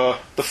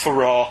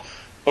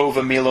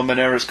over Milo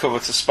Manura's cover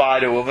to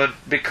Spider-Woman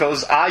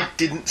because I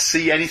didn't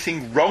see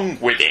anything wrong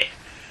with it.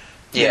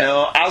 You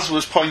know, as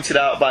was pointed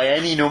out by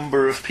any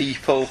number of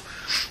people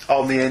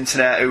on the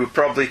internet who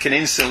probably can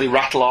instantly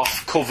rattle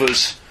off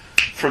covers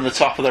from the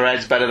top of their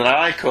heads better than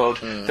I could,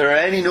 there are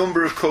any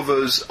number of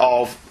covers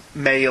of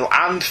male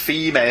and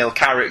female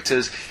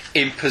characters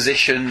in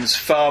positions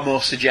far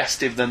more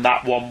suggestive than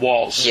that one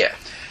was. Yeah.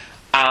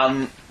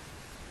 And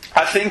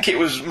I think it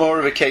was more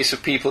of a case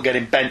of people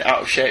getting bent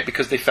out of shape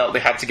because they felt they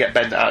had to get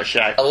bent out of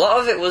shape. A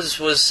lot of it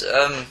was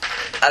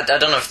I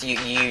don't know if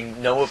you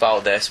know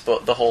about this,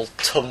 but the whole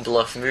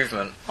Tumblr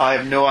movement. I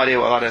have no idea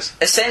what that is.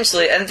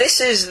 Essentially, and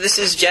this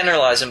is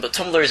generalising, but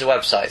Tumblr is a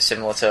website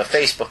similar to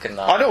Facebook and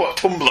that. I know what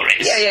Tumblr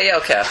is. Yeah,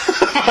 okay.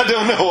 I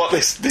don't know what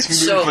this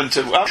movement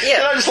of...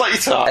 Can I just let you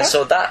talk? And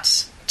so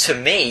that's, to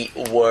me,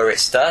 where it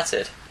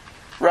started.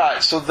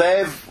 Right, so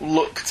they've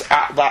looked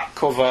at that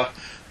cover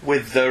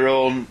with their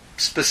own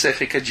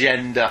specific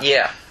agenda,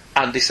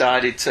 and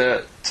decided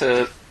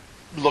to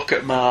look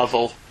at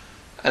Marvel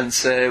and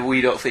say, we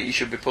don't think you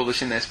should be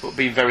publishing this, but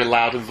being very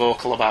loud and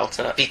vocal about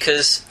it.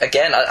 Because,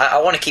 again, I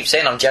want to keep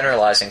saying I'm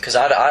generalising, because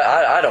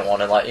I don't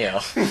want to, like, you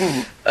know...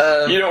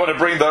 you don't want to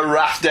bring the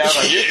wrath down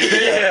on you.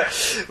 Yeah.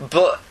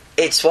 But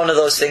it's one of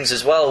those things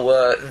as well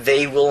where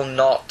they will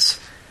not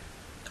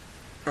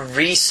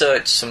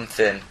research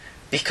something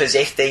because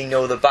if they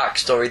know the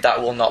backstory,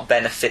 that will not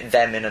benefit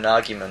them in an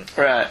argument.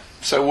 Right.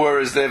 So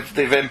whereas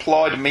they've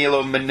employed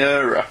Milo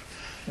Manura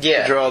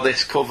to draw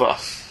this cover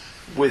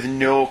with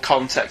no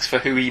context for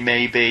who he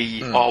may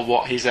be or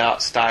what his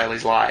art style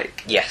is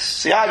like. Yes.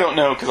 See, I don't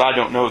know because I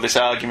don't know this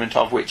argument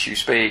of which you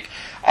speak.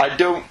 I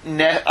don't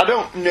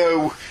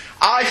know.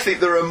 I think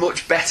there are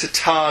much better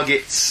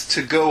targets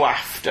to go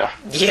after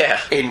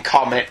in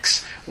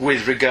comics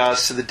with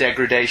regards to the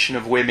degradation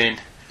of women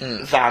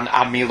than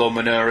a Milo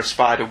Manura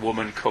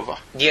Spider-Woman cover.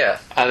 Yeah.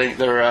 I think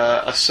there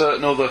are a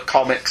certain other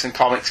comics and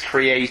comics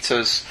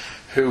creators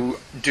who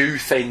do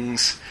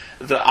things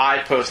that I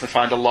personally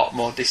find a lot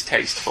more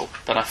distasteful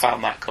than I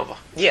found that cover.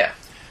 Yeah.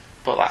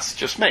 But that's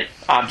just me.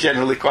 I'm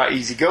generally quite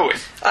easygoing.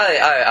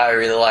 I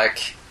really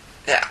like...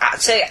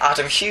 I'd say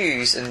Adam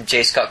Hughes and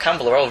J. Scott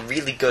Campbell are all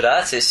really good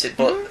artists,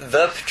 but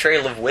their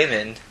portrayal of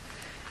women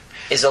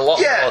is a lot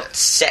more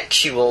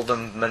sexual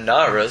than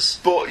Manura's.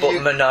 But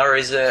Manura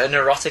is an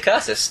erotic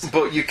artist.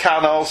 But you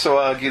can also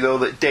argue, though,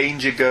 that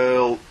Danger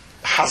Girl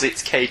has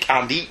its cake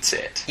and eats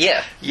it.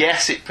 Yeah.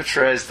 Yes, it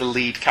portrays the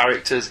lead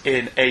characters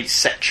in a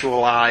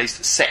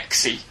sexualised,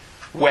 sexy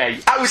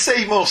way. I would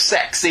say more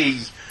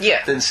sexy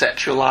than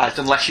sexualised,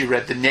 unless you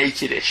read the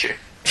Naked issue.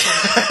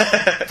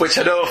 Which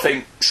I don't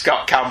think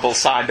Scott Campbell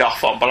signed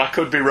off on, but I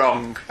could be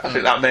wrong. I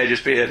think that may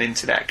just be an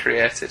internet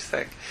created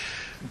thing.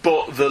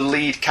 But the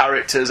lead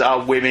characters are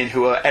women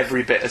who are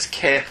every bit as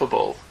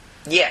capable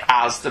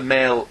as the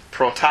male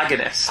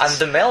protagonist. And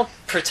the male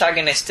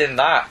protagonist in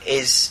that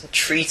is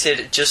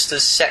treated just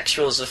as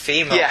sexual as the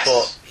female,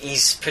 but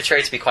he's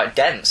portrayed to be quite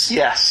dense.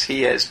 Yes,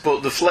 he is.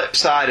 But the flip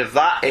side of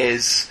that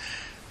is,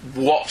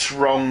 what's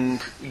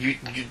wrong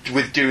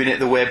with doing it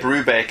the way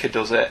Brubaker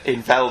does it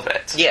in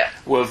Velvet? Yeah.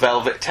 Where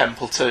Velvet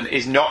Templeton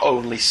is not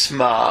only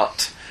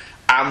smart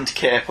and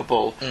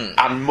capable,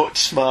 and much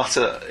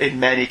smarter in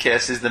many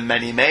cases than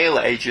many male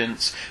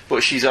agents,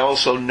 but she's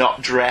also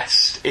not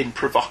dressed in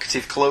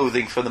provocative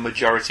clothing for the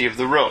majority of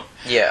the run.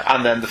 Yeah.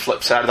 And then the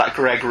flip side of that,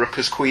 Greg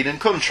Rucka's Queen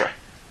and Country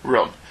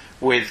run,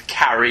 with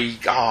Carrie...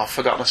 I've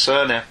forgotten her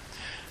surname.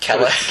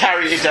 Kelly.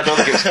 Carrie, I don't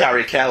think it was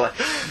Carrie Kelly.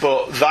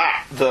 But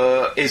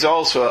that is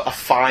also a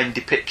fine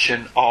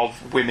depiction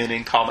of women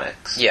in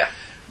comics. Yeah.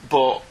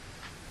 But...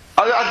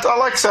 I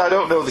like to say, I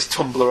don't know this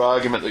Tumblr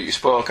argument that you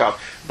spoke of,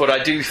 but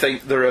I do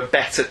think there are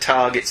better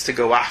targets to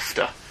go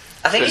after.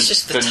 I think it's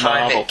just the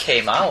time Marvel. it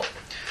came out.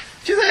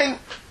 Do you think?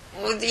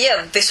 Well,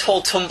 yeah, this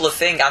whole Tumblr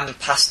thing and the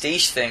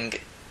pastiche thing,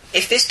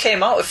 if this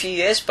came out a few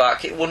years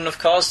back, it wouldn't have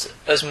caused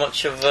as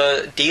much of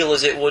a deal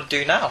as it would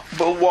do now.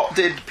 But what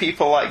did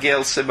people like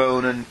Gail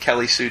Simone and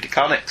Kelly Sue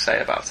DeConnick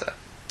say about it?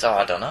 Oh,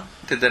 I don't know.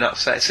 Did they not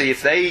say? See,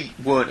 if they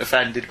weren't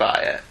offended by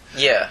it,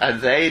 and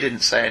they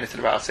didn't say anything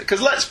about it,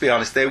 because let's be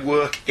honest, they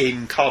work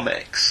in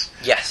comics.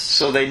 Yes.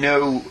 So they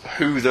know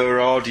who their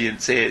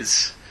audience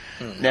is.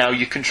 Now,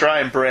 you can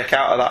try and break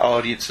out of that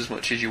audience as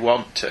much as you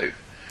want to.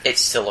 It's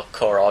still a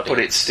core audience.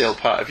 But it's still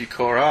part of your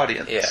core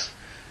audience. Yeah.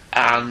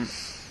 And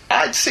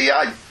I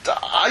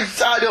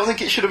don't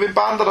think it should have been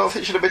banned. I don't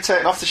think it should have been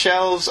taken off the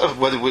shelves.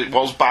 Whether it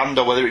was banned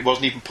or whether it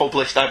wasn't even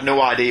published, I have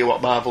no idea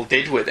what Marvel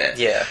did with it.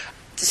 Yeah.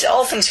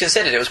 All things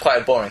considered, it was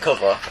quite a boring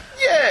cover.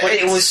 Yeah. But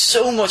it was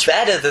so much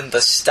better than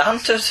the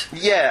standard.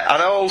 Yeah,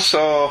 and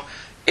also,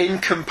 in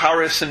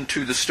comparison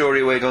to the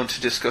story we're going to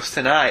discuss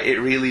tonight, it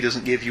really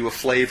doesn't give you a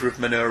flavour of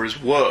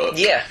Manura's work.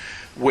 Yeah.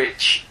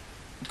 Which,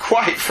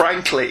 quite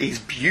frankly, is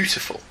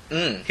beautiful.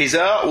 His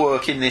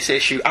artwork in this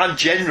issue, and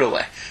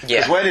generally,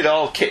 because when it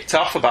all kicked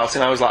off about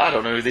him, I was like, I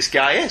don't know who this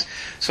guy is.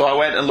 So I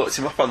went and looked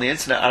him up on the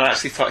internet, and I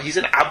actually thought he's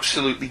an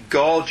absolutely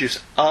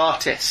gorgeous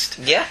artist.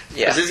 Yeah,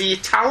 yeah. Is he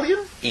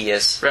Italian? He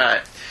is.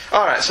 Right.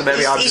 Alright, so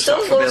maybe I'm He's just not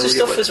done familiar loads of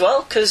stuff with as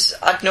well, because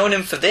I'd known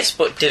him for this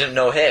but didn't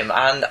know him,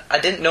 and I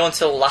didn't know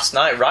until last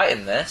night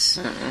writing this.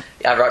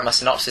 I wrote my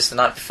synopsis the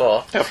night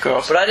before. Of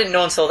course. But I didn't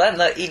know until then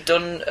that he'd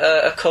done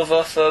a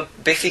cover for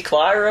Biffy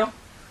Clyro.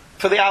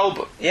 For the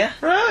album? Yeah.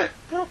 Right,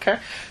 okay.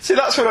 See,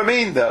 that's what I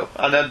mean, though.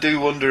 And I do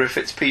wonder if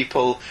it's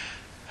people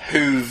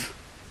who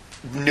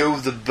know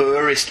the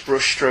burrest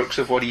brushstrokes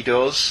of what he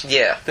does.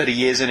 Yeah. That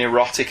he is an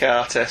erotic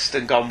artist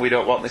and gone, we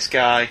don't want this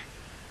guy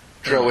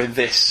drawing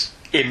this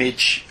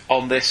image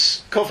on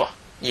this cover.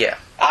 Yeah.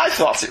 I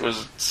thought it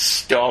was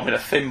storming a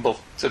thimble,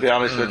 to be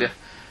honest with you.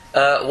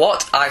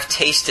 What I've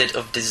Tasted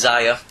of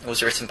Desire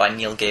was written by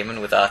Neil Gaiman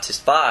with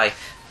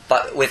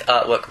with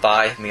artwork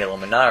by Milo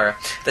Manara,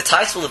 the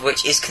title of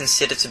which is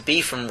considered to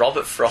be from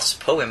Robert Frost's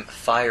poem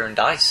Fire and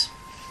Ice.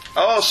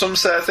 Oh, some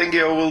say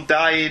Thingio will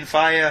die in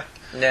fire.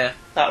 Yeah.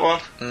 That one?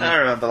 I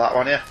remember that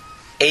one, yeah.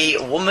 A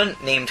woman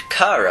named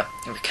Kara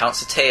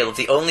recounts a tale of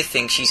the only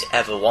thing she's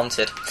ever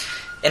wanted.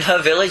 In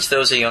her village there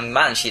was a young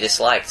man she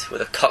disliked,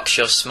 with a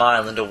cocksure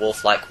smile and a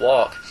wolf-like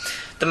walk.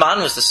 The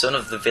man was the son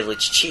of the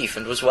village chief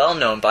and was well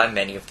known by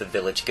many of the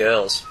village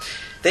girls.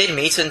 They'd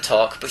meet and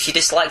talk, but she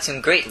disliked him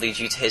greatly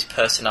due to his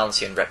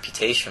personality and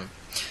reputation.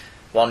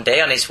 One day,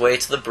 on his way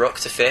to the brook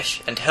to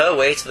fish, and her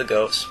way to the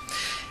goats,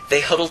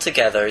 they huddled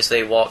together as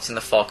they walked in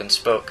the fog and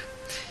spoke.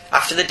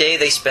 After the day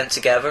they spent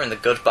together and the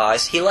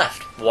goodbyes, he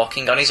left,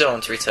 walking on his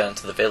own to return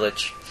to the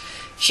village.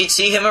 She'd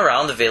see him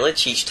around the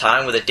village each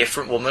time with a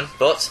different woman,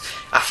 but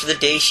after the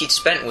day she'd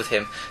spent with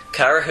him,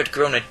 Kara had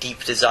grown a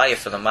deep desire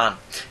for the man,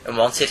 and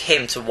wanted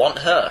him to want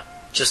her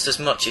just as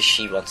much as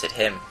she wanted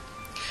him.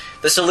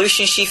 The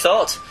solution, she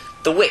thought,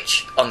 the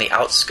witch on the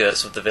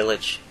outskirts of the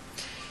village.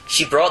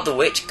 She brought the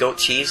witch goat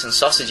cheese and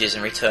sausages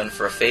in return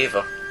for a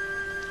favour.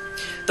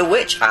 The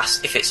witch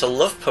asks if it's a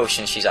love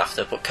potion she's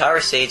after, but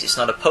Kara says it's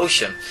not a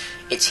potion,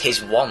 it's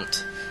his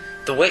want.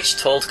 The witch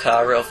told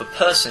Kara of a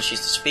person she's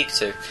to speak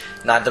to,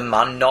 neither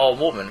man nor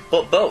woman,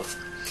 but both.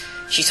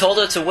 She told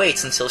her to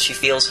wait until she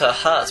feels her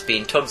heart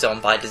being tugged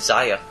on by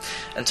desire,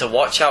 and to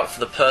watch out for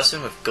the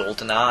person with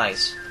golden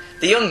eyes.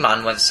 The young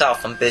man went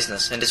south on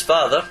business, and his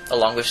father,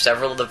 along with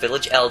several of the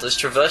village elders,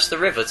 traversed the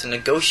river to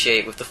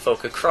negotiate with the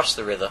folk across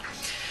the river.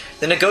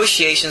 The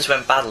negotiations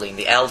went badly, and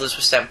the elders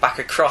were sent back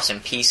across in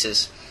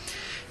pieces.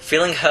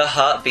 Feeling her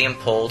heart being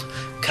pulled,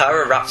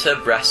 Kara wrapped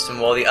her breast and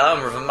wore the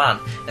armour of a man,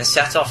 and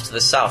set off to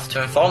the south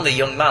to inform the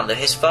young man that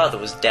his father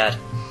was dead.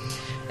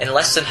 In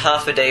less than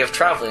half a day of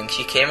travelling,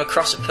 she came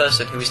across a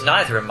person who was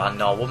neither a man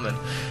nor woman,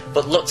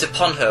 but looked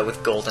upon her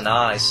with golden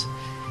eyes.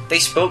 They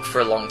spoke for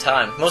a long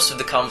time. Most of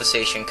the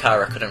conversation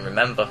Kara couldn't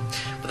remember,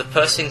 but the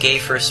person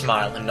gave her a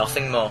smile and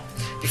nothing more,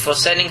 before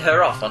sending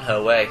her off on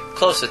her way,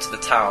 closer to the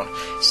town,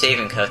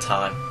 saving her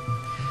time.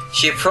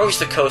 She approached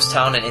the coast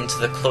town and into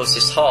the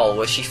closest hall,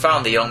 where she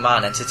found the young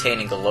man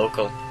entertaining a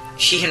local.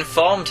 She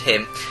informed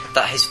him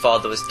that his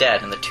father was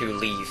dead, and the two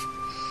leave.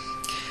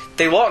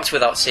 They walked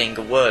without saying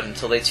a word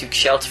until they took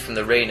shelter from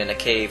the rain in a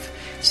cave.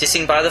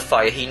 Sitting by the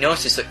fire, he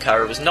noticed that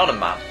Kara was not a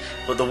man,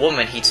 but the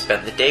woman he'd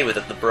spent the day with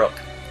at the brook.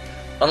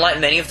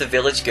 Unlike many of the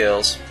village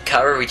girls,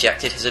 Kara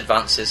rejected his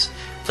advances,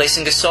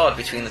 placing a sword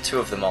between the two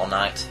of them all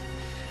night.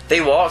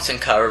 They walked,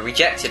 and Kara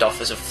rejected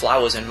offers of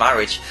flowers and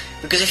marriage,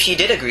 because if she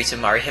did agree to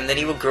marry him, then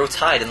he would grow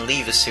tired and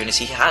leave as soon as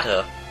he had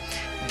her.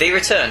 They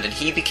returned, and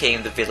he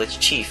became the village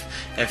chief,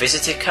 and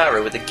visited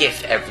Kara with a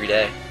gift every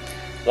day.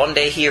 One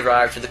day he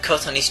arrived with a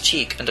cut on his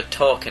cheek and a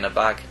torque in a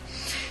bag.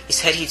 He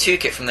said he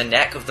took it from the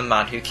neck of the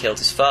man who killed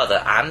his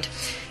father, and,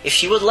 if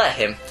she would let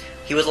him,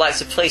 he would like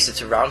to place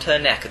it around her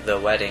neck at their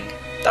wedding.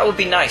 That would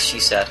be nice, she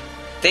said.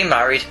 They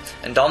married,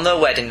 and on their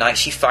wedding night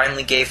she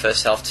finally gave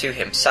herself to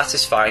him,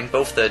 satisfying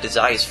both their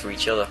desires for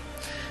each other.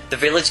 The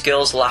village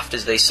girls laughed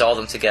as they saw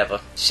them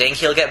together, saying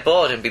he'll get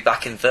bored and be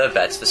back in their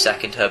beds the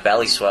second her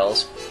belly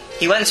swells.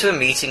 He went to a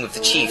meeting with the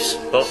chiefs,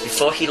 but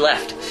before he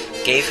left,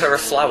 gave her a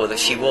flower that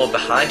she wore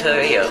behind her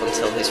ear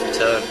until his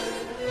return.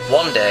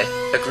 One day,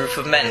 a group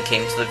of men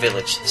came to the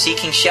village,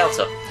 seeking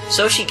shelter,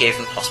 so she gave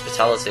them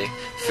hospitality,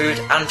 food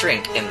and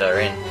drink in their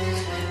inn.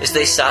 As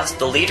they sat,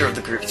 the leader of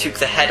the group took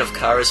the head of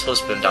Kara's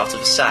husband out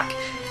of a sack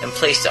and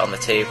placed it on the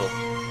table.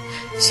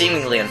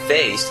 Seemingly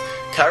unfazed,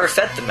 Kara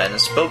fed the men and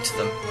spoke to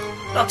them.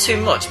 Not too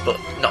much, but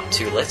not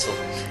too little.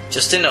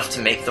 Just enough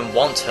to make them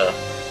want her,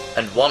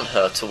 and want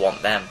her to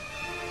want them.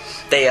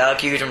 They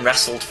argued and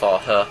wrestled for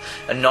her,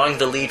 annoying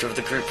the leader of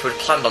the group who had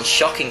planned on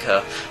shocking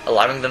her,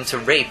 allowing them to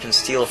rape and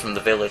steal from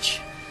the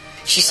village.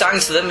 She sang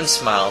to them and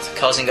smiled,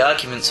 causing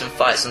arguments and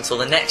fights until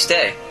the next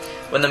day,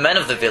 when the men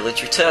of the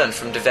village returned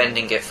from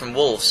defending it from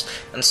wolves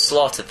and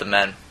slaughtered the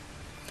men.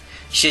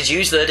 She had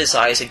used their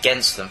desires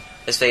against them,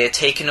 as they had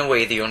taken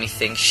away the only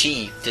thing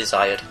she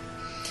desired.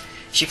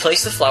 She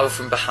placed the flower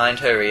from behind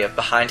her ear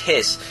behind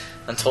his,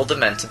 and told the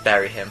men to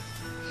bury him.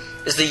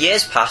 As the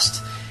years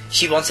passed,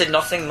 she wanted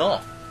nothing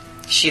more.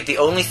 She had the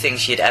only thing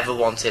she had ever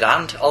wanted,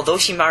 and, although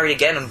she married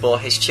again and bore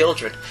his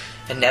children,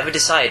 had never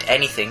desired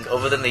anything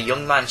other than the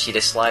young man she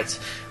disliked,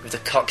 with the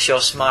cocksure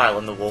smile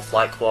and the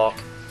wolf-like walk.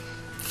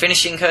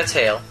 Finishing her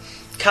tale,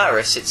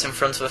 Kara sits in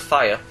front of a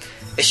fire.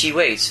 As she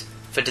waits,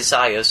 for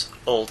Desire's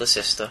older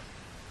sister.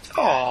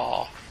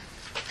 Aww.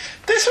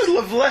 This was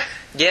lovely.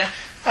 Yeah.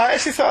 I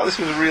actually thought this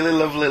was a really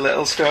lovely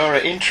little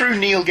story, in true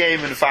Neil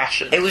Gaiman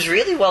fashion. It was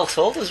really well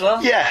told as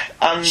well. Yeah,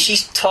 and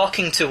She's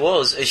talking to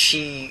us as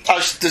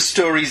the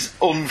story's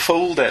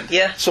unfolding.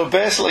 Yeah. So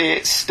basically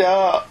it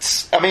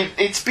starts... I mean,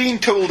 it's being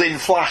told in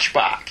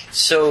flashback,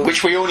 So...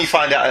 which we only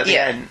find out at the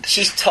end.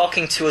 She's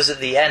talking to us at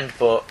the end,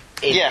 but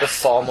in the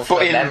form of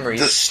her in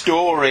memories. the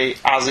story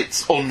as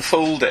it's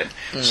unfolding.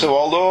 So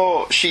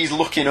although she's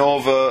looking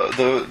over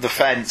the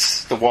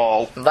fence, the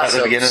wall, That's at the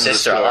her beginning of the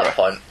sister story. at that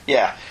point.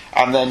 Yeah.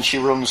 And then she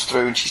runs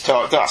through and she's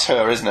talking... That's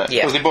her, isn't it?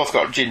 Yeah. Because they both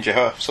got ginger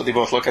hair, so they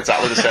both look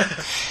exactly the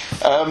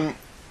same.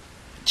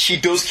 She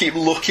does keep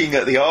looking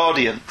at the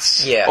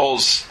audience,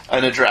 us,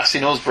 and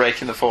addressing us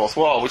breaking the fourth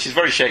wall, which is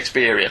very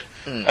Shakespearean,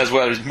 as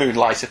well as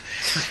Moonlighting.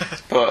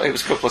 But it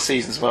was a couple of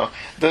seasons more.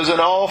 There's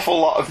an awful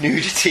lot of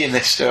nudity in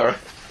this story.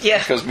 Yeah.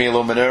 Because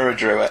Milo Manura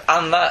drew it.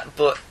 And that,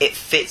 but it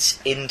fits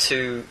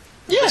into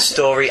the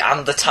story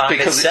and the time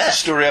Because it's it's set. a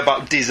story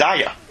about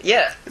desire.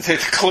 Yeah. The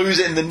clues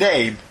in the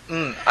name.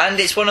 And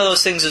it's one of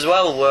those things as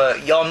well where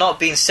you're not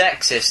being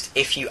sexist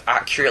if you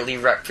accurately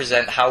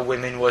represent how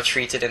women were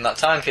treated in that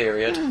time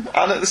period. And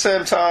at the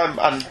same time,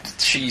 and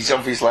she's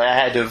obviously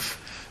ahead of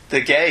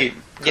the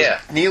game. 'Cause Yeah.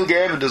 Neil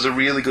Gaiman does a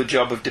really good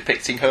job of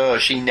depicting her.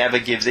 She never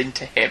gives in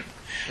to him.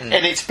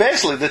 And it's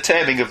basically the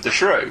taming of the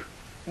shrew.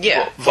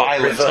 Yeah, But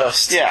violent.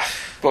 reversed. Yeah,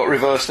 but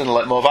reversed and a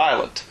little more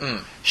violent.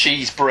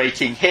 She's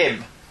breaking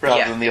him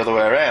rather than the other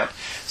way around.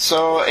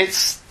 So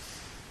it's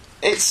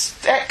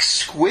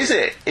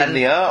exquisite in And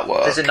the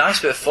artwork. There's a nice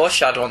bit of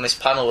foreshadow on this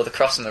panel with the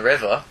cross in the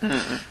river,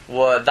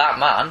 where that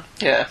man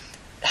Yeah,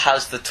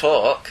 has the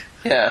talk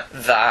yeah.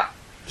 that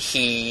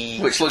he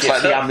Which looks gives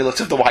like the her. amulet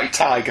of the white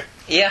tiger.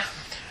 Yeah,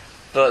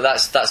 but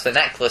that's the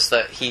necklace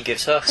that he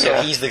gives her. So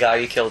Yeah. he's the guy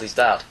who killed his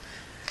dad.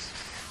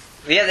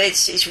 But yeah,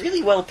 it's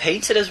really well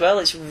painted as well.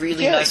 It's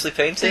really Yeah, nicely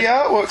painted. The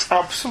artwork's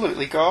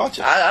absolutely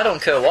gorgeous. I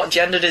don't care what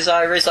gender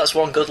Desire is. That's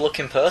one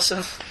good-looking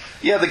person.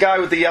 Yeah, the guy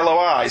with the yellow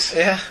eyes.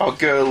 Yeah. Or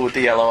girl with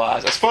the yellow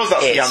eyes. I suppose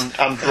that's It.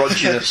 the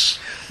androgynous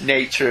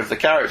nature of the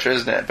character,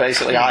 isn't it?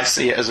 Basically, I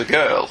see it as a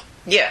girl.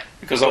 Yeah,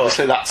 Because but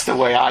obviously that's the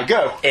way I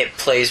go. it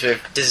plays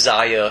with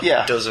Desire.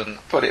 Yeah. Doesn't.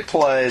 But it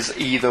plays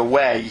either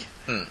way,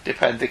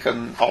 depending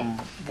on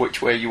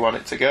which way you want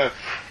it to go.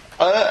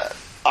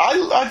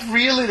 I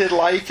really did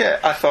like it.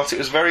 I thought it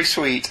was very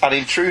sweet, and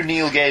in true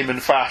Neil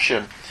Gaiman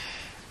fashion,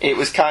 it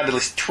was kind of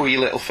this twee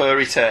little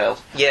fairy tale.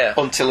 Yeah.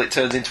 Until it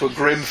turns into a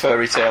grim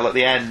fairy tale at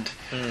the end,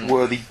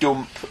 where they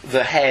dump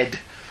the head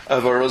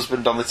of her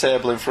husband on the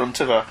table in front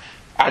of her,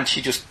 and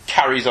she just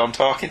carries on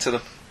talking to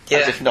them as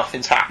Yeah. if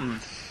nothing's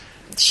happened.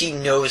 She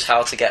knows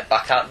how to get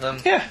back at them.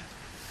 Yeah.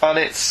 And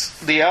it's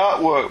the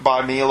artwork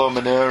by Milo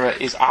Manura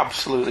is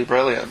absolutely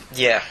brilliant.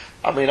 Yeah.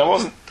 I mean, I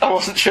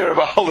wasn't sure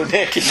about all the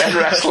naked men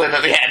wrestling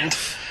at the end.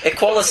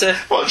 Equality.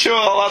 Not sure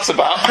what that's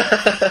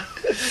about.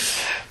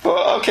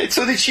 But okay,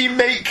 so did she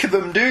make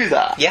them do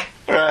that? Yeah.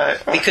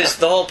 Right. okay. Because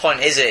the whole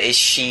point is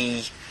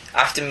she,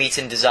 after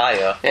meeting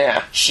Desire,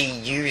 Yeah. she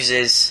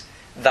uses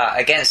that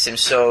against him.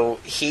 So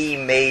he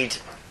made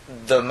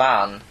the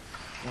man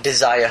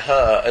desire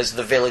her as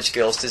the village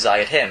girls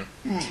desired him.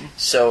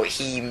 So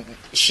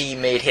she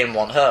made him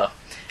want her.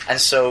 And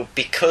so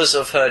because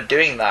of her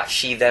doing that,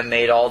 she then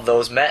made all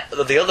those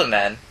the other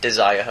men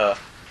desire her.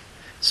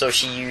 So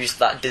she used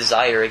that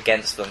desire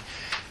against them.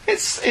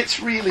 It's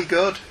really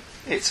good.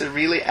 It's a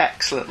really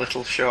excellent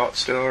little short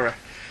story.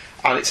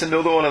 And it's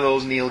another one of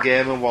those Neil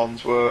Gaiman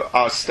ones where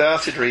I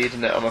started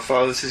reading it and I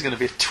thought this is going to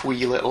be a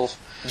twee little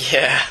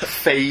Yeah.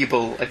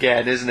 fable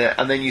again, isn't it?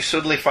 And then you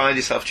suddenly find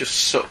yourself just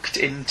sucked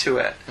into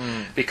it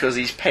because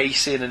his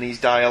pacing and his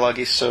dialogue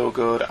is so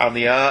good and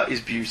the art is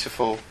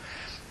beautiful.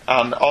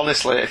 And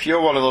honestly, if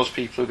you're one of those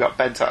people who got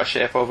bent out of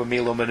shape over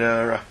Milo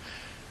Manura,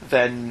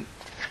 then,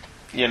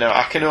 you know,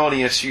 I can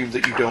only assume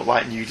that you don't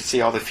like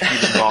nudity or the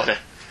human body.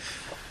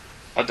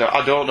 I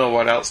don't know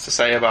what else to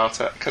say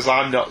about it, because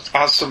I'm not,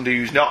 as somebody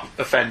who's not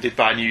offended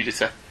by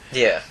nudity,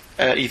 Yeah.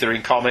 either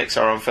in comics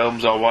or on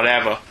films or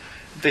whatever,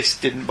 this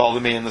didn't bother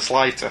me in the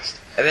slightest.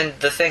 I mean,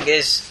 the thing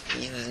is,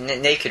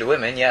 naked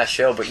women, yeah,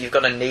 sure, but you've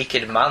got a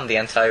naked man the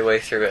entire way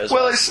through it as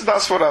well. Well,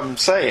 that's what I'm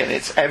saying.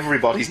 It's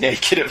everybody's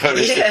naked at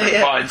various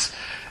different points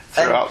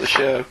throughout the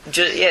show.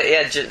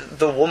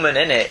 The woman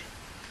in it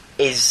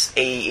is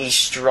a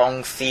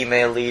strong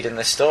female lead in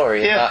the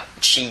story. Yeah.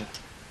 That she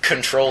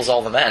controls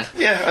all the men.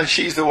 Yeah, and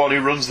she's the one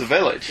who runs the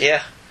village.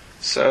 Yeah.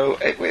 So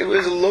it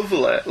was a lovely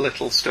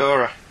little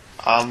story.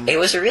 It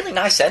was a really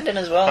nice ending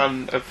as well.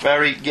 And a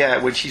very,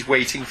 when she's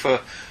waiting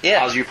for,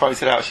 as you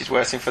pointed out, she's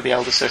waiting for the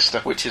elder sister,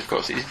 which of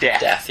course is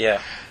death. Death,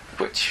 yeah.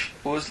 Which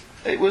was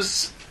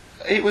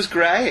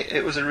great.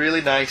 It was a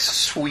really nice,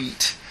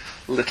 sweet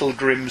little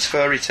Grimm's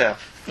fairy tale.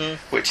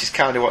 Which is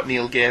kind of what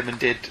Neil Gaiman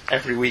did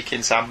every week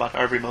in Sandman, or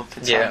every month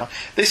in Sandman.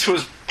 This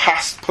was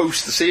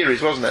post the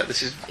series, wasn't it?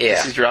 This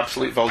is your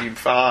absolute volume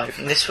 5.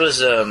 And this was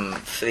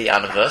for the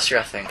anniversary,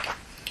 I think.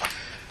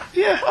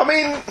 Yeah, I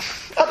mean,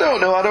 I don't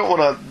know. I don't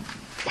want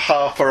to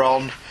harper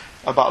on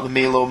about the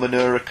Milo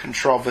Manura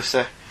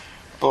controversy.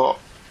 but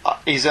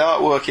his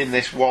artwork in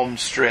this one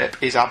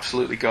strip is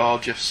absolutely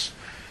gorgeous,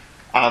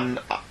 and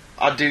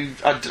I don't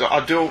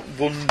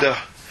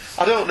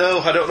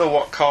know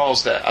what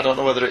caused it. I don't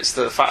know whether it's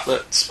the fact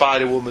that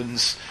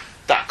Spider-Woman's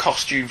that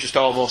costume just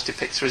almost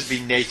depicts her as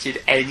being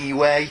naked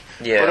anyway.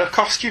 Yeah. But her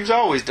costume's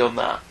always done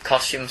that.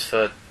 Costumes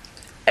for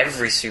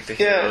every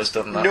superhero has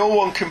done that. No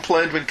one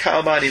complained when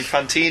Carmine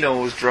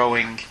Infantino was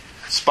drawing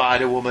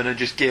Spider-Woman and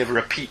just gave her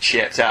a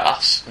peach-shaped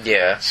ass.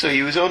 Yeah. So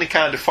he was only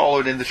kind of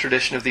following in the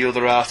tradition of the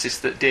other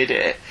artists that did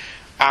it.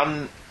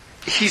 And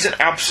he's an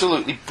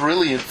absolutely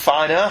brilliant,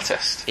 fine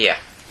artist. Yeah.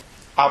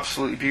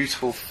 Absolutely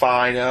beautiful,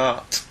 fine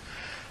art.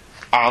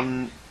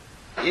 And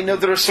you know,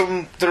 there are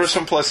some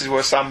places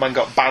where Sandman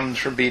got banned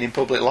from being in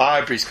public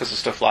libraries because of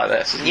stuff like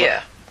this.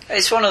 Yeah.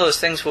 It's one of those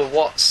things where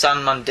what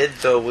Sandman did,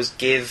 though, was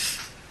give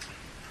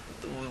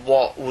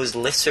what was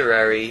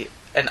literary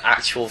an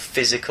actual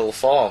physical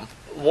form.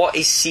 What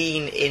is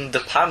seen in the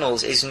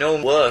panels is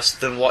no worse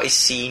than what is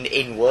seen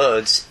in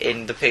words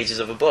in the pages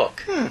of a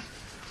book.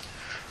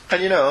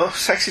 And you know,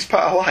 sex is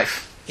part of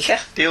life. Yeah.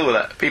 Deal with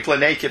it. People are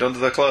naked under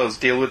their clothes.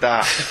 Deal with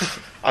that.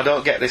 I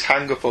don't get this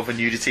hang-up over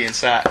nudity and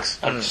sex.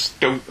 I just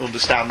don't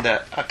understand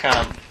it. I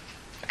can't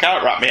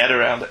wrap my head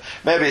around it.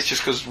 Maybe it's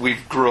just because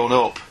we've grown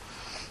up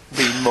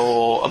being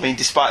more... I mean,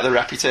 despite the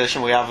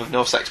reputation we have of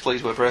no sex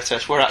please we're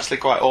British, we're actually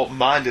quite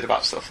open-minded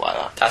about stuff like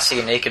that. I see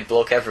a naked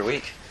bloke every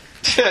week.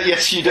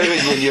 Yes, you do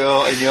in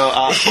your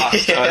art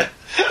class. Yeah.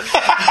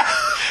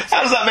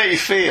 How does that make you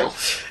feel?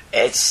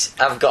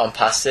 I've gotten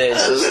past it.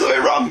 It's a little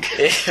bit wrong.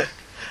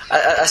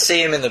 I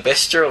see him in the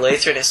bistro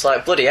later, and it's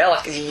like, bloody hell,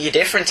 like, you're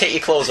different. Take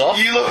your clothes off.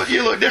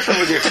 You look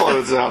different with your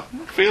clothes on.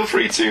 Feel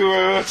free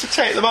to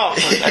take them off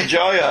and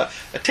enjoy a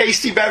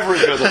tasty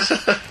beverage with us.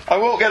 I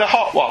won't get a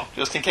hot one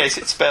just in case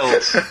it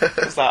spills,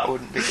 because that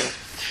wouldn't be good.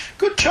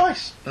 Good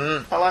choice.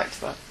 I liked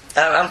that.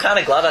 I'm kind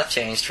of glad I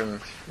changed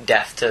from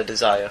death to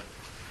desire.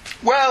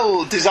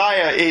 Well,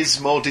 desire is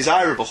more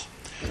desirable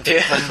than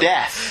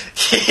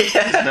death,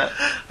 isn't it?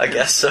 I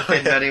guess so.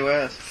 In many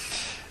ways.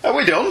 Are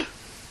we done?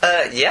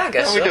 Yeah, I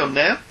guess Are so. we done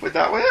now with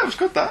that? Well, that was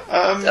good, that.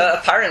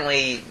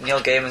 Apparently, Neil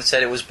Gaiman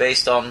said it was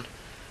based on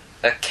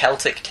a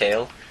Celtic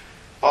tale.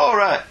 All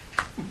right.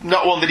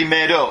 Not one that he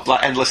made up,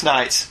 like Endless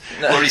Nights,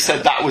 where he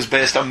said that was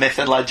based on myth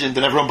and legend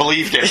and everyone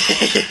believed him.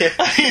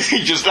 He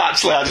just I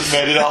just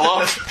made it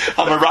all up.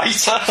 I'm a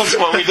writer, that's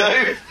what we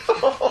do.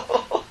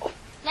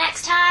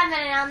 Next time on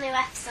an all-new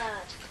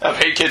episode of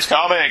Hey Kids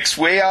Comics,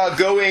 we are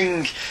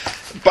going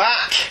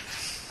back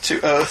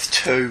to Earth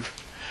 2.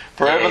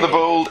 Brave and the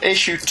Bold,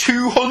 issue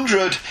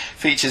 200,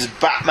 features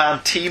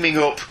Batman teaming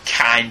up,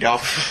 kind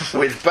of,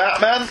 with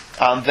Batman,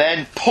 and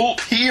then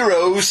Pulp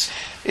Heroes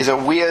is a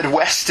weird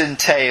western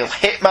tale.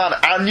 Hitman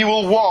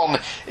Annual 1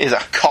 is a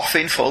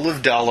coffin full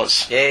of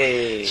dollars.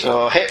 Yay!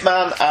 So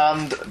Hitman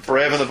and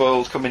Brave and the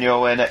Bold coming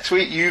your way next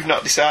week. You've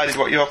not decided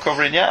what you're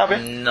covering yet, have you?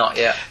 Not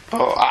yet.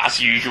 But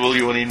as usual,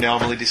 you only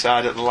normally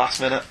decide at the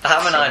last minute. I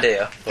have an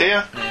idea. Do you?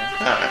 Yeah.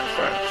 Alright,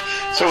 fair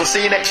enough. So we'll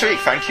see you next week.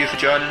 Thank you for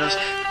joining us.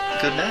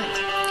 Good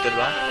night.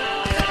 Goodbye.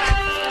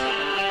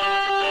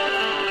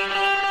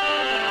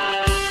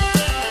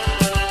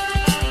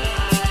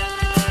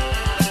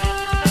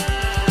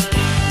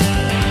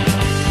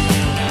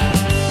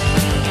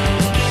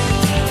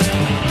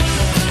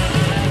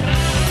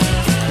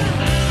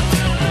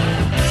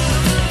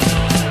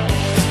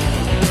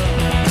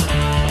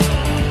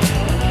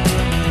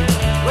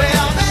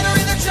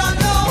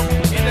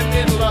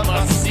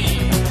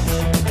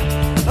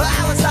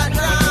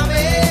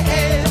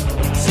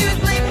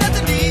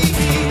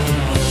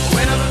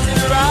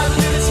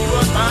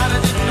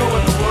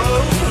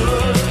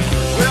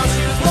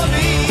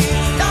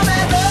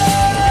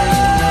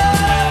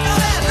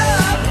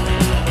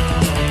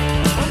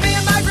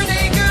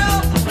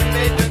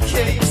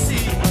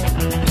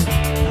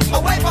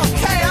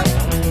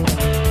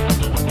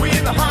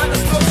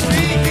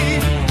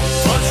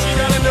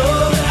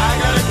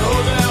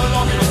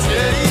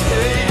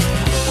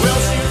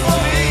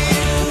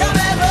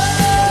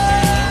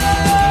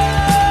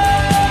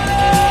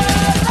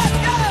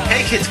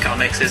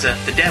 Is a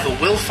The Devil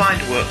Will Find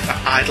Work for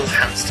Idle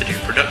Hands to Do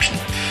production.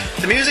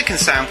 The music and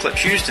sound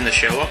clips used in the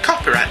show are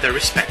copyright their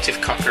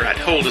respective copyright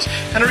holders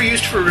and are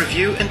used for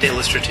review and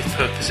illustrative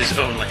purposes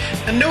only,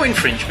 and no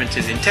infringement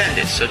is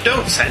intended, so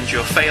don't send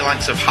your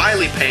phalanx of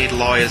highly paid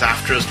lawyers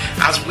after us,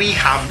 as we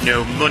have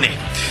no money.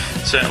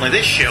 Certainly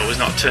this show is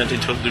not turned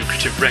into a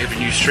lucrative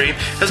revenue stream,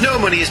 as no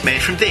money is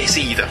made from this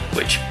either,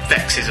 which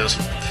vexes us.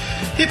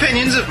 The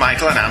opinions of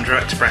Michael and Andrew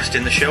expressed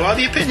in the show are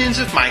the opinions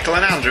of Michael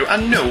and Andrew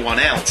and no one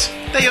else.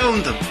 They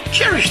own them,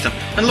 cherish them,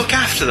 and look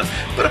after them,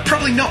 but are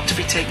probably not to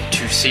be taken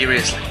too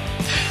seriously.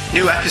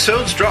 New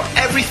episodes drop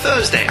every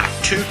Thursday at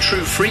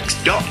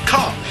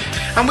twotruefreaks.com,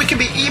 and we can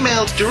be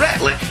emailed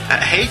directly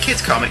at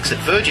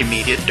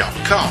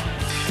heykidscomics@virginmedia.com.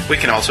 We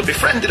can also be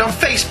friended on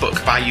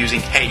Facebook by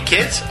using Hey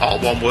Kids, all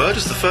one word,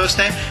 as the first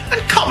name,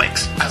 and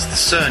Comics as the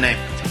surname.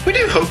 We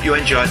do hope you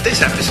enjoyed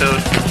this episode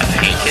of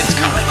Hey Kids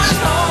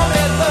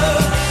Comics.